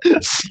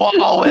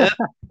 Swallow it.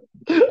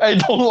 I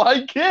don't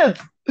like kids.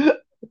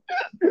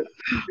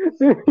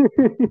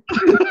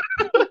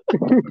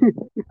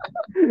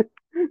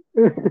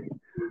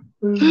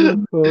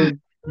 Fuck.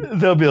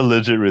 There'll be a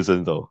legit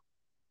reason though.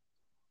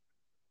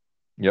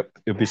 Yep,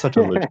 it'll be such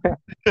a legit.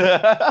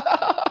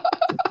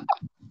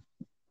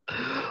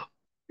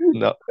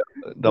 No,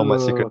 no,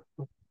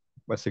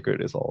 my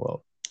secret is all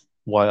out.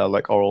 Why I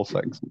like oral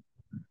sex.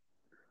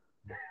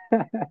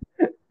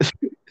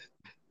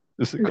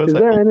 It's because Is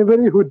there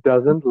anybody who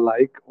doesn't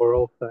like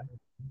oral sex?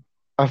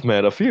 I've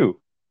met a few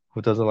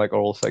who doesn't like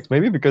oral sex.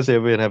 Maybe because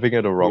they've been having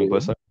it the wrong Really?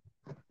 person.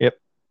 Yep.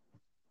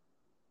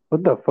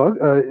 What the fuck?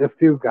 A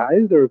few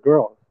guys or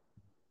girls?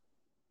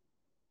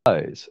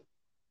 Guys,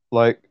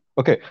 like,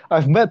 okay,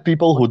 I've met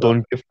people What who the?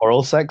 don't give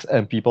oral sex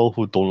and people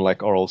who don't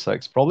like oral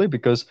sex. Probably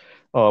because,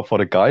 for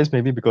the guys,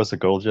 maybe because the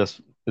girl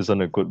just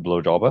isn't a good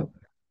blowjobber,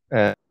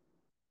 and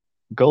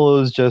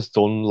girls just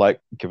don't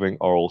like giving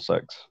oral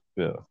sex.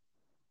 Yeah.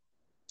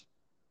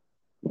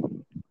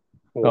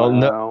 No,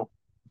 Wow.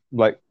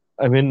 like,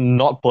 I mean,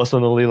 not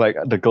personally. Like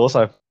the girls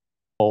I've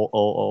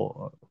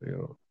all,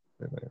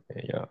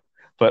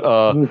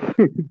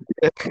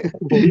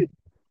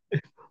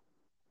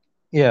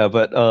 yeah.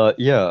 But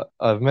yeah,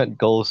 I've met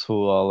girls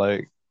who are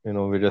like,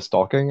 we're just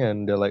talking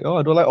and they're like, oh,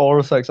 I don't like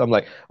oral sex. I'm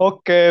like,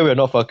 okay, we're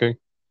not fucking.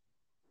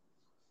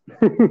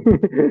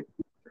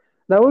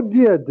 That would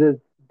be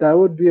that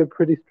would be a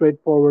pretty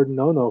straightforward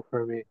no-no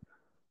for me.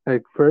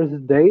 Like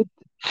first date,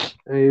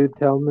 and you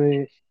tell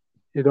me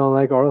you don't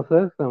like oral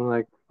sex, I'm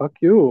like, fuck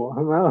you,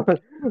 I'm out.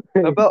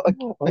 Like, About, I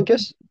what?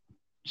 guess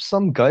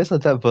some guys are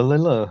that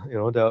vanilla,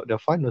 they're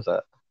fine with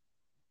that.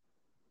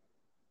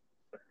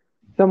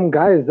 Some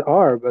guys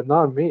are, but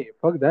not me.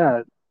 Fuck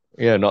that.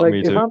 Yeah, not Like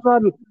me too.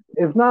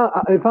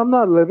 if I'm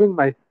not living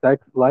my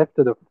sex life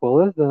to the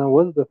fullest, then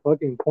what's the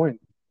fucking point?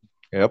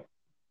 Yep.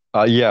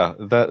 Yeah,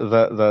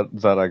 that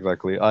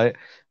exactly. I,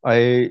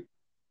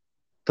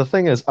 the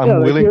thing is, Yeah, I'm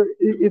like willing. you're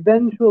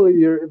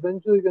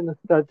eventually gonna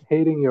start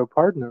hating your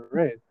partner,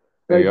 right?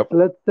 Like Yep.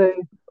 let's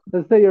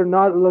say you're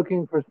not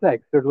looking for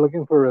sex, you're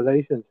looking for a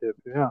relationship,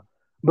 yeah.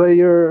 But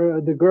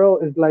the girl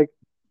is like,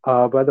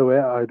 by the way,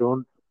 I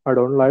don't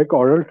like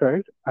oral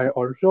sex. I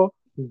also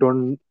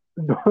don't,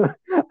 don't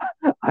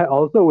I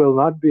also will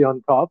not be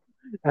on top,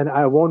 and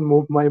I won't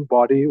move my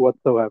body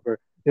whatsoever.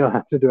 You'll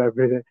have to do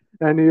everything,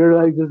 and you're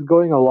like just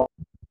going along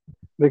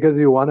because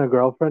you want a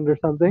girlfriend or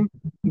something.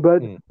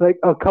 But Mm, like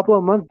a couple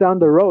of months down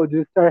the road,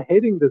 you start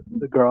hating this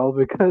the girl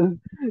because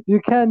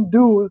you can't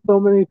do so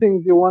many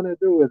things you want to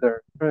do with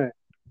her. Right.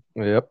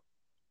 yep.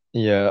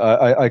 Yeah,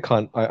 I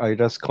can't. I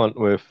just can't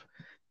with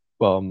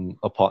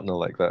a partner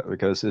like that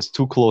because it's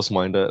too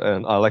close-minded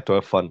and I like to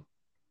have fun.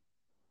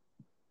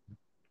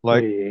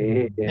 Like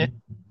Yeah.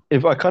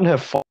 if I can't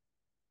have fun,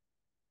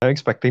 I'm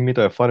expecting me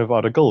to have fun with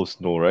other girls,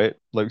 no, right?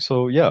 Like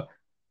so, yeah.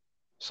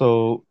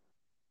 So,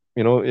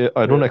 I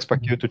don't Yeah.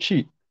 expect you to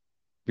cheat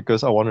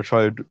because I want to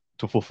try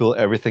to fulfill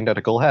everything that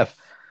a girl have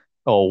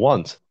or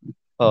wants.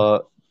 Uh,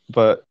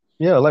 but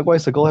yeah,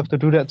 likewise, the girl have to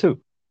do that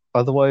too.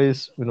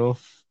 Otherwise,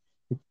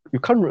 you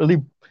can't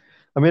really.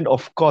 I mean,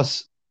 of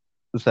course,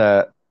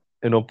 that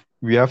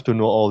we have to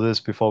know all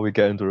this before we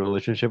get into a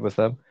relationship with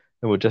them,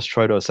 and we'll just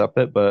try to accept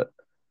it. But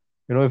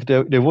if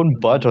they won't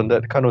budge on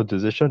that kind of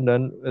decision,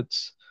 then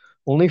it's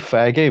only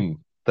fair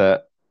game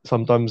that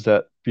sometimes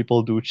that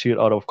people do cheat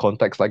out of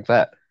context like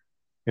that.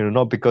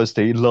 Not because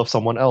they love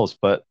someone else,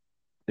 but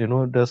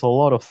there's a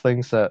lot of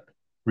things that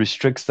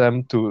restricts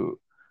them to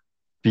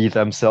be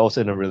themselves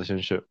in a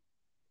relationship.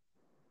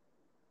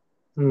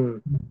 Hmm.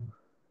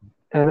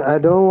 And I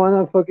don't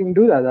want to fucking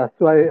do that. That's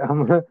why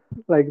I'm gonna,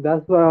 like,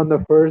 that's why on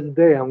the first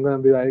day I'm gonna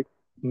be like,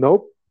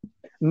 nope,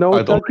 no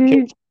I don't like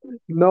sucky,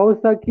 no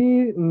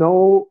sucky,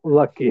 no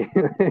lucky.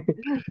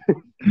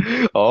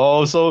 it.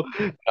 Oh, so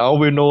now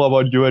we know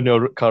about you and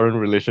your current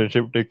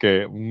relationship,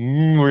 DK.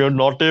 You're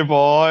naughty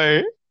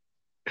boy.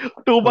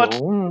 Too much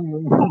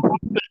Oh.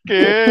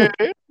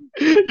 DK.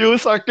 You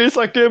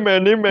sake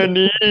many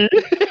many.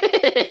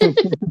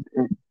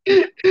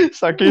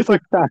 Sake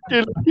sake.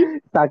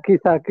 Saki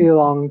saki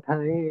long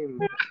time.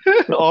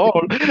 Oh,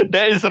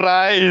 that is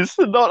rice,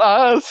 not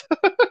us.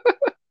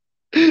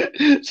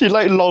 She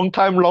like long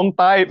time.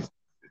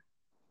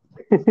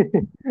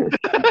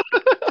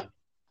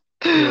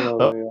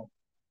 Oh,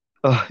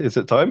 yeah. Is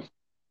it time?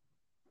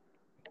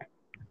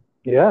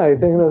 Yeah, I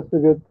think that's a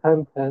good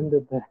time to end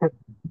it there.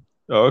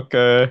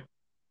 Okay.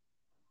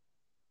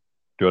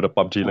 Do you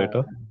want to PUBG Uh,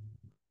 later?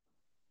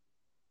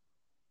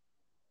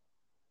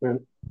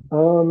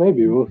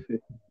 maybe we'll see.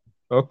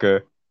 Okay.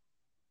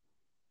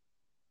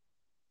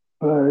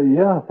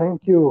 Yeah,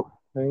 thank you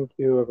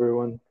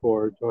everyone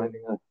for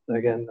joining us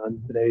again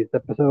on today's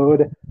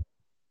episode.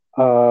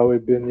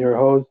 We've been your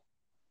hosts,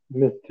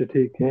 Mr.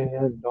 TK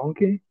and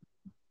Donkey,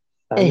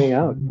 signing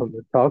out from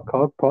the Talk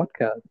Hawk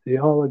podcast. See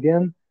y'all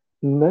again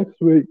next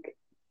week.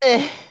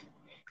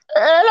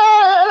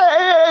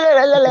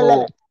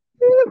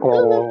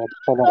 Oh.